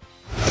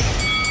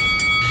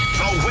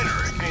 The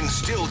winner and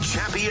still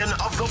champion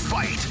of the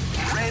fight,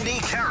 Randy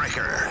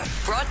Carricker.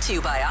 Brought to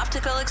you by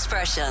Optical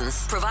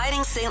Expressions,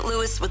 providing St.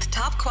 Louis with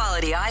top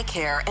quality eye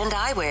care and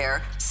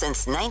eyewear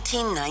since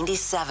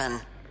 1997.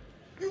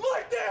 You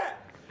like that?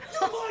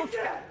 You like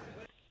that?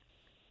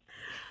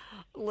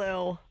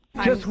 Lou.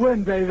 Just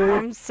win, baby.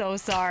 I'm so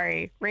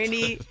sorry.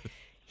 Randy,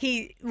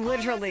 he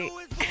literally...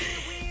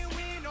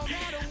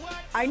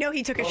 I know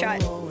he took a shot.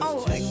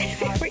 Oh,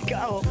 here we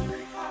go.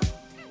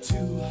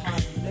 Too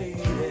hot,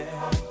 lady.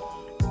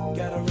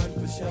 Gotta run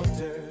for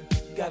shelter.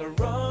 Gotta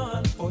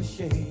run for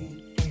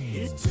shade.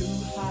 It's too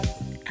hot.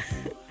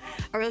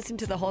 Are we listening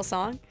to the whole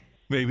song?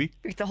 Maybe.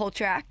 The whole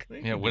track?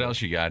 Yeah, what else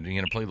you got? Are you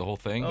going to play the whole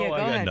thing? Yeah, go I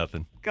got ahead.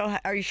 nothing. Go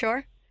ahead. Are you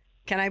sure?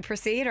 Can I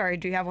proceed or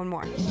do you have one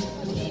more?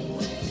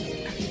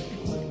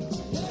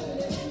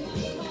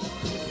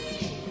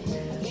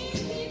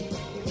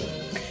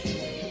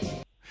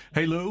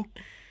 Hey, Lou,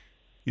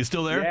 you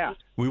still there? Yeah.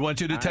 We want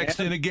you to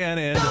text in again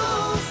and...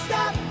 Don't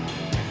stop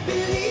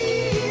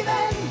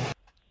believing.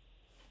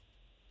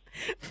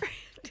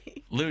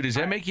 Lou, does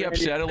that make you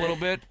upset a little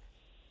bit?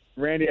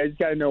 Randy, I just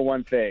got to know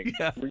one thing.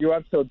 Yeah. Were you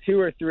up till 2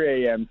 or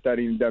 3 a.m.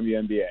 studying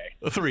WNBA?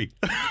 3.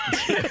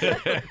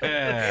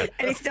 And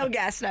he still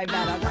guessed, I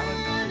bet, on that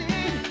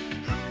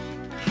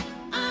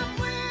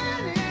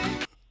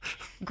one.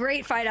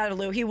 Great fight out of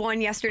Lou. He won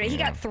yesterday. He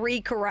got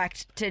 3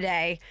 correct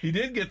today. He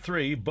did get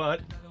 3,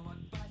 but...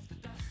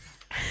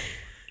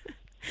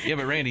 Yeah,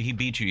 but Randy, he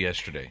beat you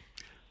yesterday.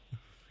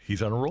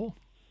 He's on a roll.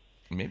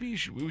 Maybe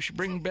we should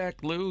bring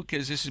back Lou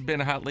because this has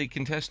been hotly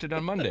contested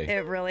on Monday.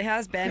 It really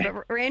has been.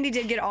 But Randy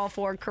did get all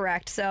 4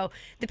 correct. So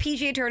the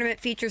PGA Tournament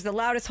features the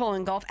loudest hole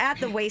in golf at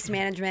the Waste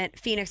Management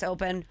Phoenix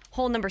Open,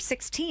 hole number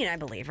 16, I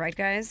believe. Right,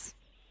 guys?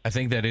 I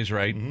think that is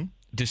right. Mm-hmm.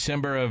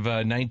 December of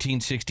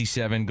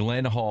 1967,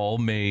 Glenn Hall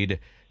made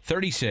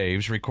 30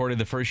 saves, recorded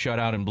the first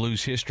shutout in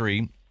Blues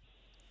history.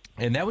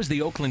 And that was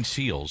the Oakland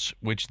Seals,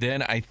 which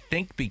then I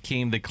think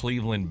became the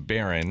Cleveland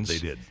Barons. They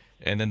did.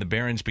 And then the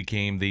Barons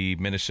became the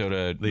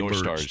Minnesota North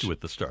Stars. With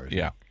the Stars.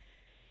 Yeah.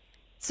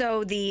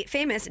 So the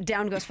famous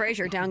Down Goes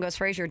Frazier, Down Goes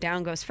Frazier,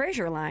 Down Goes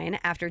Frazier line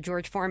after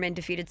George Foreman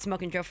defeated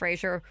Smokin' Joe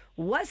Frazier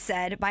was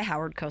said by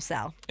Howard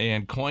Cosell.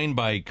 And coined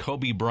by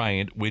Kobe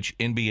Bryant, which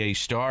NBA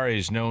star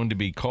is known to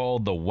be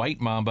called the White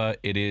Mamba,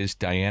 it is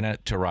Diana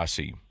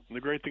Taurasi.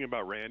 The great thing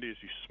about Randy is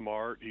he's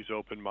smart, he's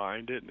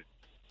open-minded.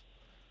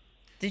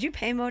 Did you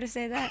pay Mo to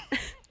say that?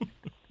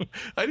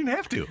 I didn't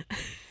have to.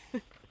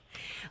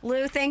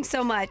 Lou, thanks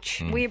so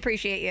much. We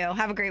appreciate you.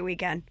 Have a great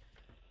weekend.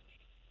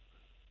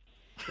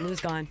 Lou's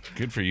gone.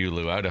 Good for you,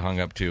 Lou. I would have hung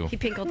up too. He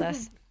pinkled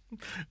us.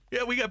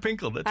 Yeah, we got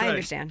pinkled. That's right. I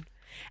understand.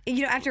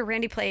 You know, after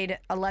Randy played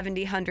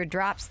 1,100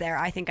 drops there,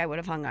 I think I would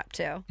have hung up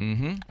too.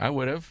 Mm-hmm. I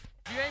would have.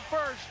 If you ain't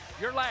first,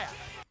 you're last.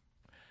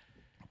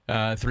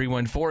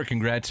 314,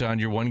 congrats on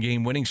your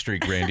one-game winning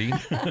streak, Randy.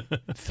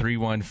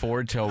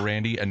 314, tell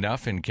Randy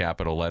enough in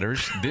capital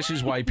letters. This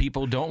is why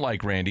people don't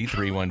like Randy,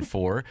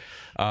 314.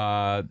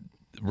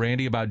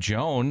 Randy about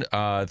Joan,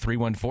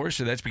 314,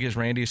 so that's because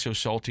Randy is so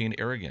salty and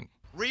arrogant.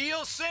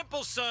 Real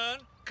simple,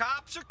 son.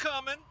 Cops are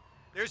coming.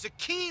 There's a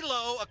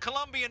kilo of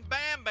Colombian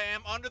Bam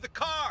Bam under the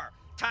car.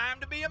 Time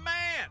to be a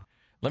man.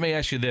 Let me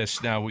ask you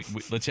this. Now,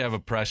 let's have a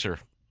presser.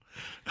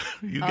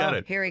 You got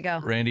it. Here we go.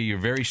 Randy, you're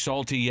very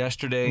salty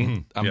yesterday.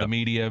 Mm-hmm. I'm the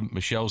media.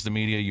 Michelle's the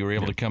media. You were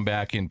able to come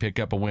back and pick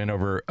up a win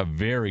over a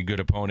very good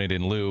opponent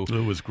in Lou.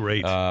 Lou was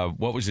great.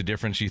 What was the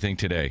difference, you think,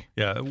 today?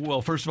 Yeah,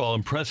 well, first of all,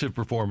 impressive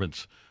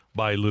performance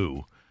by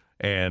Lou.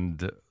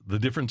 And the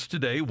difference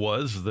today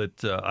was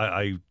that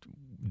I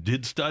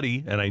did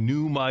study and I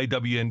knew my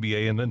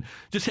WNBA and then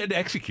just had to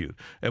execute.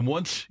 And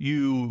once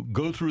you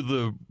go through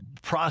the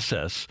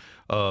process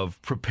of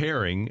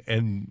preparing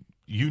and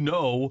you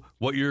know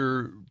what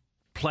your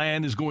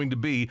plan is going to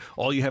be,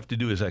 all you have to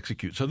do is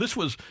execute. So this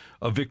was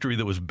a victory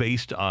that was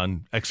based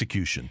on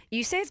execution.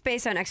 You say it's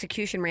based on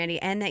execution, Randy,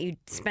 and that you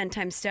spent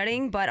time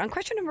studying, but on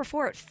question number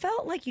 4, it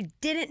felt like you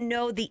didn't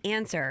know the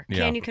answer.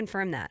 Yeah. Can you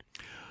confirm that?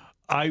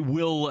 I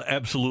will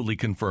absolutely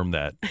confirm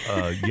that.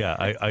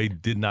 I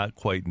did not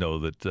quite know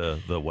that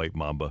the White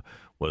Mamba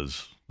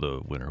was the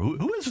winner.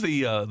 Who is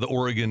the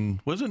Oregon?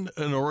 Wasn't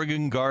an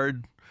Oregon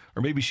guard,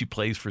 or maybe she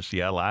plays for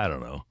Seattle. I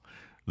don't know.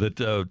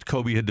 That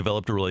Kobe had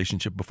developed a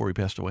relationship before he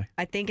passed away.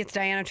 I think it's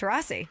Diana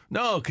Taurasi.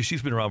 No, because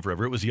she's been around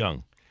forever. It was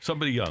young.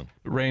 Somebody young.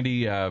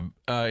 Randy, in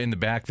the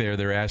back there,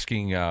 they're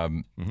asking, what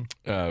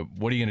are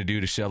you going to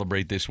do to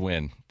celebrate this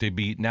win?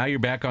 Now you're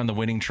back on the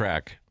winning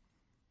track.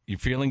 You're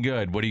feeling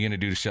good. What are you going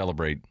to do to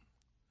celebrate?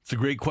 It's a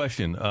great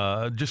question.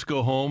 Just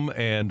go home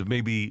and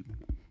maybe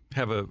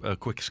have a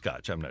quick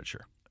scotch. I'm not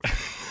sure.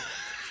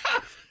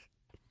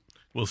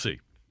 We'll see.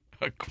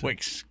 A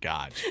quick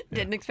scotch.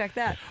 Didn't expect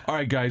that. All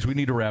right, guys, we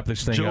need to wrap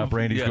this thing up.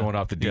 Randy's going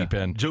off the deep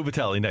end. Joe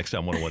Vitale next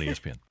on 101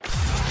 ESPN.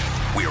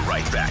 We're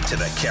right back to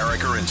the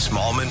Carricker and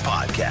Smallman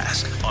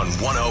podcast on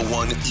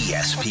 101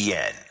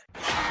 ESPN.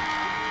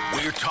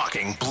 We're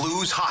talking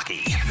Blues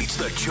hockey. It's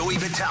the Joey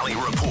Vitale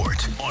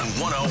Report on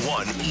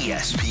 101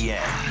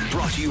 ESPN.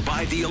 Brought to you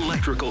by The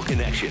Electrical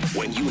Connection.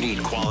 When you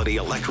need quality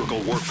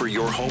electrical work for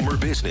your home or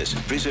business,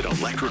 visit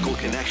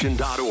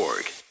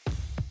electricalconnection.org.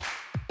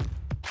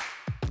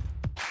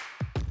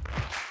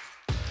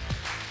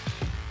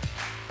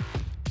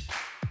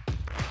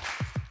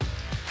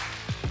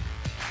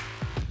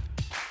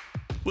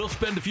 We'll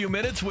spend a few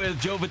minutes with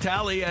Joe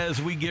Vitale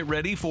as we get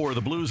ready for the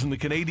Blues and the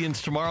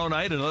Canadiens tomorrow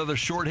night. Another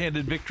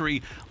shorthanded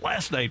victory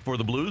last night for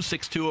the Blues,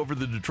 6-2 over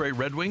the Detroit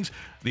Red Wings.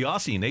 The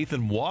Aussie,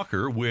 Nathan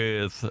Walker,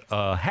 with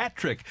a hat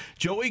trick.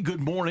 Joey, good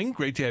morning.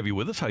 Great to have you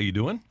with us. How you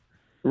doing?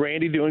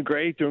 Randy, doing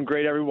great,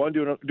 everyone.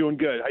 Doing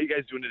good. How you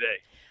guys doing today?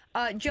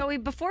 Joey,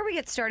 before we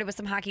get started with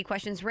some hockey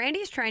questions,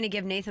 Randy's trying to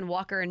give Nathan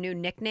Walker a new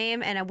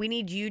nickname, and we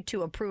need you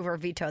to approve or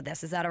veto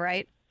this. Is that all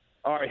right?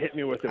 All right, hit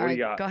me with it. All what right, do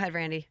you got? Go ahead,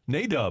 Randy.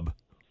 Nadub.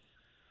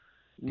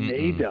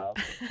 Nadub.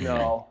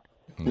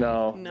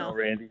 No,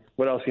 Randy.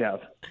 What else you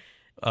have?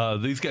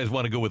 These guys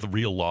want to go with the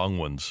real long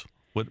ones.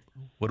 What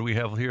do we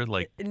have here?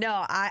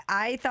 No,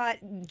 I thought,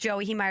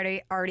 Joey, he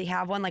might already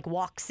have one, like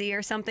Walksy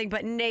or something,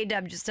 but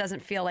Nadub just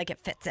doesn't feel like it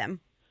fits him.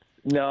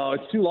 No,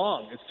 it's too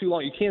long.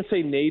 You can't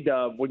say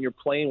Nadub when you're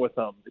playing with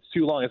them. It's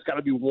too long. It's got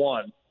to be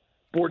one.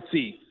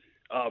 Bortzy,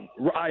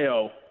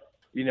 Ryo,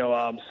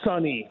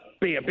 Sonny,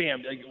 Bam,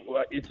 Bam.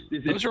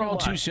 Those are all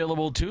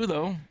two-syllable, too,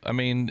 though. I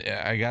mean,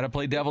 I got to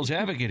play devil's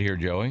advocate here,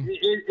 Joey.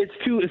 It's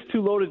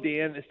too loaded,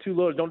 Dan. It's too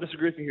loaded. Don't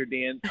disagree with me here,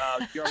 Dan.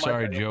 You're on my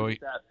Sorry, side. Joey.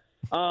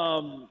 I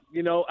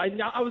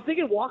was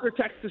thinking Walker,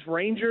 Texas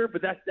Ranger,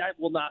 but that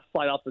will not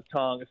slide off the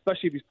tongue,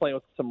 especially if he's playing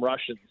with some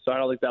Russians. So I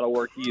don't think that'll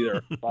work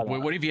either.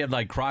 What if you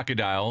had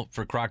Crocodile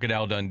for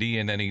Crocodile Dundee,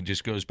 and then he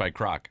just goes by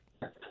Croc?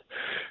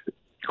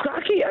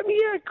 Crocky,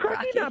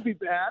 Crocky not be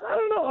bad. I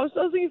don't know. I was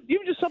thinking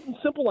even just something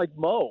simple like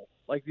Mo,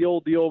 like the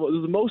old. There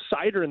was Mo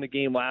Sider in the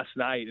game last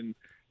night, and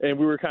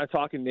we were kind of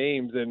talking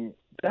names, and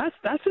that's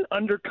an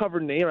undercover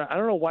name. I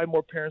don't know why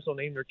more parents don't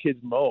name their kids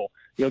Mo.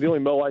 The only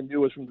Mo I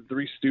knew was from the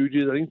Three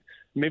Stooges. I think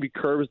maybe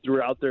Curbs threw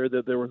it out there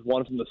that there was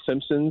one from The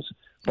Simpsons.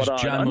 But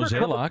John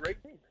Mozeliak.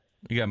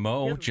 You got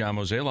Mo, John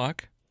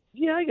Mozeliak.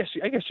 Yeah, I guess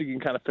you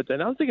can kind of fit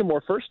that. I was thinking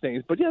more first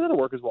names, but yeah, that'll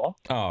work as well.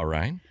 All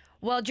right.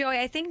 Well, Joey,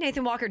 I think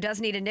Nathan Walker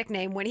does need a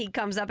nickname when he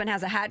comes up and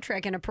has a hat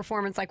trick in a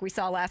performance like we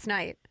saw last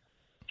night.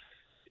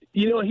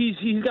 He's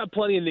got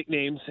plenty of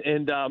nicknames,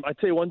 and I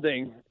tell you one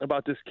thing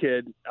about this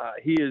kid: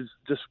 he is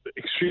just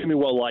extremely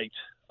well liked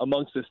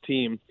amongst this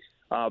team.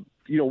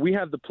 We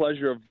have the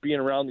pleasure of being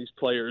around these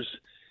players,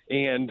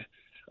 and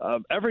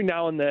every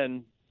now and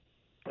then,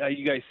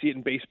 you guys see it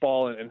in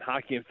baseball and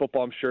hockey and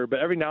football, I'm sure, but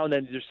every now and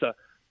then, just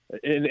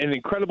an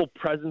incredible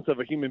presence of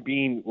a human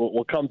being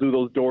will come through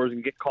those doors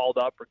and get called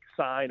up or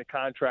sign a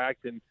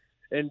contract, and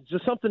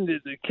just something that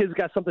the kid's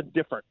got something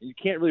different. You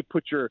can't really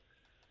put your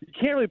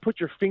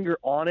finger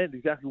on it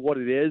exactly what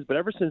it is. But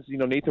ever since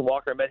Nathan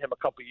Walker, I met him a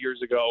couple of years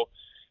ago,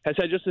 has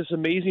had just this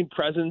amazing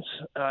presence,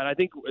 and I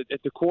think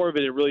at the core of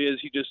it, it really is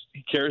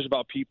he cares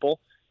about people.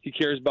 He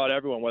cares about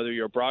everyone, whether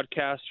you're a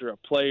broadcaster, a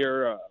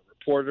player, a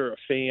reporter, a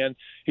fan.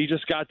 He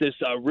just got this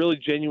really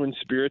genuine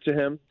spirit to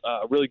him,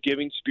 a really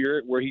giving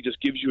spirit where he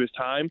just gives you his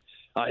time,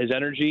 his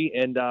energy,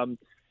 and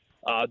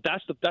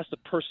that's the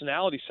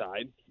personality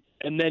side.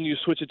 And then you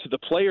switch it to the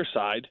player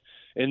side,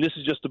 and this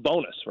is just a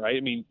bonus, right?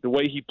 I mean, the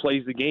way he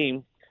plays the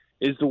game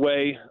is the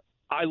way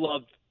I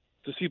love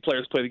to see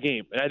players play the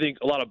game. And I think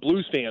a lot of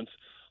Blues fans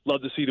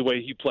love to see the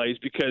way he plays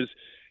because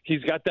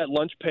he's got that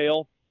lunch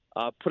pail,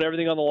 put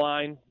everything on the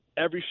line.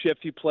 Every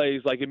shift he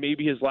plays like it may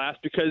be his last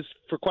because,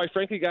 for quite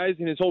frankly, guys,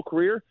 in his whole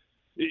career,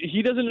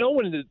 he doesn't know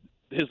when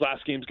his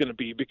last game is going to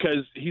be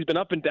because he's been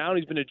up and down.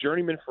 He's been a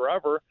journeyman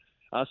forever.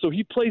 So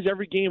he plays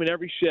every game and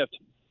every shift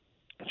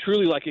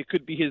truly like it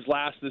could be his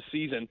last this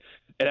season.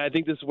 And I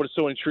think this is what's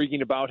so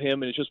intriguing about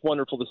him, and it's just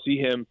wonderful to see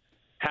him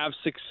have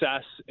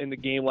success in the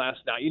game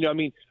last night.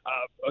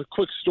 A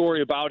quick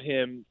story about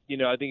him,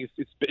 I think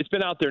it's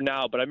been out there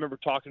now, but I remember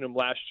talking to him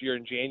last year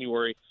in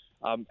January,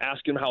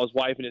 asking him how his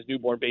wife and his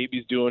newborn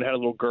baby's doing, had a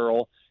little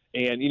girl.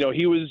 And, he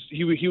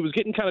was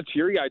getting kind of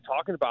teary-eyed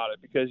talking about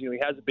it because, he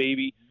has a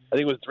baby. I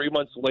think it was 3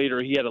 months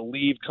later he had to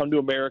leave, come to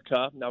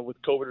America. Now with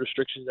COVID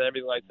restrictions and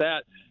everything like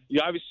that,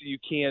 you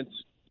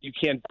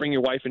can't bring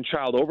your wife and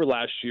child over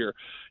last year.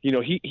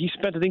 He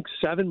spent, I think,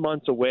 7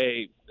 months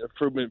away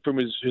from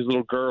his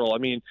little girl. I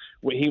mean,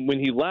 when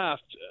he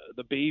left,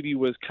 the baby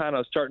was kind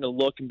of starting to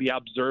look and be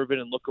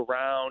observant and look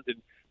around,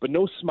 but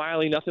no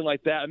smiling, nothing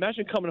like that.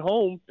 Imagine coming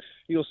home,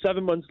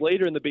 7 months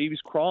later, and the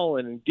baby's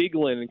crawling and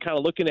giggling and kind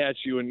of looking at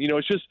you. And,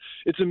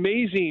 it's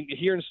amazing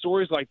hearing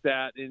stories like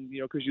that. And,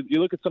 because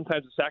you look at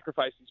sometimes the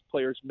sacrifice these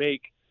players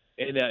make,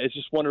 And it's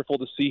just wonderful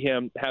to see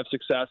him have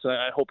success, and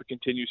I hope it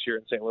continues here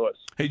in St. Louis.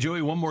 Hey,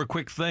 Joey, one more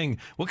quick thing.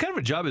 What kind of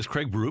a job is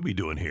Craig Berube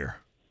doing here?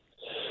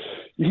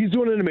 He's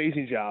doing an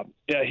amazing job.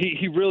 Yeah,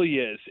 he really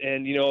is.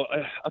 And,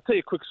 I'll tell you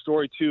a quick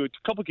story, too.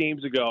 A couple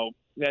games ago,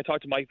 I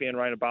talked to Mike Van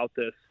Ryn about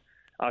this.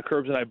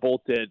 Curbs and I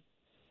both did.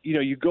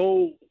 You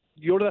go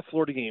to that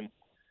Florida game.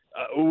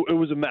 It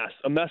was a mess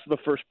of the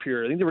first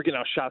period. I think they were getting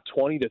outshot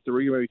 20-3,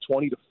 maybe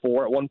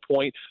 20-4 at one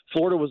point.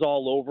 Florida was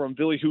all over them.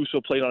 Billy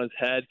Huso played on his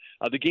head.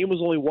 The game was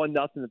only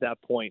 1-0 at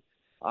that point.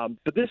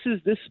 But this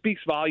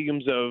speaks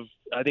volumes of,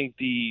 I think,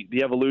 the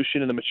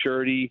evolution and the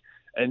maturity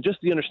and just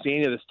the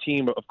understanding of this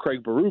team of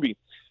Craig Berube.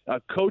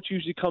 Coach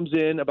usually comes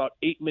in about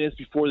 8 minutes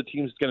before the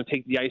team's going to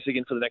take the ice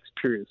again for the next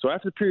period. So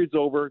after the period's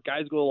over,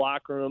 guys go to the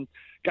locker room,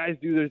 guys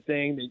do their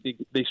thing.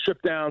 They strip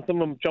down.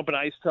 Some of them jump in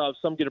ice tubs.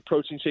 Some get a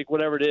protein shake,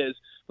 whatever it is.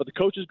 But the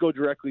coaches go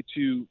directly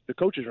to the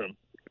coach's room.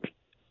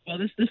 Well,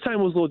 this time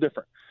was a little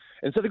different.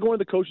 Instead of going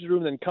to the coach's room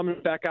and then coming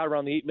back out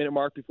around the 8-minute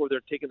mark before they're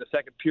taking the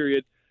second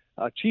period,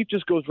 Chief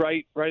just goes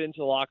right into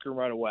the locker room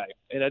right away.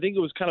 And I think it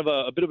was kind of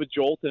a bit of a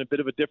jolt and a bit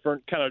of a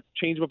different kind of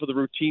change up of the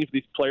routine for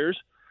these players.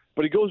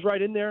 But he goes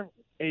right in there,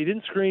 and he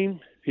didn't scream.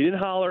 He didn't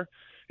holler.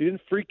 He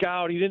didn't freak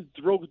out. He didn't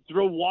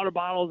throw water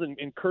bottles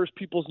and curse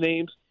people's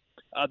names.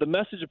 The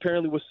message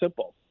apparently was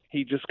simple.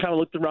 He just kind of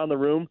looked around the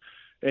room,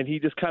 and he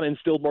just kind of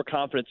instilled more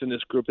confidence in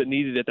this group that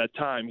needed it at that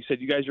time. He said,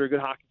 you guys are a good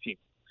hockey team.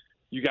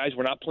 You guys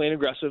were not playing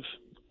aggressive.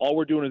 All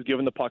we're doing is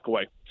giving the puck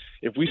away.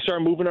 If we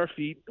start moving our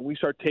feet and we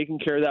start taking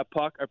care of that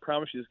puck, I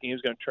promise you this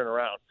game's going to turn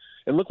around.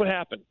 And look what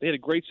happened. They had a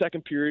great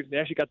second period. They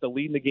actually got the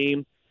lead in the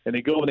game, and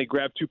they go and they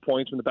grab 2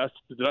 points from the best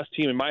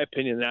team, in my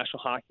opinion, in the National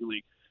Hockey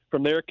League.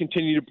 From there,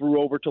 continue to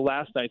brew over to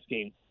last night's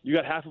game. You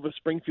got half of a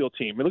Springfield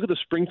team. And look at the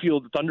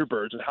Springfield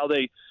Thunderbirds and how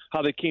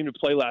they came to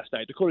play last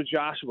night. Dakota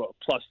Joshua,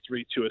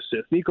 +3, 2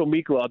 assists. Nico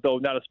Mikkola, though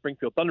not a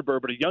Springfield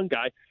Thunderbird, but a young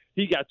guy,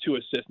 he got 2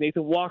 assists.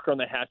 Nathan Walker on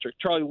the hat trick.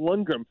 Charlie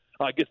Lundgren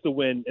gets the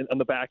win on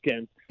the back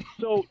end.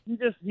 So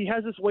he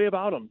has this way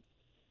about him.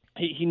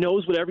 He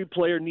knows what every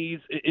player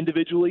needs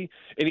individually,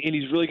 and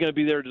he's really going to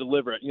be there to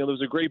deliver it. There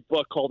was a great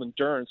book called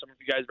Endurance. Some of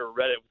you guys have ever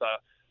read it with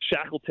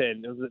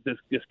Shackleton. It was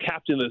this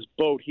captain of this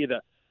boat. He had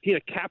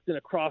a captain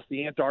across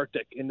the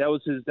Antarctic, and that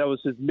was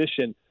his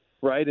mission,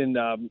 right? And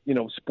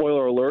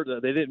spoiler alert,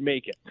 they didn't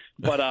make it.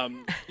 But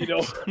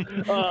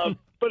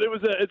but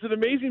it's an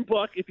amazing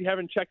book if you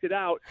haven't checked it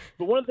out.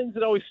 But one of the things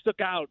that always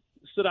stood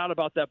out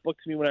about that book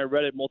to me when I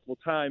read it multiple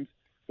times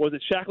was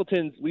that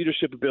Shackleton's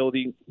leadership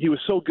ability. He was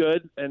so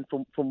good, and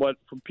from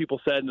people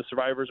said in the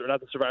survivors, or not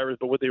the survivors,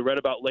 but what they read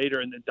about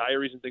later in the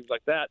diaries and things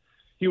like that,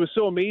 he was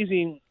so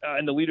amazing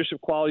in the leadership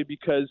quality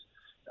because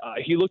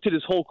he looked at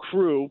his whole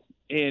crew.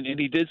 And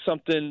he did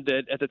something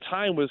that at the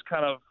time was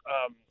kind of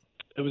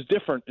it was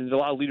different, and a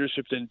lot of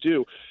leadership didn't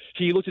do.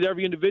 He looked at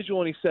every individual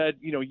and he said,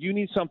 you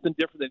need something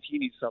different than he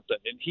needs something.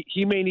 And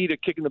he may need a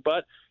kick in the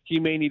butt. He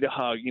may need a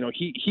hug.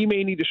 He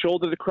may need a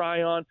shoulder to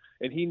cry on,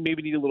 and he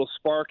maybe need a little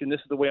spark, and this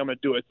is the way I'm going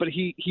to do it. But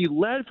he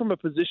led from a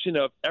position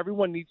of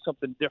everyone needs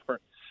something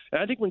different.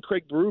 And I think when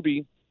Craig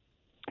Berube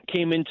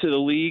came into the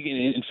league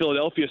in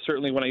Philadelphia,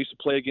 certainly when I used to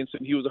play against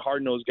him, he was a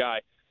hard-nosed guy,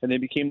 and then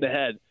became the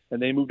head.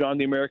 And then he moved on to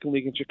the American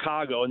League in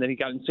Chicago, and then he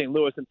got in St.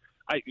 Louis. And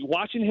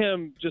watching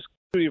him just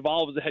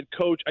evolve as a head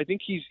coach, I think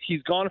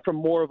he's gone from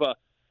more of a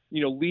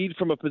lead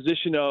from a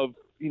position of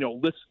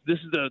this is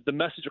the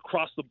message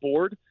across the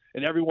board,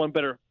 and everyone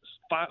better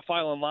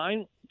file in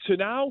line. To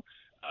now,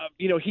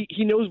 he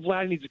knows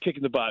Vlad needs a kick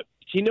in the butt.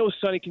 He knows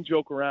Sonny can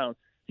joke around.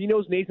 He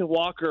knows Nathan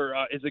Walker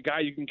is a guy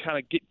you can kind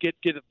of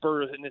get a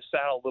bird in his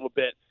saddle a little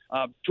bit.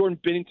 Jordan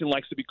Binnington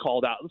likes to be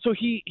called out. So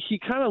he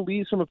kind of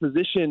leads from a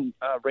position,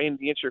 Rain,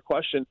 to answer your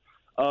question,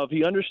 of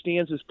he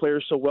understands his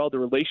players so well, the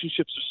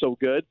relationships are so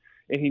good,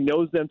 and he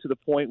knows them to the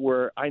point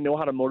where I know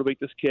how to motivate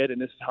this kid,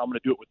 and this is how I'm going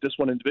to do it with this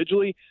one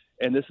individually,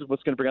 and this is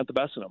what's going to bring out the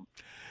best in him.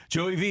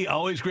 Joey V,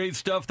 always great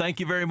stuff. Thank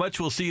you very much.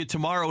 We'll see you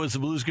tomorrow as the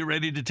Blues get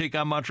ready to take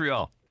on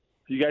Montreal.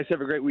 You guys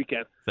have a great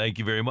weekend. Thank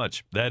you very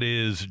much. That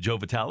is Joe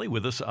Vitale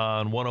with us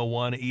on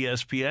 101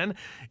 ESPN.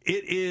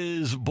 It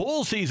is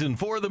bowl season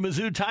for the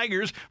Mizzou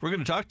Tigers. We're going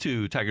to talk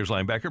to Tigers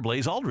linebacker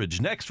Blaze Aldridge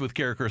next with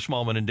Carricker,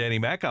 Smallman, and Danny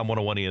Mac on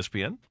 101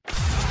 ESPN.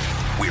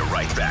 We're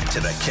right back to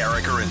the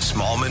Carricker and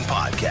Smallman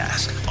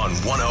podcast on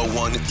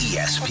 101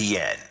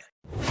 ESPN.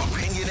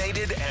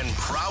 Opinionated and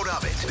proud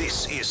of it.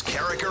 This is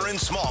Carricker and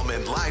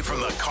Smallman live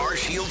from the Car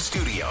Shield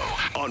studio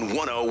on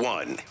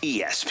 101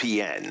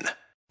 ESPN.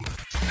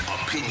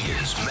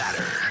 Opinions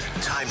matter.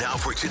 Time now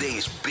for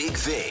today's big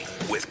thing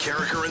with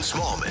Carricker and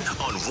Smallman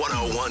on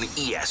 101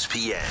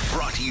 ESPN.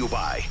 Brought to you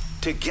by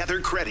Together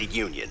Credit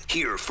Union.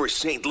 Here for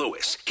St.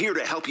 Louis. Here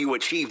to help you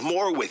achieve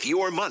more with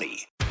your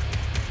money.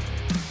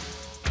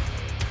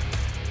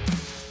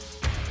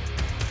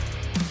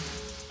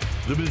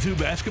 The Mizzou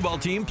basketball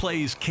team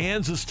plays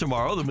Kansas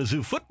tomorrow. The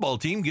Mizzou football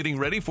team getting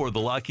ready for the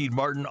Lockheed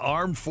Martin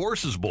Armed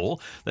Forces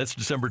Bowl. That's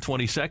December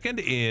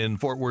 22nd in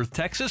Fort Worth,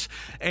 Texas.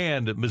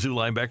 And Mizzou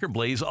linebacker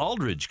Blaze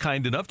Aldridge,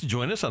 kind enough to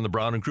join us on the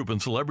Brown and Crouppen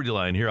Celebrity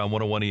Line here on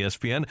 101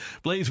 ESPN.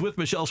 Blaze with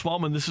Michelle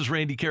Smallman. This is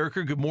Randy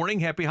Carricker. Good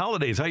morning. Happy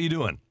holidays. How you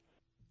doing?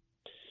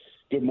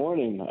 Good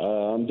morning.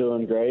 I'm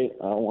doing great.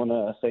 I want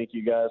to thank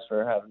you guys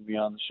for having me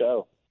on the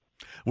show.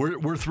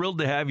 We're thrilled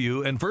to have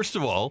you. And first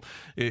of all,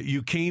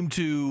 you came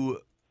to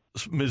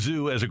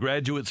Mizzou as a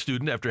graduate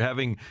student after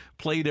having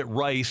played at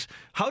Rice.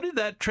 How did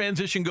that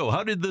transition go?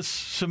 How did this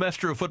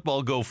semester of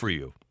football go for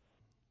you?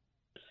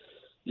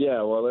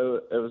 Yeah, well,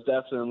 it was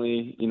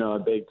definitely, a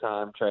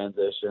big-time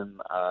transition.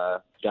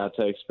 Got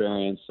to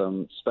experience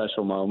some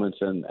special moments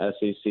in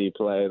SEC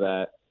play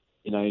that,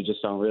 you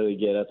just don't really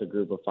get at the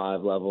group of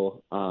 5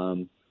 level.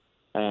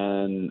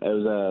 And it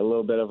was a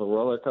little bit of a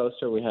roller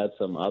coaster. We had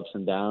some ups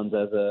and downs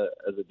as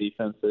a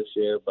defense this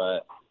year,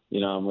 but,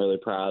 I'm really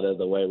proud of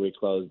the way we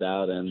closed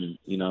out. And,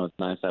 it's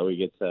nice that we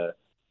get to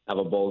have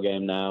a bowl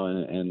game now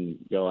and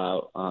go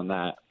out on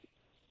that.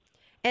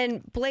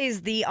 And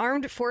Blaze, the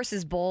Armed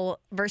Forces Bowl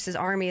versus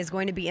Army is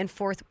going to be in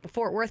Fort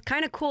Worth.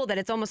 Kind of cool that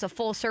it's almost a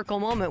full circle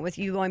moment with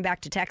you going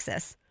back to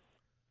Texas.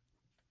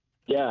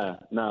 Yeah,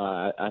 no,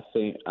 I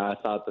think I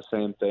thought the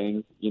same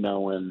thing,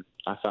 when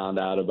I found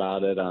out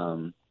about it.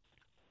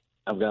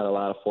 I've got a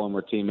lot of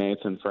former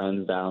teammates and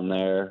friends down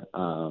there.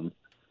 And,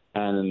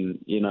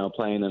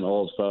 playing an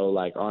old foe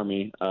like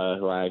Army,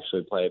 who I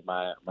actually played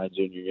my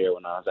junior year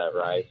when I was at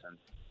Rice, and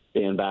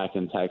being back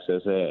in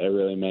Texas, it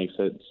really makes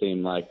it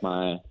seem like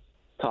my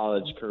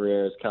college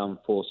career has come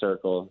full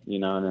circle,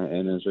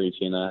 and is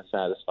reaching a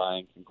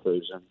satisfying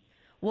conclusion.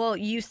 Well,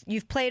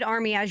 you've played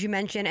Army, as you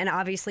mentioned, and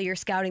obviously you're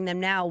scouting them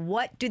now.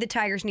 What do the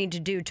Tigers need to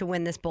do to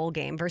win this bowl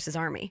game versus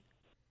Army?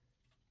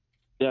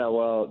 Yeah,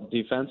 well,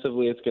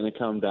 defensively, it's going to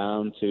come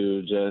down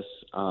to just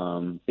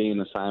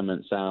being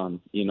assignment sound.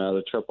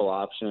 The triple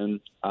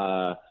option,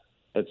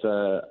 it's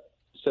a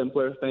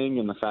simpler thing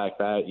in the fact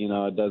that,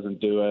 it doesn't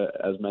do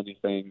as many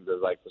things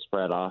as like the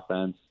spread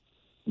offense.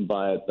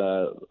 But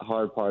the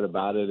hard part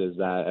about it is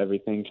that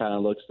everything kind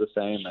of looks the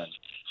same, and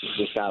you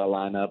just got to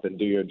line up and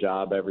do your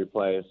job every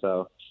play.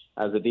 So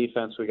as a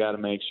defense, we got to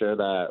make sure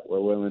that we're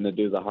willing to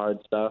do the hard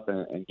stuff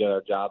and get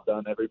our job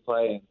done every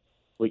play. And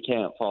we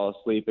can't fall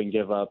asleep and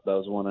give up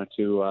those 1 or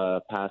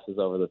 2 passes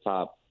over the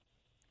top.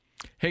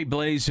 Hey,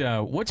 Blaze,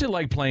 what's it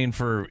like playing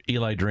for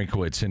Eli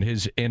Drinkwitz and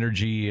his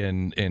energy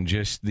and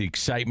just the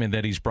excitement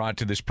that he's brought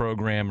to this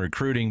program?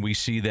 Recruiting, we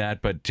see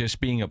that, but just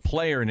being a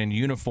player and in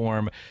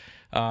uniform,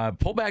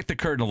 pull back the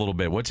curtain a little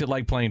bit. What's it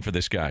like playing for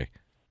this guy?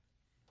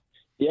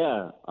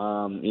 Yeah,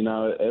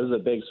 it was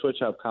a big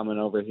switch up coming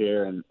over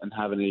here and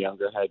having a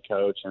younger head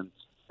coach and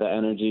the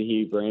energy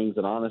he brings.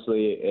 And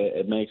honestly,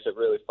 it makes it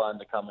really fun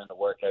to come into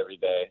work every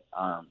day.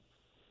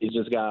 He's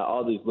just got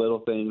all these little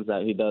things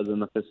that he does in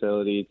the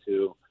facility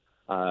to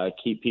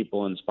keep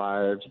people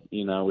inspired.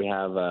 We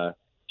have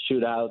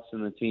shootouts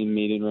in the team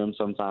meeting room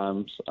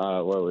sometimes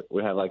where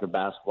we have like a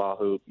basketball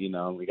hoop,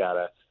 and we got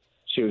a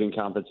shooting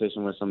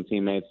competition with some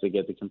teammates to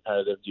get the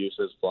competitive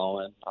juices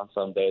flowing on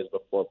some days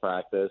before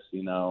practice.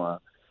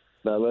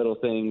 The little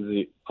things,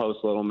 you post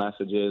little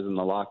messages in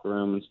the locker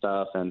room and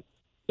stuff, and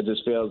it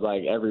just feels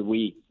like every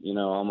week,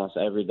 almost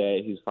every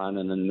day, he's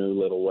finding a new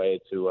little way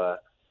to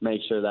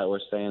make sure that we're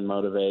staying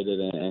motivated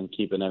and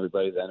keeping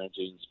everybody's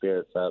energy and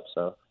spirits up.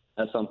 So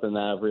that's something that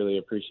I've really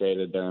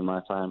appreciated during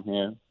my time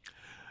here.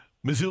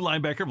 Mizzou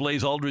linebacker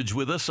Blaze Aldridge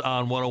with us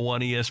on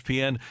 101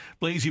 ESPN.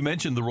 Blaze, you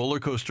mentioned the roller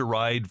coaster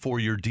ride for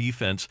your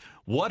defense.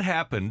 What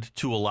happened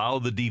to allow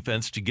the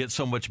defense to get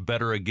so much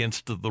better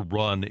against the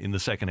run in the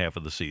second half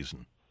of the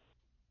season?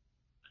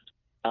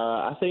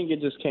 I think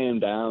it just came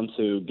down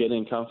to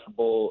getting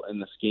comfortable in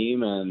the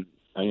scheme and,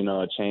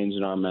 a change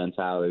in our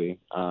mentality.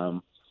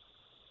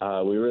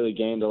 We really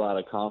gained a lot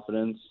of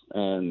confidence,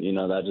 and,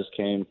 that just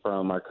came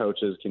from our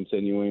coaches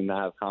continuing to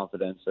have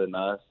confidence in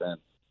us and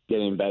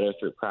getting better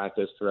through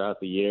practice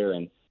throughout the year.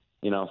 And,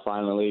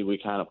 finally we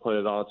kind of put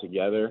it all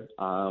together.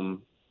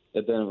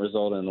 It didn't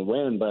result in a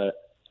win, but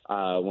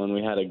when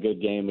we had a good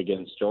game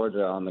against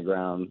Georgia on the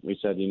ground, we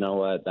said, you know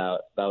what,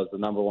 that was the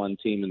number 1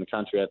 team in the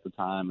country at the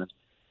time. And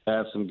they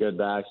have some good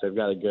backs. They've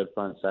got a good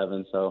front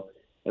seven. So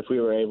if we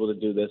were able to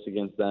do this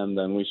against them,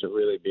 then we should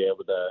really be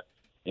able to,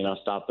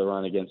 stop the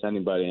run against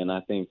anybody. And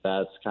I think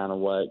that's kind of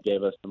what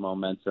gave us the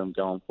momentum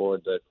going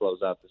forward to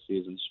close out the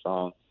season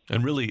strong.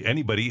 And really,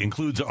 anybody,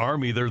 includes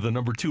Army. They're the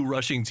number 2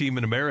 rushing team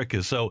in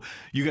America. So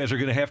you guys are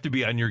going to have to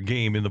be on your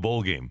game in the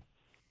bowl game.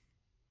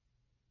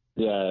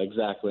 Yeah,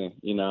 exactly.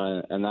 And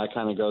that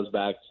kind of goes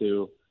back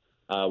to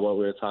what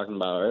we were talking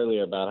about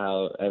earlier about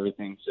how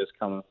everything's just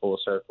coming full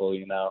circle,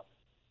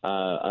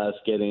 us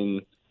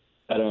getting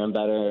better and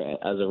better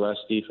as a rush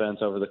defense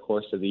over the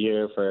course of the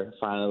year for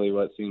finally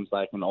what seems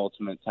like an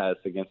ultimate test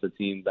against a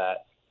team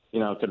that,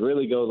 could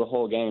really go the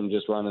whole game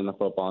just running the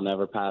football,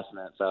 never passing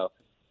it. So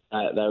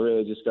that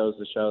really just goes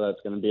to show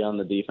that's going to be on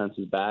the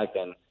defense's back.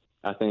 And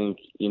I think,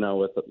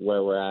 with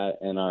where we're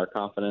at and our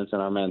confidence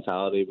and our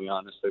mentality, we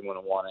honestly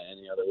wouldn't want it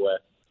any other way.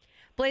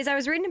 Blaze, I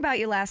was reading about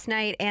you last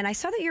night, and I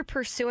saw that you're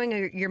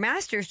pursuing your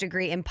master's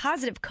degree in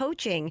positive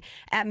coaching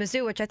at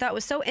Mizzou, which I thought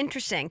was so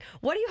interesting.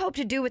 What do you hope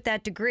to do with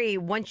that degree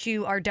once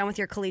you are done with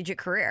your collegiate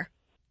career?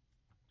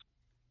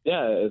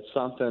 Yeah, it's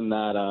something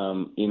that,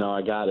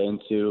 I got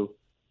into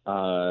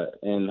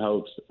in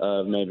hopes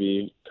of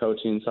maybe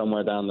coaching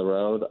somewhere down the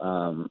road.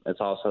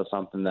 It's also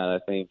something that I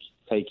think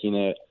taking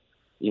it,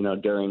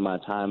 during my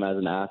time as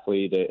an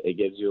athlete, it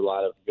gives you a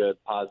lot of good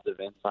positive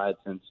insights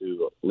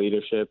into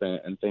leadership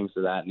and things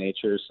of that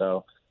nature.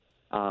 So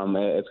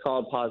it's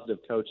called positive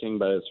coaching,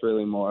 but it's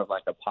really more of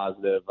like a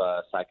positive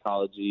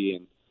psychology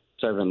and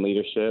servant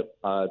leadership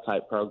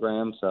type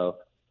program. So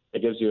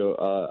it gives you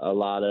a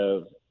lot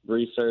of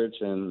research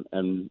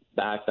and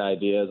backed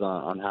ideas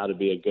on how to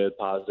be a good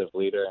positive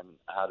leader and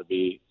how to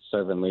be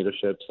servant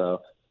leadership.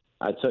 So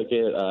I took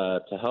it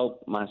to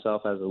help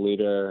myself as a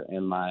leader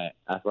in my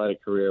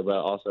athletic career, but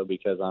also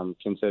because I'm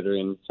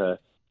considering to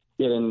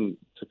get into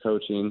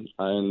coaching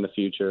in the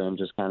future and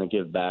just kind of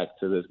give back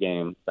to this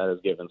game that has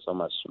given so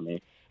much to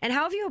me. And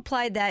how have you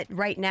applied that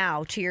right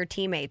now to your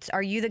teammates?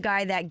 Are you the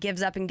guy that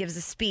gives up and gives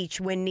a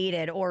speech when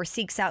needed or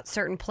seeks out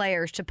certain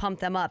players to pump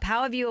them up?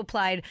 How have you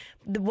applied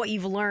what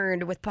you've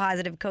learned with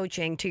positive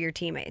coaching to your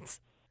teammates?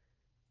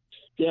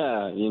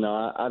 Yeah,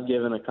 I've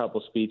given a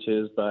couple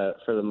speeches, but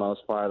for the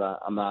most part,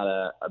 I'm not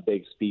a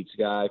big speech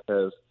guy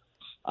because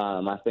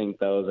I think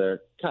those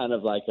are kind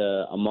of like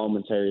a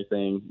momentary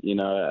thing.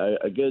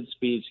 A good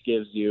speech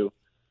gives you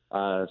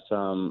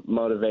some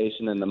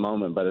motivation in the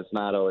moment, but it's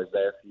not always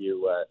there for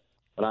you.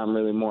 What I'm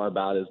really more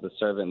about is the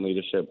servant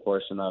leadership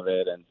portion of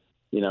it and,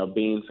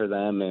 being for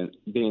them and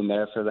being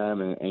there for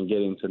them and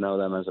getting to know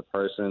them as a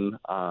person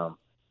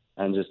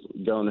and just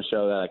going to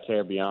show that I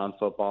care beyond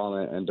football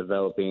and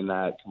developing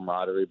that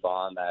camaraderie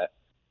bond that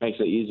makes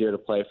it easier to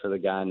play for the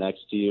guy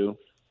next to you.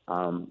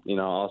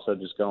 Also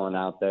just going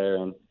out there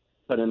and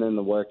putting in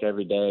the work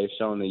every day,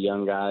 showing the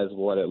young guys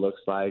what it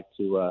looks like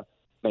to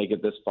make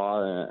it this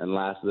far and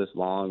last this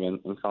long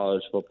in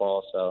college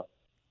football. So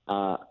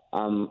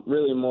I'm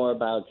really more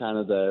about kind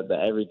of the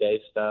everyday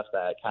stuff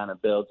that kind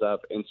of builds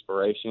up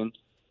inspiration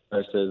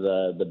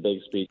versus the big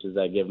speeches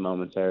that give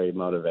momentary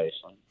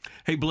motivation.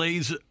 Hey,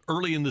 Blaze,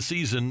 early in the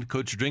season,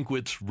 Coach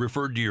Drinkwitz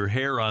referred to your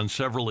hair on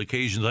several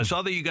occasions. I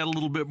saw that you got a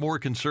little bit more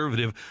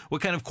conservative.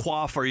 What kind of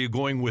coif are you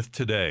going with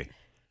today?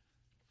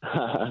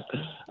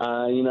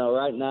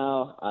 Right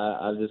now,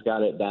 I've just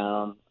got it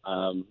down.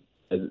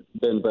 It's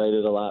been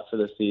braided a lot for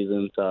the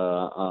season, so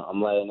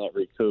I'm letting it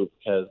recoup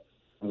because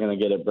I'm going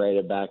to get it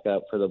braided back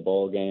up for the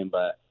bowl game,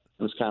 but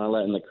I'm just kind of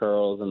letting the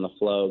curls and the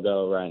flow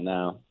go right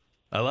now.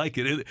 I like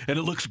it, and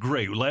it looks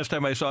great. Last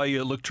time I saw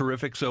you, it looked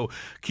terrific, so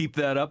keep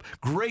that up.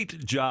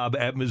 Great job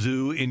at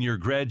Mizzou in your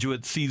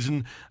graduate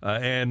season,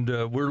 and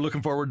we're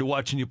looking forward to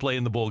watching you play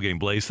in the bowl game,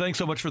 Blaze. Thanks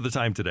so much for the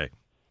time today.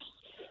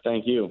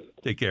 Thank you.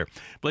 Take care.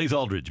 Blaze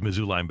Aldridge,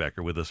 Mizzou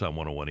linebacker, with us on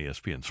 101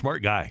 ESPN.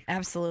 Smart guy.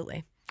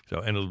 Absolutely. So,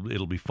 and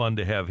it'll be fun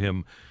to have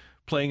him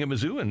playing at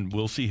Mizzou, and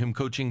we'll see him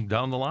coaching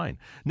down the line.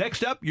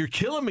 Next up, You're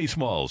Killing Me,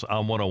 Smalls,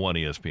 on 101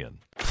 ESPN.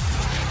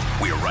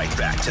 We're right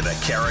back to the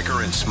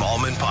Carricker and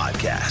Smallman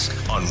podcast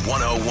on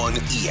 101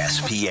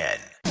 ESPN.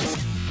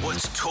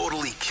 What's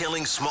totally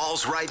killing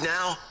Smalls right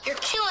now? You're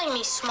killing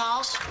me,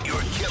 Smalls.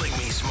 You're Killing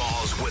Me,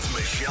 Smalls with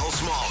Michelle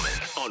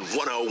Smallman on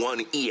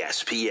 101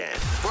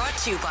 ESPN. Brought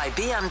to you by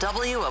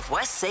BMW of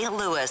West St.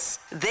 Louis.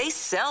 They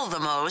sell the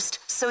most,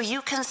 so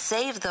you can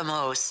save the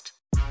most.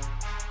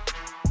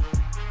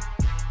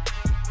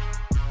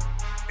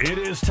 It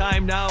is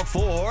time now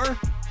for...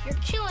 You're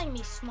killing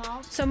me,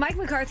 Smalls. So Mike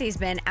McCarthy's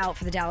been out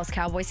for the Dallas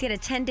Cowboys. He had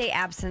a 10-day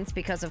absence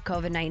because of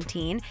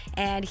COVID-19,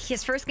 and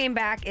his first game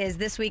back is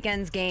this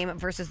weekend's game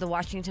versus the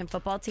Washington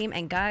football team.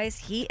 And guys,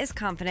 he is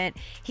confident.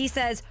 He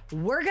says,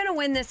 we're going to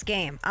win this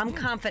game. I'm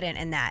confident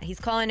in that. He's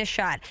calling a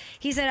shot.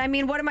 He said,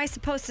 what am I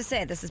supposed to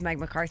say? This is Mike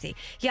McCarthy.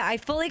 Yeah, I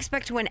fully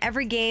expect to win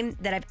every game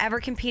that I've ever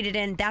competed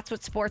in. That's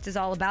what sports is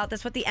all about.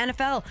 That's what the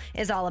NFL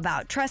is all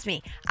about. Trust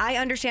me, I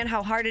understand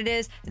how hard it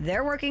is.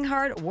 They're working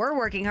hard. We're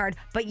working hard.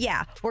 But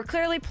yeah, we're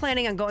clearly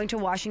planning on going to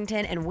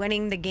Washington and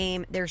winning the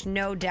game. There's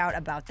no doubt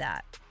about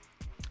that.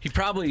 He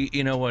probably,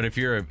 if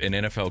you're an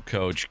NFL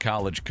coach,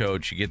 college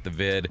coach, you get the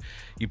vid,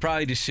 you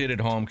probably just sit at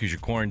home because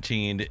you're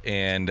quarantined,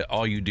 and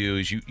all you do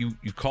is you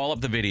call up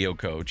the video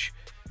coach,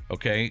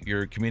 okay,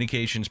 your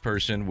communications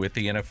person with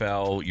the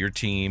NFL, your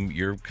team,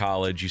 your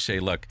college. You say,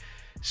 look,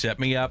 set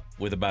me up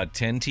with about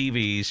 10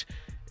 TVs.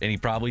 And he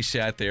probably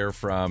sat there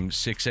from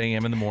 6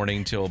 a.m. in the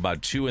morning till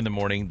about 2 in the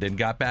morning, then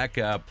got back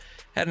up,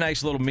 had a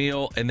nice little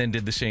meal, and then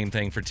did the same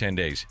thing for 10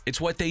 days. It's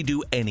what they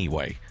do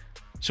anyway.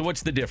 So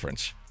what's the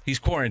difference? He's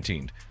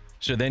quarantined.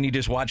 So then you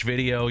just watch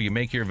video, you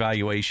make your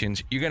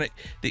evaluations.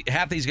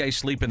 Half these guys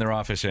sleep in their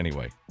office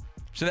anyway.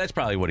 So that's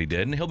probably what he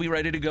did, and he'll be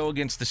ready to go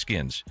against the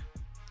Skins.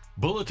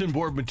 Bulletin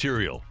board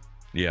material.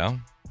 Yeah.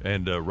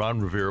 And Ron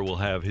Rivera will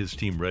have his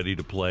team ready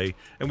to play.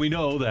 And we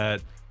know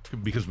that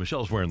because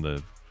Michelle's wearing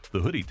the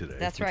hoodie today.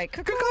 That's right.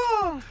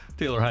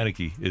 Taylor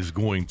Heineke is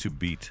going to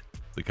beat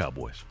the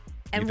Cowboys.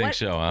 And you think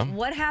so, huh?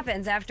 What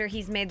happens after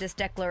he's made this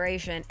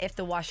declaration if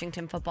the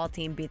Washington football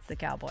team beats the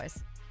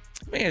Cowboys?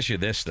 Let me ask you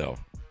this, though.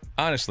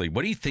 Honestly,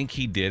 what do you think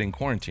he did in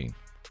quarantine?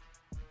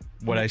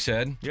 What I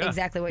said? Yeah.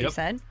 Exactly what you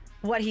said.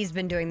 What he's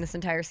been doing this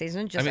entire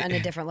season, just in a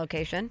different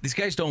location. These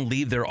guys don't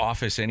leave their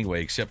office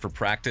anyway, except for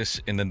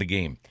practice and then the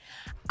game.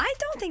 I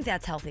don't think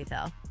that's healthy,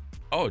 though.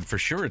 Oh, for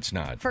sure it's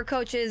not. For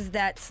coaches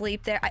that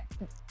sleep there,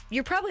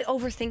 you're probably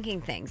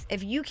overthinking things.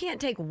 If you can't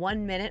take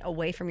 1 minute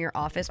away from your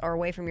office or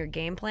away from your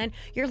game plan,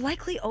 you're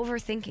likely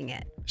overthinking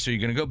it. So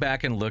you're going to go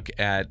back and look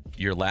at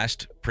your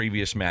last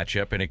previous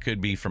matchup, and it could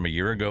be from a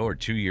year ago or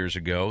 2 years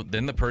ago,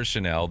 then the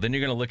personnel, then you're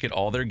going to look at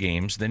all their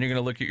games, then you're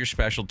going to look at your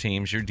special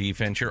teams, your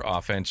defense, your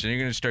offense, and you're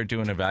going to start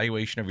doing an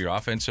evaluation of your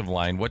offensive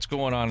line. What's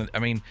going on? I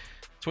mean,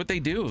 it's what they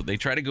do. They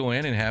try to go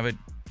in and have it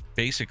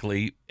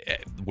basically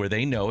where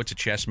they know it's a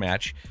chess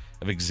match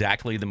of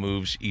exactly the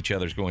moves each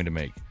other's going to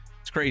make.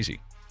 It's crazy.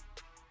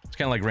 It's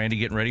kind of like Randy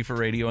getting ready for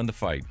radio and the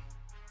fight.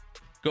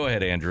 Go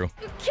ahead, Andrew.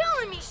 You're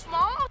killing me,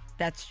 Small.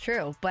 That's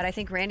true, but I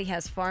think Randy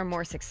has far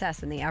more success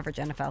than the average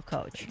NFL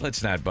coach.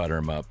 Let's not butter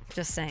him up.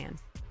 Just saying.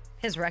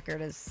 His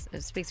record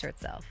speaks for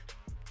itself.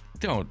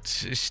 Don't.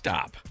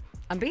 Stop.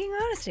 I'm being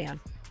honest, Dan.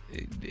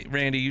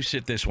 Randy, you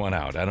sit this one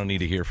out. I don't need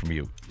to hear from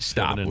you.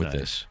 Stop with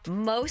this.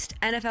 Most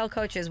NFL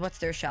coaches, what's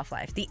their shelf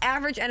life? The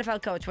average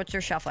NFL coach, what's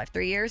their shelf life?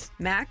 3 years?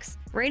 Max?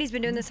 Randy's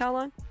been doing this how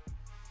long?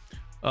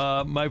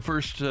 My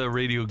first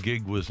radio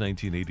gig was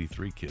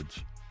 1983,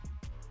 kids.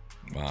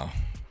 Wow.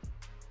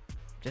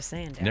 Just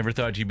saying, Dan. Never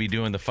thought you'd be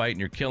doing the fight and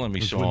you're killing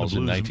me Smalls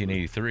in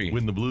 1983.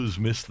 When the Blues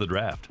missed the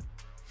draft.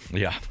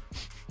 Yeah.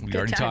 We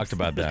already talked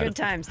about that. Good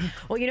times.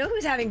 Well, you know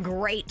who's having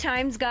great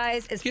times,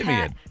 guys, is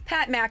Pat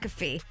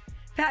McAfee.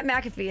 Pat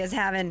McAfee is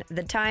having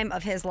the time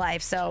of his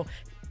life. So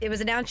it was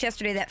announced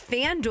yesterday that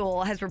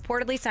FanDuel has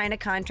reportedly signed a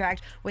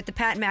contract with the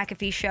Pat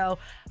McAfee Show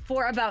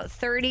for about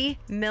 $30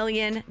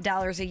 million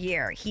a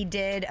year. He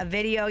did a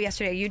video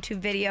yesterday, a YouTube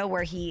video,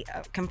 where he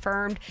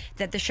confirmed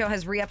that the show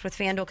has re-upped with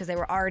FanDuel because they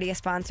were already a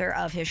sponsor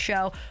of his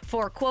show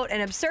for, quote,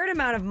 an absurd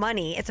amount of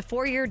money. It's a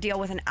 4-year deal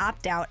with an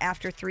opt-out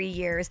after 3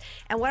 years.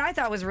 And what I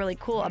thought was really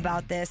cool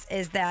about this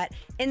is that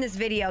in this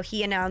video,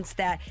 he announced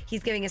that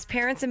he's giving his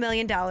parents $1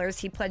 million.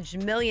 He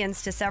pledged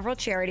millions to several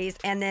charities.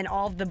 And then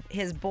all of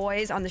his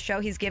boys on the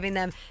show, he's giving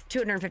them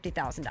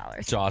 $250,000.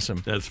 It's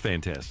awesome. That's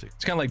fantastic.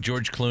 It's kind of like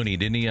George Clooney,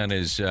 didn't he, on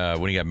his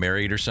when he got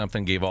married or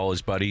something, gave all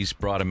his buddies,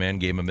 brought him in,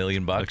 gave him $1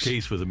 million. A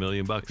case with $1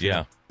 million.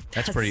 Yeah.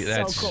 That's pretty.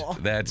 That's so cool.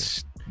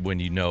 That's when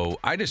you know.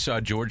 I just saw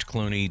George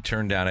Clooney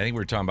turn down. I think we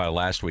were talking about it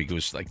last week. It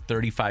was like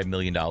 $35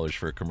 million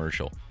for a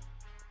commercial.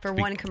 For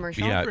one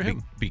commercial? Yeah, For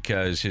him?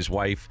 because his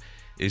wife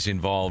is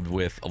involved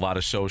with a lot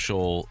of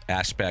social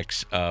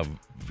aspects of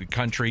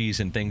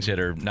countries and things that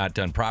are not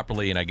done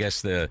properly. And I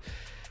guess the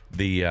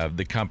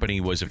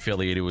company was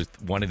affiliated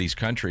with one of these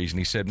countries, and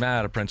he said,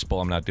 out of principle,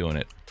 I'm not doing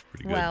it.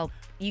 Well,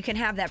 you can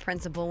have that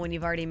principle when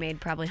you've already made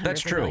probably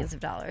hundreds of millions of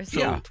dollars.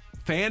 So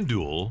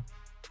FanDuel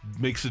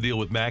makes a deal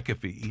with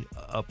McAfee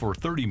for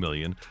 $30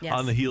 million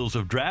on the heels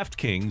of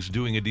DraftKings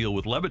doing a deal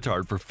with Le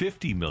Batard for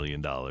 $50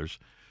 million. So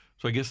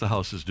I guess the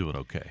house is doing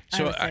okay.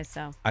 I would say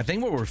so. I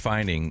think what we're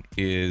finding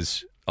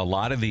is a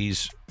lot of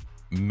these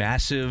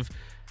massive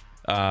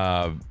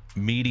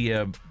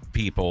media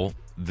people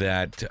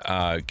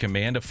that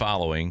command a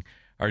following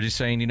are just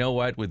saying, you know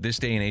what, with this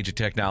day and age of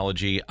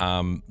technology,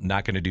 I'm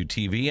not going to do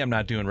TV. I'm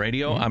not doing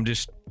radio.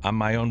 I'm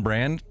my own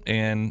brand,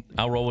 and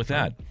I'll roll with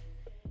that.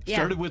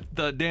 Started with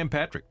Dan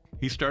Patrick.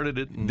 He started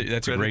it.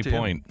 That's a great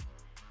point.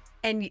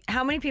 And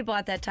how many people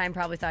at that time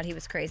probably thought he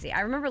was crazy? I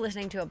remember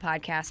listening to a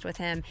podcast with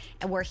him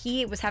and where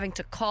he was having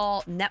to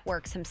call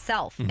networks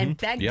himself and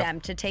beg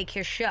them to take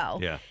his show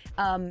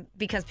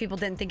because people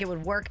didn't think it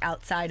would work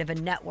outside of a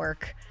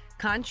network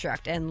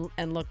construct. And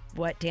look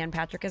what Dan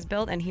Patrick has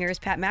built. And here's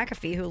Pat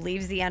McAfee, who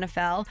leaves the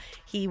NFL.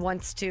 He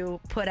wants to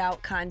put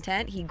out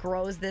content. He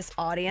grows this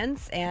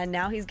audience, and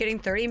now he's getting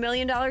 $30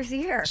 million a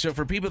year. So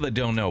for people that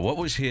don't know, what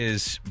was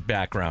his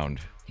background?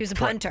 He was a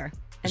punter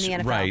in the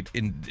NFL. Right.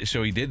 And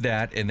so he did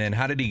that. And then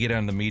how did he get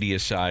on the media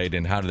side,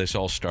 and how did this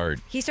all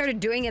start? He started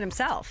doing it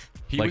himself.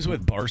 He was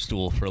with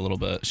Barstool for a little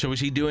bit. So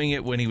was he doing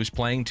it when he was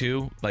playing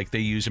too? Like they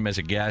use him as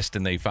a guest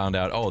and they found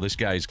out, oh, this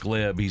guy's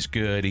glib, he's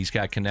good, he's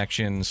got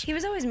connections. He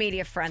was always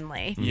media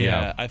friendly.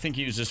 Yeah, I think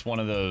he was just one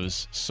of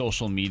those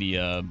social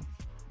media.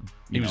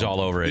 He was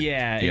all over it.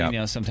 Yeah, you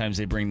know, sometimes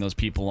they bring those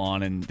people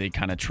on and they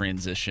kind of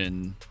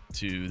transition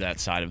to that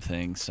side of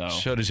things.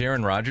 So does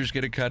Aaron Rodgers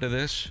get a cut of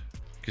this?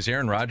 Because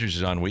Aaron Rodgers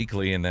is on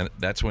Weekly, and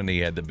that's when he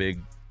had the big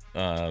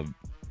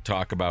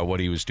talk about what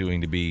he was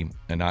doing to be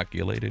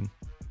inoculated.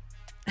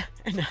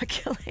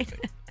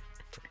 Inoculated.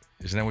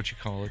 Isn't that what you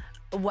call it?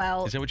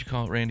 Well, is that what you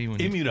call it, Randy?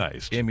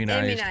 Immunized.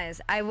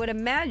 Immunized. I would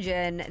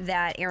imagine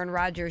that Aaron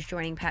Rodgers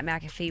joining Pat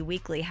McAfee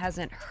Weekly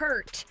hasn't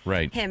hurt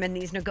him in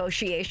these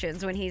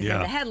negotiations when he's in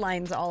the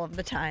headlines all of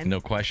the time. No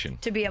question.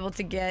 To be able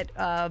to get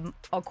a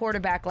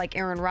quarterback like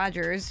Aaron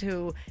Rodgers,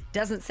 who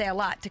doesn't say a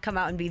lot, to come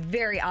out and be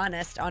very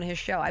honest on his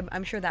show.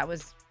 I'm sure that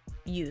was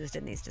used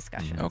in these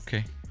discussions.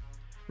 Okay.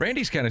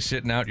 Randy's kind of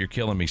sitting out. You're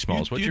killing me,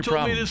 Smalls. What's your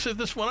problem? problem? You told me to sit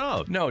this one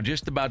out. No,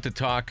 just about to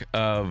talk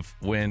of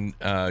when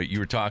you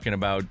were talking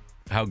about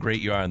how great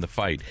you are in the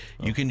fight.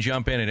 You can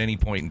jump in at any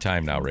point in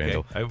time now,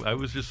 Randall. I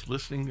was just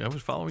listening. I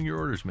was following your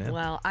orders, man.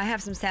 Well, I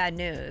have some sad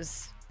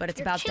news. but it's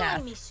You're about killing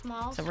death. me,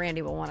 Smalls. So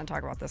Randy will want to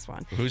talk about this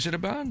one. Who's it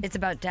about? It's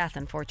about death,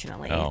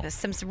 unfortunately. Oh.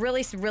 Some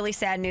really, really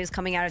sad news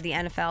coming out of the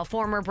NFL.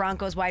 Former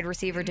Broncos wide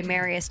receiver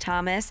Demaryius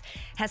Thomas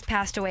has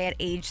passed away at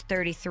age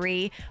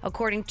 33.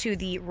 According to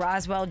the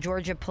Roswell,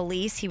 Georgia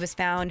police, he was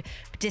found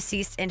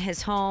deceased in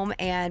his home,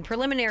 and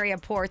preliminary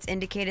reports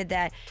indicated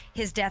that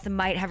his death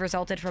might have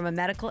resulted from a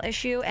medical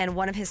issue, and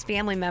one of his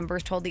family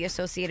members told the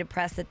Associated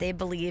Press that they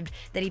believed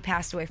that he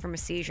passed away from a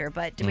seizure.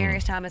 But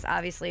Demaryius Thomas,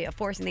 obviously a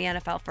force in the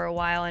NFL for a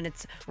while, and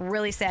it's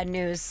really sad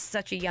news,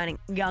 such a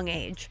young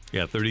age.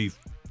 Yeah,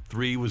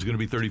 33, was going to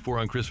be 34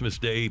 on Christmas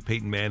Day.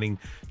 Peyton Manning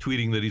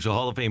tweeting that he's a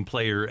Hall of Fame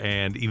player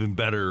and even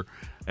better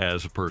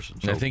as a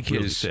person. So I think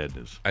really sad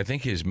news. I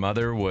think his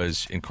mother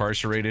was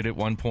incarcerated at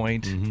one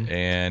point,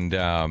 and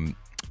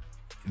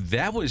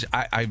that was,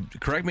 I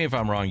correct me if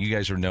I'm wrong, you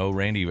guys know,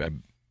 Randy, of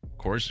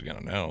course is going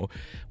to know.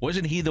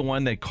 Wasn't he the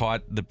one that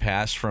caught the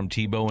pass from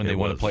Tebow when they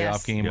won a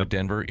playoff game with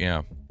Denver?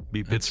 Yeah.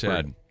 Beat That's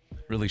Pittsburgh. sad.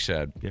 Really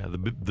sad. Yeah,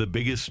 the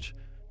biggest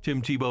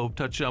Tim Tebow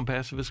touchdown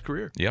pass of his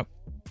career. Yep.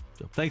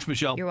 So thanks,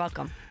 Michelle. You're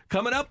welcome.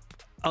 Coming up,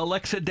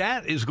 Alexa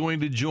Datt is going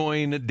to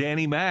join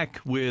Danny Mack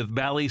with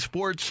Bally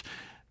Sports.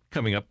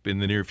 Coming up in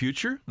the near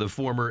future, the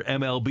former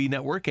MLB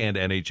Network and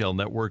NHL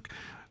Network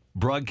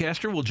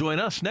broadcaster will join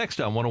us next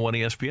on 101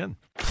 ESPN.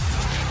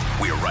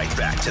 We're right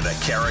back to the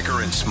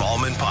Carricker and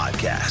Smallman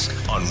podcast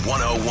on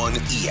 101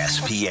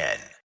 ESPN.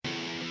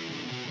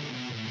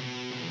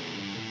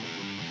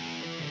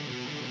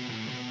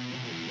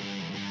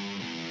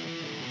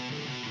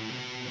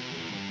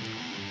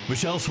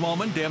 Michelle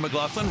Smallman, Dan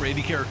McLaughlin,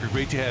 Randy Carricker,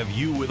 great to have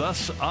you with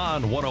us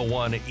on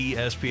 101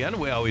 ESPN.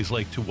 We always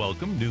like to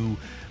welcome new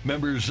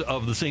members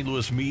of the St.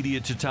 Louis media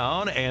to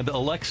town, and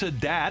Alexa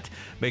Datt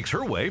makes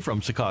her way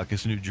from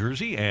Secaucus, New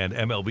Jersey, and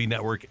MLB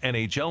Network,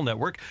 NHL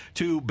Network,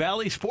 to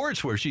Bally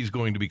Sports, where she's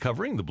going to be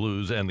covering the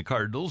Blues and the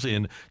Cardinals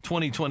in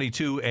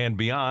 2022 and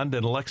beyond.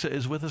 And Alexa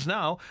is with us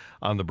now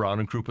on the Brown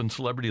and Crouppen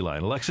Celebrity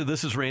Line. Alexa,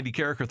 this is Randy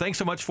Carricker. Thanks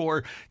so much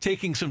for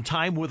taking some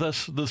time with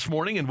us this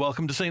morning, and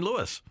welcome to St.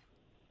 Louis.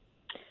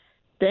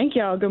 Thank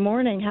y'all. Good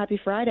morning. Happy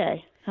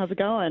Friday. How's it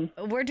going?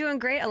 We're doing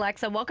great,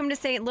 Alexa. Welcome to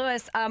St.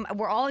 Louis.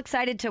 We're all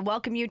excited to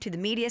welcome you to the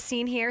media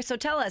scene here. So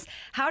tell us,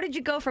 how did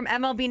you go from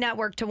MLB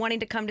Network to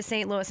wanting to come to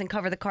St. Louis and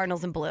cover the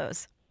Cardinals and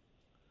Blues?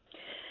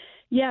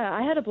 Yeah,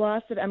 I had a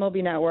blast at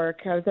MLB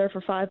Network. I was there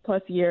for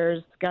 5+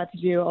 years, got to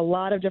do a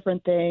lot of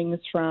different things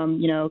from,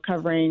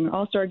 covering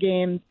All-Star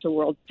games to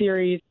World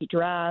Series to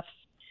drafts.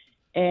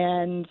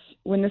 And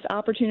when this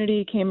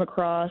opportunity came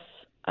across,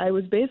 I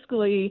was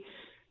basically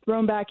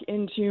thrown back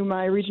into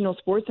my regional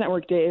sports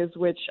network days,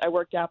 which I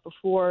worked at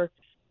before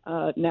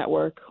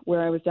network,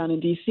 where I was down in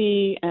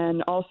D.C.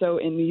 and also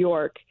in New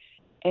York.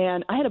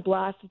 And I had a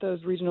blast with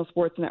those regional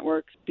sports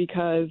networks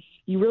because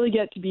you really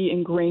get to be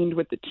ingrained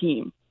with the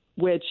team,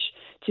 which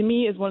to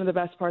me is one of the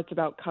best parts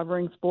about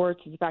covering sports,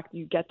 is the fact that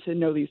you get to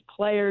know these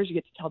players, you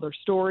get to tell their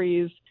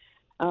stories.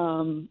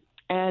 And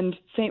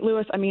St.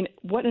 Louis, I mean,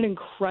 what an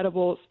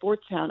incredible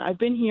sports town. I've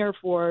been here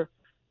for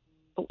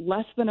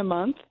less than a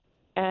month,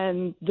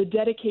 and the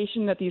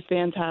dedication that these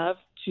fans have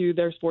to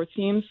their sports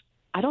teams,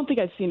 I don't think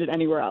I've seen it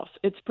anywhere else.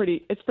 It's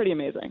pretty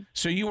amazing.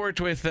 So you worked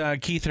with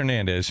Keith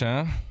Hernandez,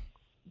 huh?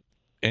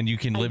 And you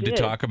can live to did.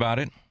 talk about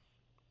it?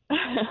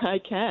 I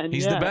can.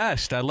 He's the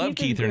best. I love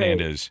Keith is great.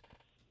 Hernandez.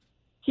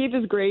 Keith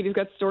is great. He's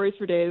got stories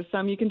for days.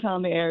 Some you can tell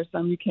on the air,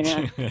 some you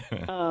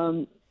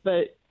can't.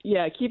 But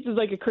yeah, Keith is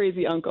like a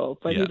crazy uncle,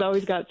 but he's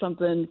always got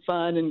something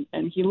fun,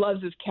 and he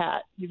loves his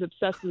cat. He's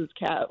obsessed with his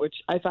cat, which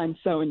I find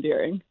so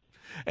endearing.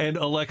 And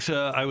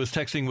Alexa, I was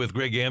texting with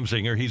Greg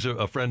Amsinger. He's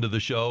a friend of the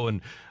show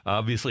and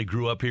obviously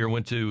grew up here,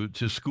 went to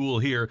school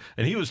here.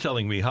 And he was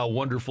telling me how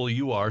wonderful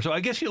you are. So I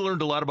guess you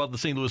learned a lot about the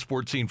St. Louis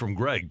sports scene from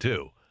Greg,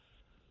 too.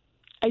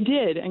 I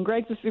did. And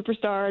Greg's a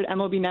superstar at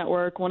MLB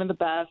Network, one of the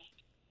best.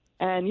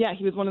 And, yeah,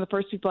 he was one of the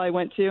first people I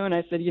went to. And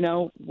I said,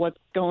 what's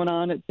going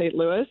on at St.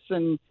 Louis?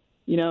 And,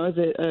 is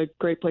it a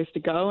great place to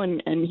go?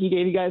 And he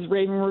gave you guys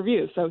raving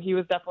reviews. So he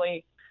was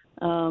definitely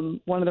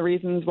one of the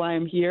reasons why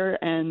I'm here.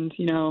 And,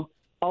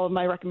 all of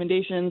my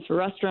recommendations for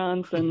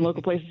restaurants and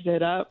local places to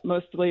hit up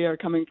mostly are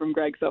coming from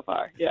Greg so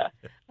far. Yeah.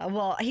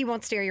 Well, he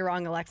won't steer you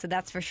wrong, Alexa,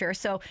 that's for sure.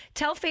 So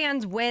tell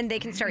fans when they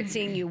can start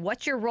seeing you.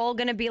 What's your role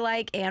going to be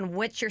like, and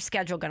what's your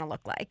schedule going to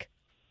look like?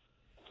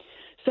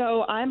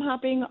 So I'm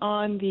hopping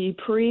on the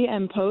pre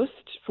and post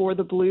for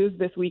the Blues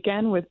this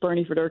weekend with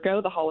Bernie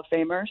Federko, the Hall of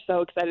Famer.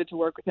 So excited to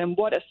work with him.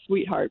 What a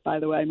sweetheart, by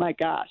the way. My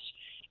gosh.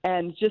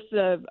 And just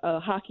a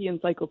hockey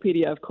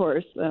encyclopedia, of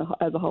course,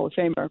 as a Hall of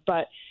Famer.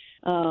 But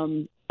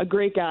a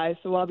great guy.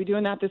 So I'll be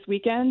doing that this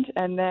weekend.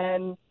 And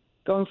then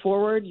going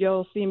forward,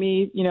 you'll see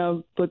me,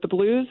 with the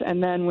Blues.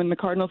 And then when the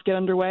Cardinals get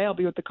underway, I'll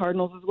be with the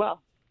Cardinals as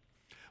well.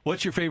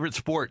 What's your favorite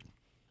sport?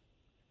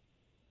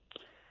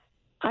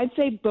 I'd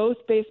say both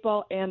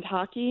baseball and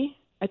hockey.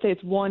 I'd say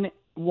it's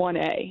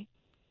 1A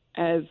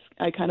as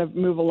I kind of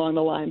move along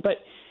the line. But,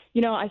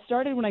 I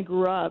started when I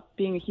grew up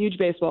being a huge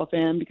baseball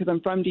fan because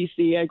I'm from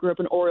D.C. I grew up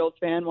an Orioles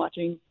fan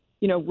watching,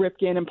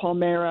 Ripken and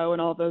Palmeiro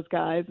and all those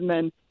guys. And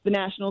then the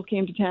Nationals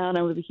came to town.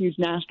 I was a huge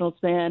Nationals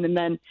fan. And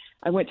then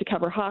I went to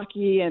cover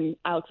hockey, and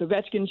Alex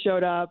Ovechkin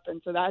showed up.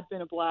 And so that's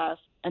been a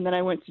blast. And then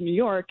I went to New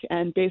York,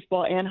 and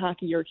baseball and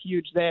hockey are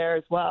huge there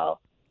as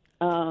well.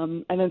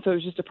 And then so it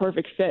was just a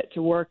perfect fit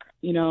to work,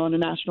 on a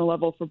national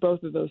level for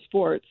both of those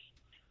sports.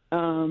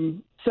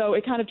 So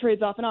it kind of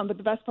trades off and on. But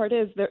the best part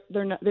is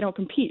they don't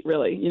compete,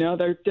 really.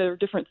 They're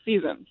different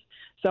seasons.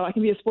 So I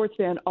can be a sports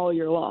fan all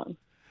year long.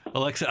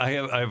 Alexa, I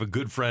have a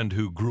good friend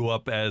who grew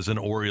up as an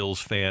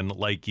Orioles fan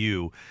like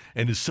you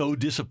and is so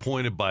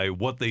disappointed by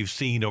what they've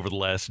seen over the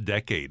last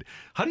decade.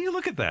 How do you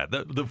look at that?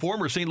 The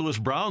former St. Louis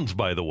Browns,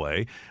 by the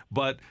way,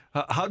 but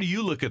how do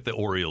you look at the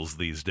Orioles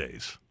these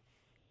days?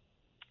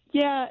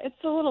 Yeah, it's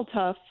a little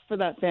tough for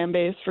that fan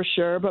base for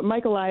sure, but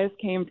Mike Elias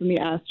came from the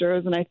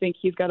Astros, and I think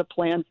he's got a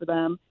plan for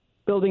them,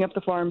 building up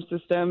the farm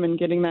system and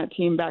getting that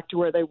team back to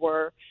where they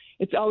were.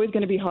 It's always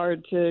going to be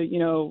hard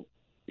to,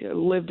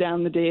 live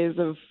down the days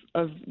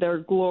of their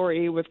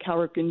glory with Cal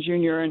Ripken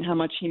Jr. and how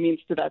much he means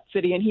to that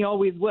city, and he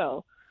always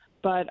will.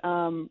 But,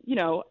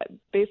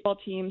 baseball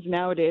teams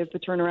nowadays, the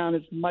turnaround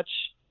is much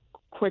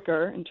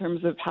quicker in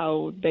terms of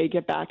how they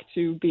get back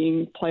to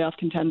being playoff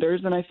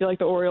contenders, and I feel like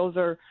the Orioles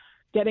are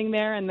getting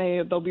there, and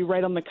they'll be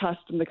right on the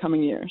cusp in the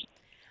coming years.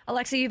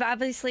 Alexa, you've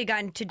obviously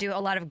gotten to do a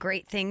lot of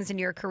great things in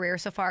your career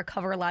so far,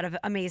 cover a lot of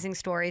amazing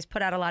stories,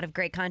 put out a lot of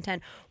great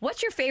content.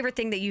 What's your favorite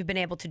thing that you've been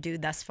able to do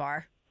thus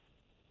far?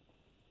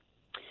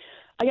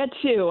 I got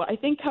two. I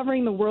think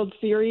covering the World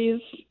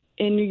Series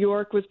in New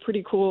York was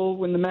pretty cool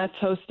when the Mets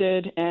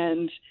hosted,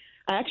 and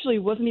I actually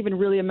wasn't even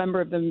really a member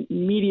of the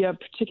media,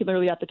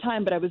 particularly at the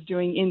time, but I was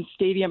doing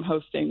in-stadium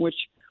hosting, which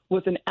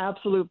was an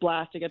absolute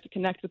blast. I got to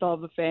connect with all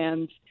of the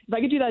fans. If I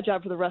could do that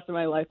job for the rest of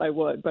my life, I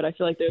would, but I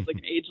feel like there's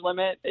an age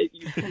limit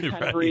you can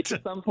kind of reach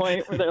at some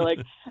point where they're like,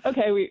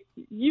 okay,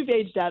 you've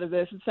aged out of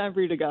this. It's time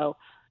for you to go.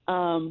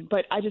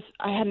 But I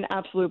had an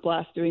absolute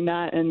blast doing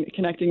that and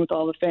connecting with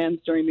all the fans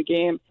during the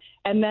game.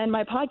 And then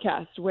my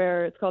podcast,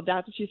 where it's called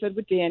That's What She Said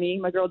with Danny,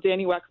 my girl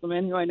Danny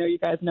Wexelman, who I know you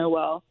guys know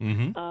well.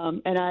 Mm-hmm.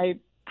 And I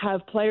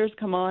have players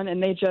come on,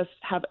 and they just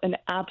have an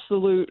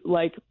absolute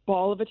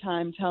ball of a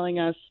time telling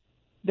us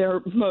their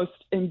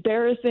most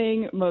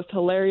embarrassing, most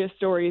hilarious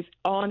stories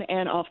on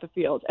and off the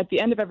field. At the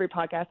end of every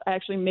podcast, I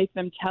actually make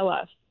them tell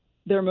us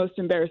their most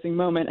embarrassing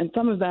moment. And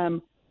some of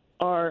them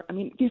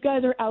these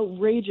guys are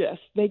outrageous.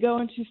 They go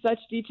into such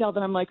detail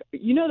that I'm like,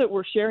 that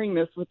we're sharing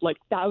this with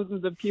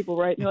thousands of people,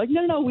 right? And they're like,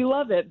 no, we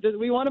love it.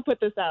 We want to put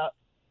this out.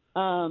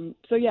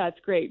 So yeah, it's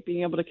great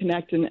being able to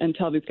connect and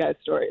tell these guys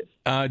stories.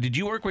 Did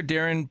you work with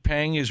Darren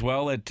Pang as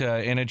well at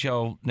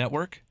NHL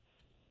Network?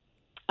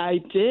 I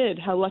did.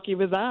 How lucky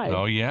was I?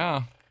 Oh,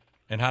 yeah.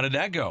 And how did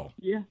that go?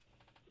 Yeah.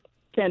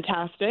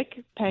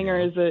 Fantastic.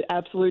 Panger is an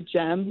absolute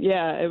gem.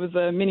 Yeah, it was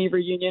a mini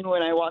reunion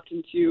when I walked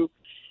into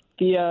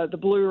the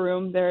Blue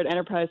Room there at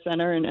Enterprise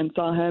Center and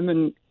saw him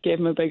and gave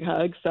him a big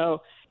hug.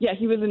 So, yeah,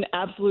 he was an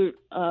absolute,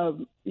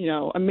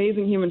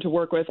 amazing human to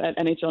work with at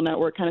NHL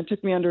Network, kind of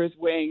took me under his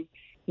wing.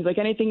 He's like,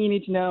 anything you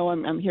need to know,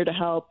 I'm here to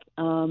help.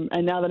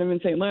 And now that I'm in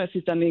St. Louis,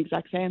 he's done the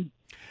exact same.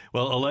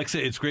 Well,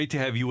 Alexa, it's great to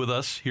have you with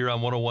us here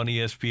on 101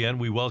 ESPN.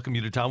 We welcome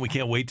you to town. We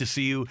can't wait to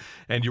see you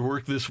and your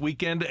work this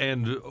weekend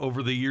and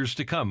over the years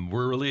to come.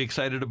 We're really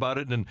excited about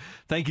it, and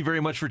thank you very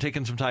much for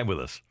taking some time with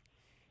us.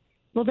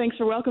 Well, thanks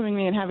for welcoming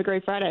me, and have a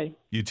great Friday.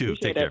 You too.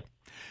 Appreciate Take care. it.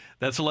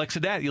 That's Alexa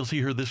Datt. You'll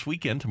see her this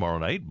weekend, tomorrow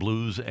night,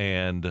 Blues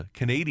and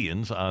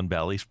Canadians on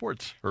Bally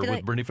Sports, or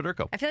with Bernie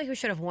Federko. I feel like we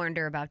should have warned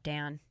her about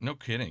Dan. No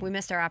kidding. We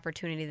missed our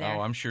opportunity there.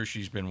 Oh, I'm sure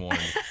she's been warned.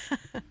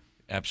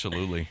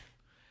 Absolutely.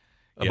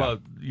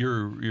 About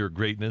your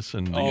greatness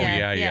and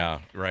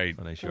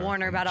right.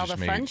 Warn her about all the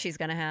fun she's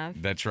going to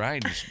have. That's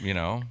right. Just,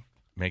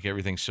 make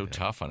everything so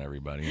tough on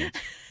everybody.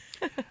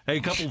 Hey, a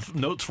couple of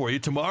notes for you.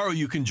 Tomorrow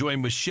you can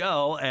join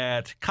Michelle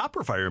at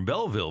Copper Fire in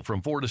Belleville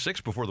from 4 to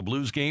 6 before the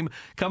Blues game.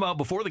 Come out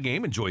before the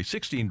game, enjoy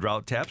 16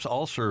 drought taps,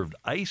 all served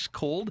ice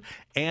cold.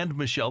 And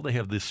Michelle, they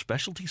have this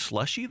specialty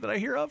slushy that I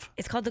hear of.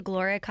 It's called the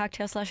Gloria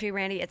Cocktail Slushy,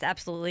 Randy. It's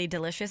absolutely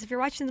delicious. If you're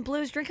watching the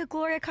Blues, drink a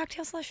Gloria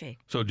Cocktail Slushy.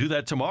 So do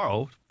that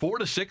tomorrow, 4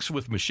 to 6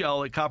 with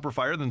Michelle at Copper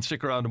Fire. Then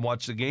stick around and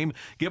watch the game.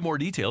 Get more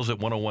details at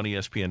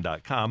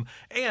 101ESPN.com.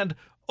 And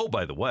oh,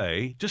 by the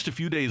way, just a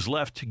few days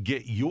left to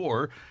get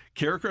your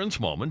Carricker and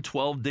Smallman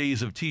 12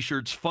 Days of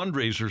T-Shirts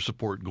fundraiser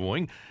support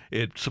going.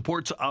 It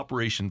supports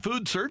Operation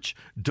Food Search.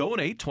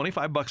 Donate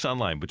 $25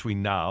 online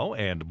between now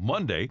and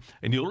Monday,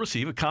 and you'll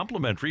receive a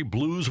complimentary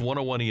Blues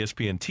 101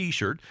 ESPN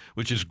T-shirt,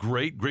 which is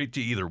great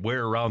to either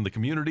wear around the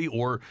community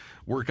or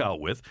work out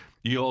with.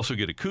 You also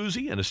get a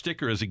koozie and a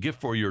sticker as a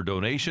gift for your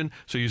donation.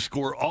 So you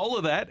score all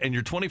of that, and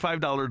your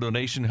 $25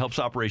 donation helps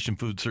Operation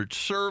Food Search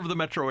serve the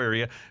metro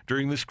area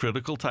during this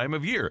critical time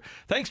of year.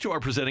 Thanks to our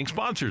presenting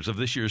sponsors of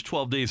this year's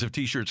 12 Days of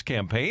T-Shirts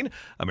campaign,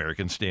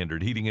 American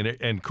Standard Heating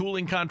and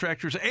Cooling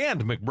Contractors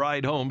and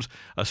McBride Homes.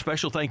 A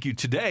special thank you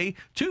today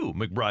to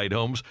McBride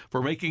Homes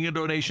for making a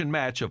donation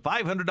match of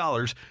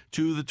 $500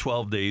 to the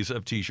 12 Days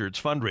of T-Shirts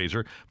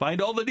fundraiser.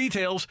 Find all the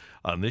details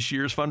on this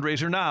year's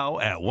fundraiser now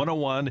at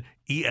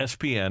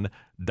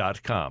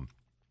 101ESPN.com.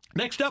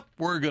 Next up,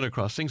 we're going to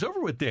cross things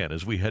over with Dan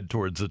as we head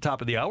towards the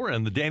top of the hour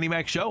and the Danny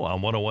Mac Show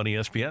on 101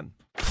 ESPN.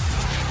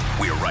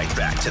 We're right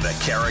back to the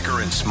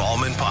Carragher and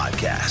Smallman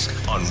podcast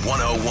on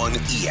 101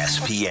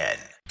 ESPN.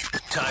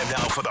 Time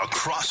now for the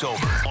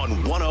crossover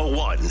on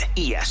 101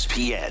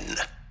 ESPN.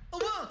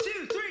 1,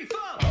 2, 3, 4.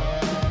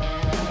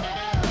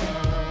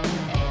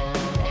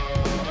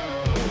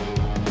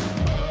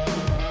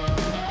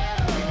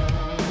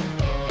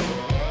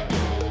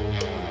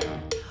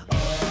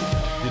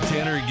 Did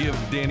Tanner give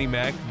Danny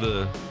Mac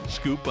the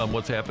scoop on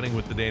what's happening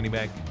with the Danny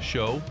Mac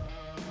Show?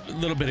 A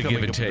little bit of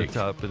Coming give and up at take. the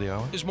top of the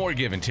hour. There's more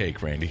give and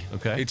take, Randy.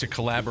 Okay. It's a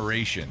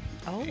collaboration.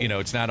 Oh. You know,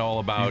 it's not all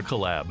about You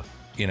collab.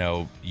 You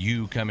know,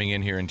 you coming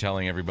in here and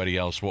telling everybody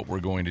else what we're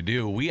going to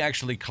do. We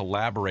actually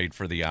collaborate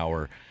for the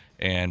hour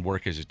and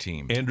work as a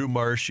team. Andrew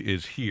Marsh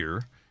is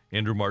here.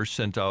 Andrew Marsh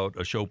sent out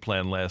a show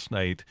plan last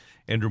night.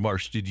 Andrew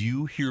Marsh, did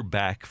you hear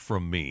back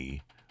from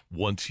me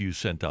once you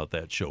sent out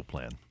that show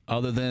plan?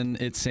 Other than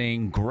it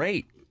saying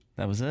great.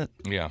 That was it.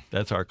 Yeah.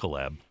 That's our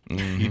collab.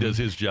 He does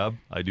his job.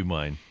 I do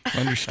mine.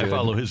 Understood. I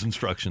follow his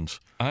instructions.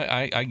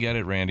 I get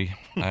it, Randy.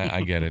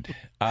 I get it.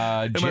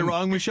 Am I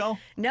wrong, Michelle?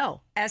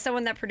 No. As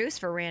someone that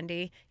produced for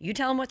Randy, you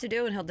tell him what to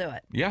do and he'll do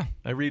it. Yeah.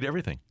 I read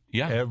everything.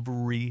 Yeah.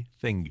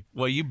 Everything.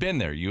 Well, you've been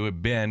there. You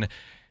have been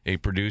a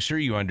producer.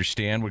 You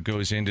understand what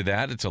goes into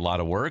that. It's a lot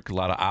of work, a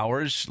lot of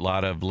hours, a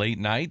lot of late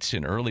nights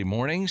and early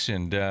mornings.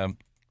 And,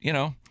 you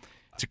know,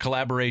 it's a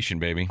collaboration,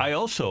 baby. I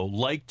also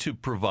like to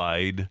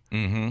provide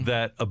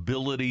that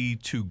ability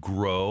to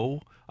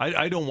grow.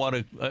 I don't want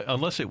to,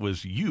 unless it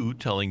was you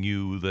telling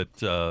you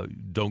that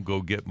don't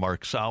go get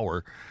Mark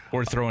Sauer.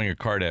 Or throwing a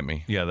card at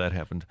me. Yeah, that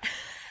happened.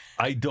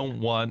 I don't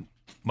want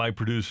my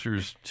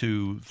producers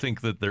to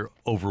think that they're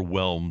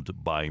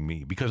overwhelmed by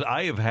me, because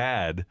I have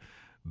had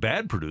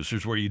bad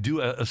producers where you do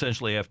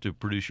essentially have to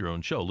produce your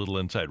own show, Little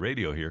Inside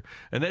Radio here,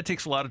 and that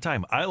takes a lot of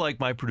time. I like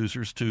my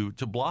producers to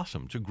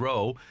blossom, to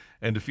grow,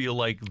 and to feel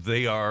like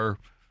they are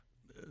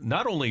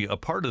not only a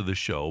part of the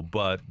show,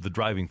 but the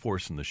driving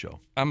force in the show.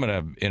 I'm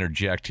going to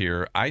interject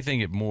here. I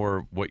think it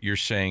more what you're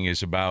saying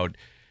is about,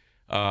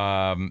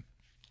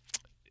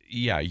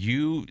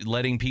 you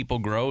letting people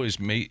grow is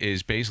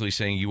basically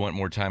saying you want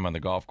more time on the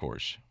golf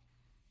course.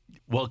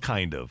 Well,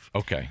 kind of.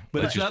 Okay.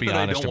 But Let's it's just not be that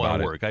I honest don't want about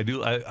to it.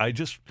 work. I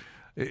just,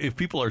 if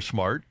people are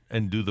smart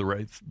and do the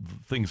right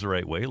things the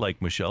right way,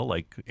 like Michelle,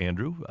 like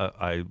Andrew,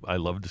 I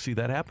love to see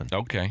that happen.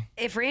 Okay.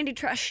 If Randy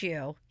trusts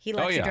you, he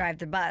lets you drive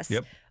the bus.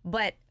 Yep.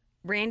 But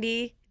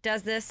Randy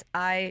does this,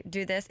 I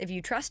do this. If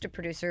you trust a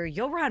producer,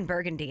 you'll Ron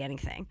Burgundy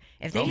anything.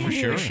 If they hand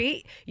you a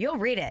sheet, you'll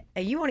read it,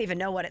 and you won't even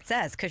know what it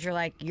says because you're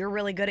like, you're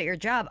really good at your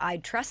job. I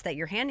trust that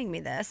you're handing me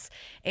this.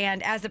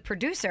 And as a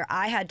producer,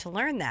 I had to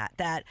learn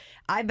that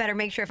I better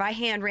make sure if I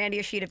hand Randy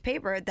a sheet of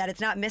paper that it's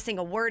not missing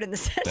a word in the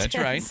sentence. That's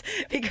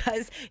right.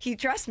 Because he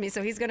trusts me,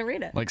 so he's going to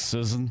read it. Like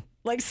Susan.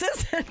 Like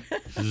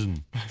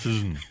Susan.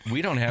 Susan.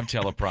 We don't have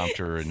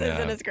teleprompter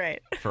Susan is great.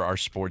 for our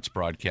sports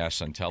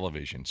broadcasts on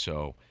television,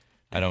 so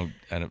I don't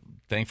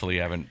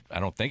thankfully I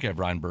don't think I've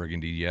Ron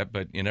Burgundy yet,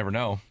 but you never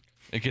know.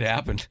 It could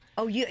happen.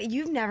 Oh,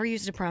 you've never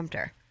used a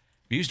prompter?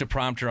 We used a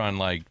prompter on,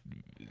 like,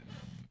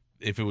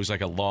 if it was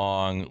like a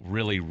long,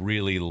 really,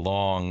 really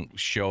long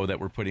show that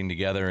we're putting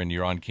together and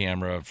you're on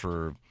camera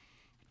for,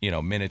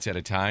 minutes at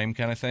a time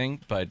kind of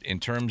thing. But in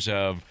terms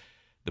of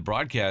the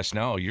broadcast,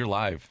 no, you're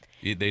live.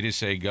 They just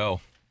say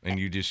go, and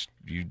you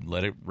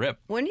let it rip.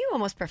 Wouldn't you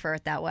almost prefer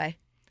it that way?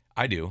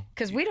 I do.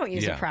 Because we don't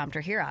use a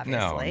prompter here,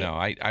 obviously. No.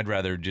 I'd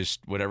rather just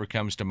whatever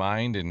comes to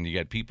mind, and you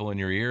got people in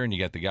your ear, and you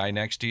got the guy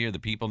next to you, the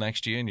people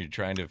next to you, and you're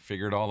trying to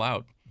figure it all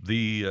out.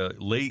 The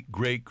late,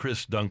 great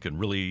Chris Duncan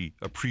really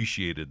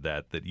appreciated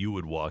that you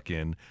would walk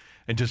in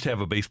and just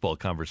have a baseball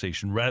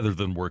conversation rather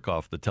than work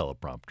off the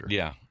teleprompter.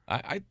 Yeah.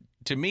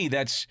 To me,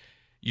 that's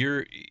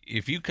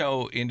if you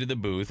go into the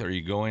booth or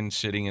you go in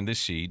sitting in the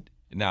seat,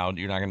 now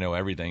you're not going to know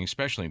everything,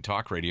 especially in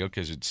talk radio,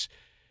 because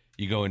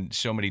you go in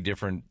so many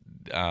different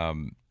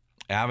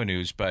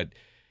avenues, but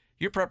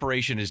your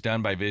preparation is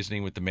done by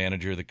visiting with the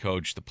manager, the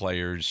coach, the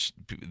players,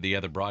 the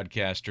other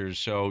broadcasters.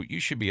 So you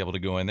should be able to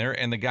go in there,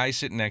 and the guy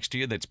sitting next to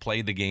you that's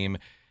played the game,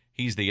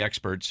 he's the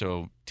expert.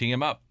 So tee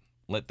him up,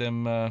 let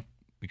them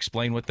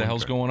explain what the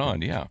hell's going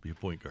on. Yeah, be a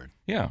point guard.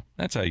 Yeah,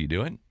 that's how you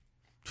do it.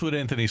 That's what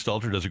Anthony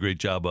Stalter does a great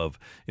job of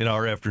in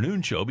our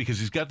afternoon show, because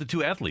he's got the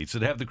two athletes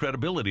that have the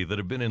credibility, that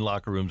have been in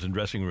locker rooms and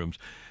dressing rooms.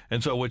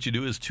 And so what you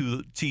do is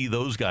to tee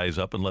those guys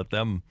up and let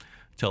them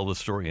tell the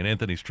story, and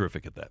Anthony's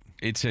terrific at that.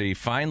 It's a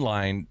fine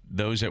line,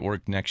 those that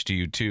work next to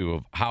you, too,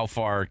 of how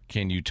far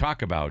can you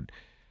talk about,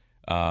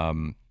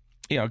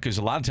 because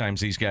a lot of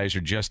times these guys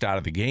are just out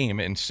of the game,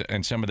 and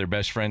some of their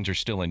best friends are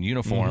still in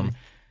uniform,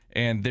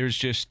 and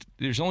there's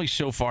only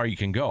so far you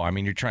can go. I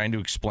mean, you're trying to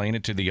explain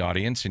it to the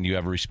audience, and you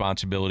have a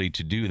responsibility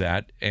to do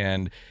that,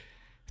 and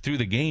through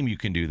the game you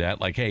can do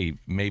that. Like, hey,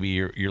 maybe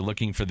you're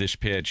looking for this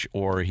pitch,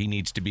 or he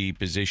needs to be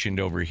positioned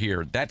over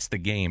here. That's the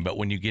game. But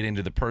when you get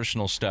into the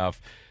personal stuff,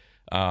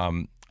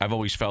 I've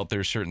always felt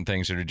there's certain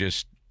things that are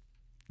just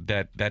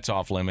that's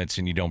off limits,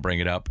 and you don't bring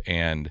it up.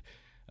 And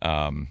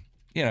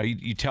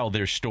you tell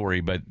their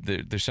story, but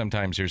there's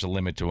sometimes there's a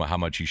limit to how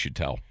much you should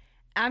tell.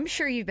 I'm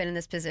sure you've been in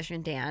this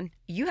position, Dan.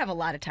 You have a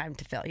lot of time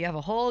to fill. You have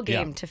a whole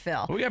game to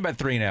fill. We got about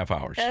 3.5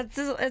 hours.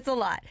 It's a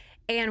lot.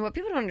 And what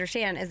people don't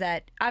understand is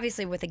that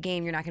obviously with a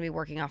game, you're not going to be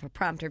working off a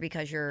prompter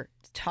because you're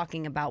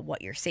talking about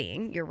what you're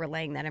seeing. You're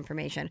relaying that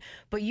information.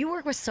 But you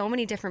work with so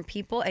many different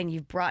people and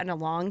you've brought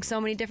along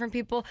so many different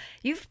people.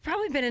 You've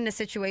probably been in a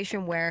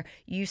situation where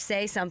you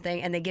say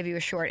something and they give you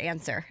a short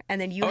answer.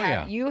 And then you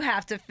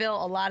have to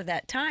fill a lot of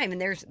that time.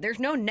 And there's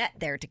no net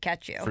there to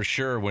catch you. For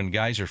sure. When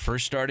guys are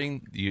first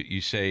starting,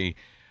 you say,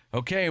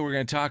 okay, we're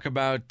going to talk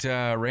about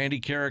Randy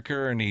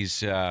Carricker, and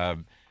he's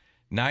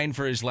 9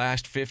 for his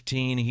last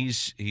 15.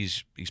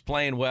 He's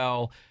playing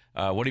well.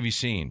 What have you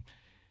seen?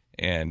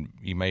 And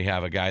you may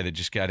have a guy that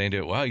just got into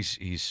it. Well,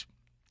 he's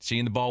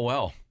seeing the ball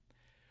well.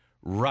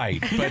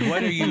 Right. But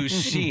what are you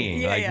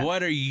seeing?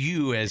 What are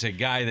you as a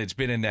guy that's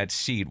been in that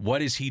seat?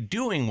 What is he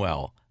doing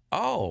well?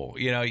 Oh,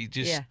 you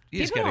just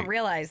people don't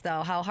realize,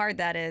 though, how hard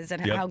that is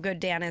and how good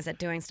Dan is at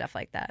doing stuff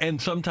like that.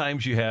 And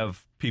sometimes you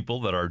have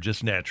people that are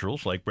just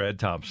naturals, like Brad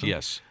Thompson.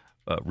 Yes.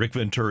 Rick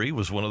Venturi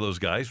was one of those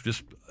guys,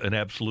 just an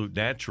absolute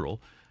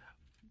natural.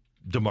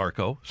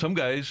 DeMarco. Some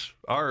guys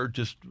are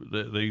just,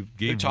 they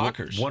gave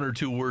talkers. 1 or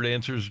 2 word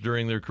answers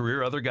during their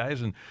career. Other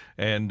guys,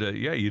 and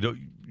you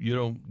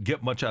don't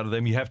get much out of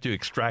them. You have to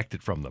extract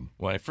it from them.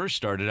 When I first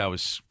started, I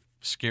was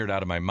scared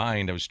out of my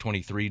mind. I was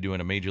 23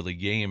 doing a major league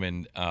game,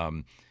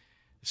 and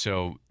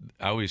so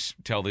I always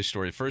tell this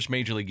story. The first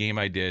major league game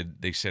I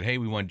did, they said, hey,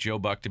 we want Joe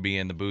Buck to be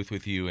in the booth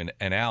with you and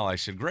Al. I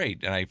said,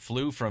 great. And I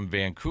flew from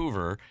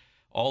Vancouver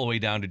all the way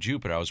down to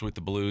Jupiter. I was with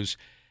the Blues,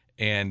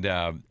 and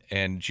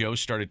Joe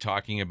started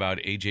talking about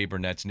A.J.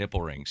 Burnett's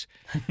nipple rings.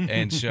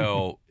 And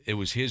so it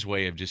was his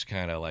way of just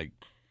kind of like,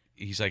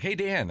 he's like, hey,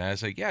 Dan. And I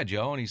was like, yeah,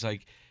 Joe. And he's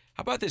like,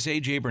 how about this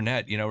A.J.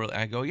 Burnett?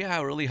 I go,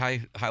 yeah, really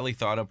highly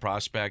thought of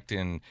prospect,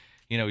 and,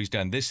 he's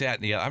done this, that,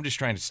 and the other. I'm just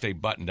trying to stay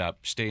buttoned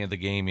up, stay in the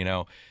game,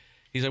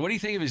 He's like, what do you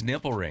think of his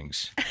nipple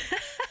rings?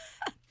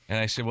 And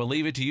I said, well,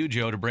 leave it to you,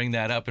 Joe, to bring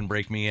that up and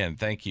break me in.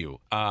 Thank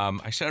you.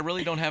 I said, I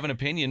really don't have an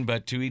opinion,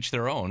 but to each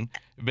their own.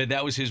 But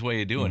that was his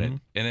way of doing it.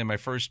 And then my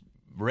first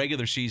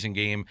regular season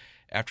game,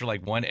 after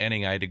like 1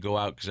 inning, I had to go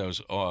out because I was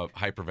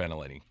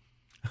hyperventilating.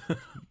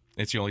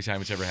 It's the only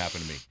time it's ever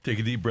happened to me. Take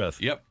a deep breath.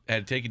 Yep. I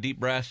had to take a deep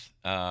breath,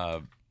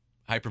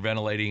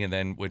 hyperventilating, and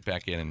then went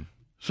back in, and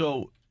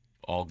so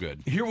all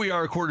good. Here we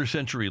are a quarter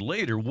century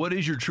later. What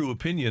is your true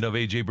opinion of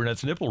A.J.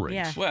 Burnett's nipple rings?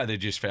 Yeah. Well, they're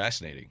just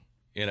fascinating.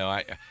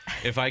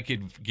 If I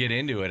could get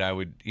into it, I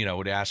would,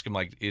 would ask him,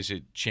 like, is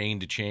it chain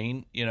to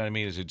chain? You know what I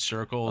mean? Is it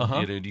circle?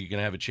 Are you going to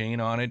have a chain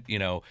on it?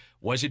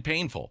 Was it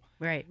painful?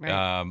 Right.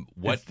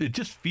 It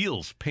just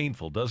feels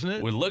painful, doesn't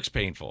it? Well, it looks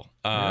painful.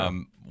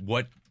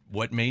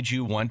 What made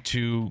you want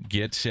to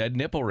get said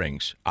nipple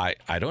rings? I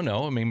don't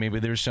know. I mean, maybe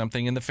there's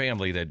something in the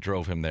family that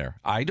drove him there.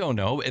 I don't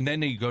know. And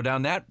then you go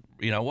down that,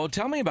 well,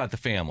 tell me about the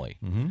family.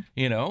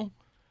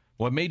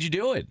 What made you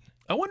do it?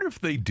 I wonder if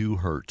they do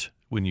hurt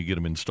when you get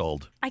them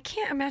installed. I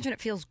can't imagine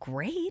it feels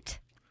great.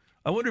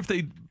 I wonder if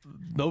they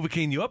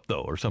Novocaine you up,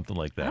 though, or something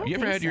like that. You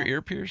ever had your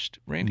ear pierced,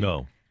 Randy?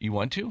 No. You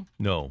want to?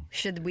 No.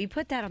 Should we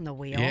put that on the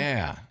wheel?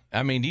 Yeah.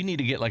 I mean, you need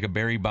to get like a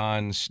Barry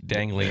Bonds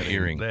dangling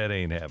earring. That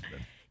ain't happening.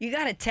 You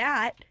got a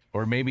tat.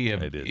 Or maybe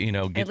get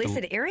at least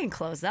an earring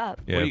close up.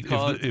 Yeah, what do you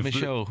call it,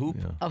 Michelle? A hoop?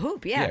 Yeah. A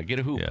hoop, yeah. Yeah, get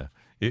a hoop. Yeah.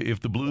 If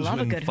the Blues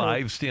win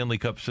 5 Stanley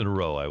Cups in a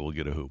row, I will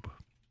get a hoop.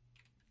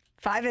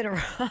 5 in a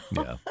row?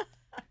 Yeah.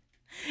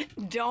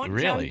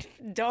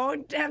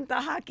 Don't tempt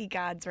the hockey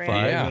gods,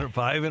 right?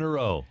 5 in a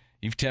row.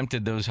 You've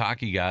tempted those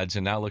hockey gods,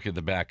 and now look at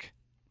the back.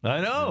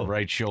 I know.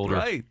 Right shoulder.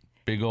 Right.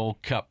 Big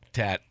old cup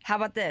tat. How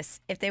about this?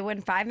 If they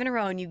win 5 in a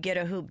row and you get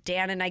a hoop,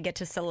 Dan and I get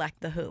to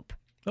select the hoop.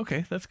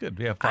 Okay, that's good.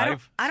 Yeah,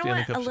 5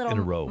 Stanley Cups in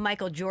a row.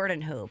 Michael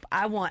Jordan hoop.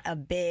 I want a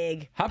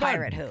big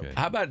pirate hoop.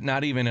 How about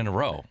not even in a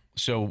row?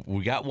 So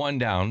we got 1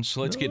 down,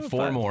 so let's get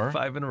 4 more.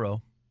 5 in a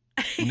row.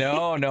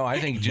 No, I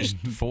think just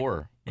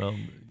 4. Well,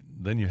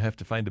 then you have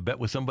to find a bet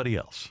with somebody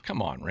else.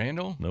 Come on,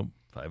 Randall. Nope,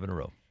 5 in a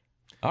row.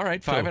 All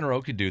right, 5 in a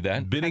row could do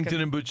that.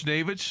 Binnington and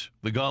Buchnevich,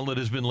 the gauntlet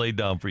has been laid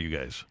down for you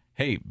guys.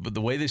 Hey, but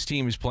the way this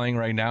team is playing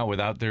right now,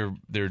 without their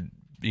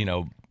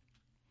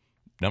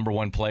number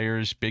 1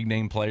 players, big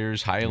name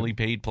players, highly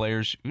paid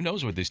players, who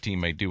knows what this team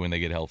might do when they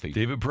get healthy?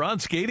 David Perron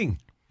skating.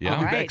 Yeah,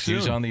 all right. He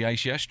was on the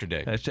ice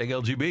yesterday. Hashtag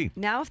LGB.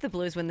 Now, if the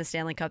Blues win the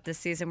Stanley Cup this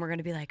season, we're going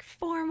to be like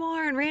 4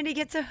 more, and Randy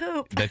gets a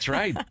hoop. That's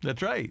right.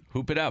 That's right.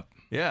 Hoop it up.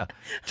 Yeah.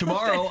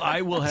 Tomorrow,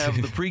 I will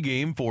have the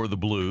pregame for the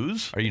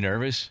Blues. Are you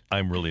nervous?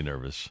 I'm really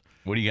nervous.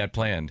 What do you got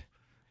planned?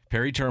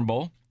 Perry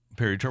Turnbull.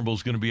 Perry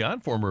Turnbull's going to be on,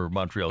 former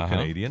Montreal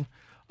Canadian.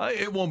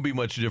 It won't be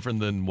much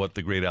different than what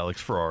the great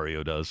Alex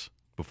Ferrario does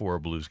before a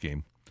Blues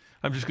game.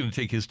 I'm just going to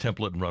take his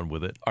template and run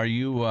with it. Are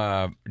you?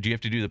 Do you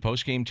have to do the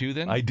post game too?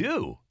 Then I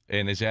do.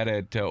 And is that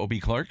at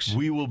O.B. Clark's?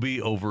 We will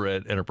be over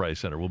at Enterprise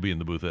Center. We'll be in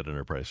the booth at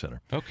Enterprise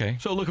Center. Okay.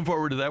 So looking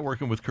forward to that,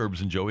 working with Curbs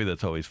and Joey.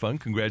 That's always fun.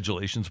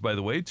 Congratulations, by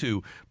the way,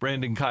 to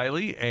Brandon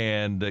Kiley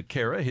and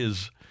Kara,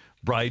 his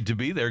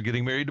bride-to-be. They're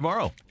getting married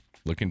tomorrow.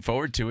 Looking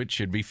forward to it.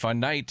 Should be fun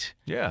night.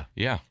 Yeah.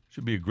 Yeah.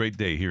 Should be a great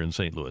day here in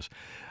St. Louis.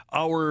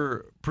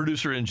 Our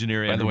producer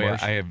engineer, By Andrew the way,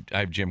 Marsh. I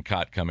have Jim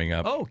Cott coming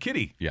up. Oh,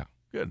 Kitty. Yeah.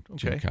 Good.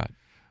 Okay. Jim Cott.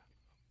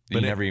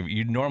 But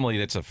You normally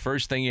that's the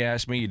first thing you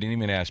asked me. You didn't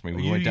even ask me.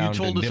 We You went down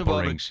told to us nipple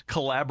about rings. a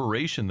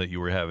collaboration that you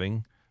were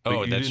having. but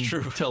Oh, you that's didn't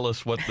true. Tell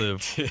us what the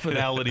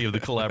finality of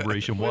the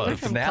collaboration We was. went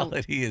The from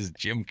finality is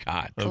Jim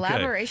Cott.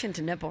 Collaboration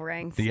to nipple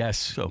rings. Yes.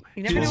 So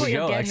You never know Here what we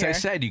you'll go. get Like I here.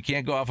 said, you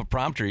can't go off a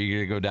prompter. You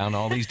got to go down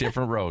all these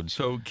different roads.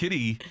 So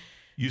Kitty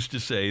used to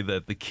say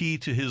that the key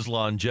to his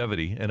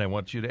longevity, and I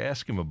want you to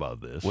ask him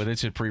about this. Well,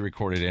 it's a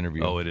pre-recorded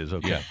interview. Oh, it is?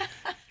 Okay. Yeah.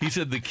 He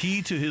said the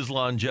key to his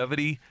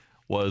longevity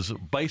was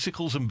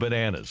bicycles and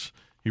bananas.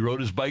 He rode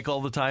his bike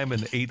all the time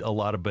and ate a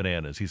lot of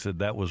bananas. He said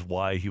that was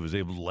why he was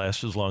able to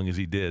last as long as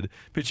he did,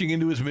 pitching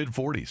into his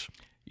mid-40s.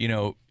 You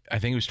know, I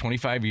think it was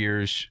 25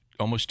 years,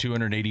 almost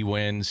 280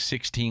 wins,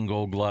 16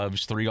 Gold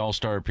Gloves, 3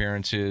 All-Star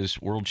appearances,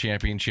 World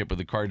Championship with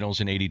the Cardinals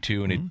in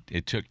 82, and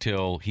it took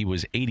till he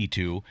was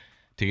 82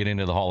 to get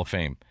into the Hall of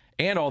Fame.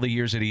 And all the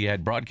years that he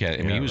had broadcast.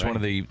 I mean, he was one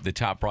of the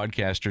top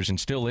broadcasters and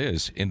still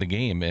is in the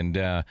game. And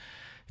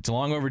it's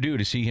long overdue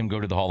to see him go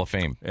to the Hall of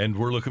Fame. And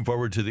we're looking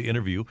forward to the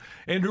interview.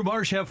 Andrew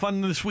Marsh, have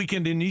fun this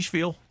weekend in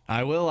Nashville.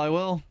 I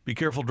will. Be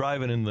careful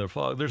driving in the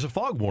fog. There's a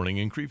fog warning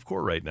in Creve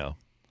Coeur right now.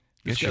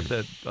 Just got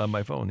that on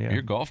my phone, yeah.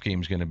 Your golf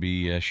game's going to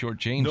be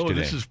shortchanged No,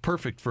 today. this is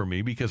perfect for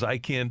me because I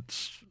can't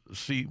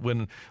see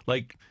when,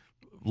 like,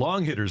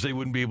 long hitters, they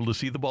wouldn't be able to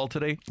see the ball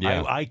today.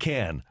 Yeah. I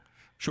can.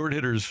 Short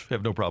hitters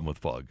have no problem with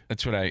fog.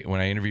 That's what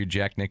when I interviewed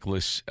Jack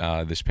Nicklaus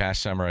this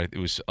past summer, it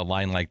was a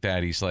line like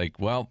that. He's like,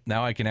 "Well,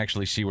 now I can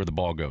actually see where the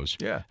ball goes."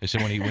 Yeah. I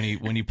said,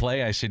 when you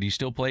play, I said, "Do you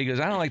still play?" He goes,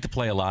 "I don't like to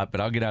play a lot,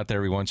 but I'll get out there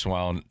every once in a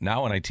while. And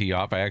now when I tee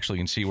off, I actually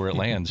can see where it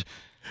lands."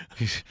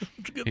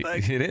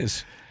 It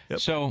is. Yep.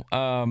 So,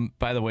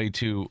 by the way,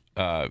 too,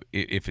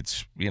 if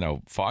it's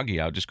foggy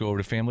out, just go over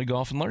to Family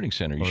Golf and Learning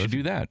Center. You should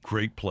do that.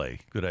 Great play.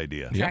 Good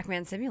idea.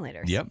 Trackman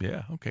simulators. Yep.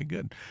 Yeah. Okay.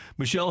 Good.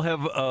 Michelle,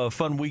 have a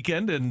fun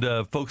weekend,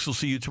 and folks will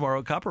see you tomorrow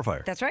at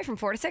Copperfire. That's right. From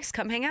 4 to 6,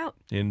 come hang out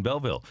in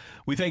Belleville.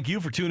 We thank you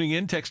for tuning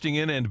in, texting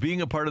in, and being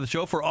a part of the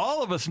show. For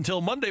all of us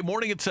until Monday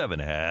morning at 7.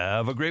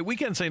 Have a great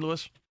weekend, St.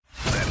 Louis.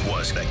 That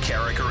was the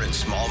Carricker and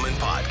Smallman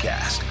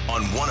podcast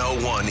on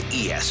 101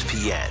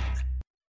 ESPN.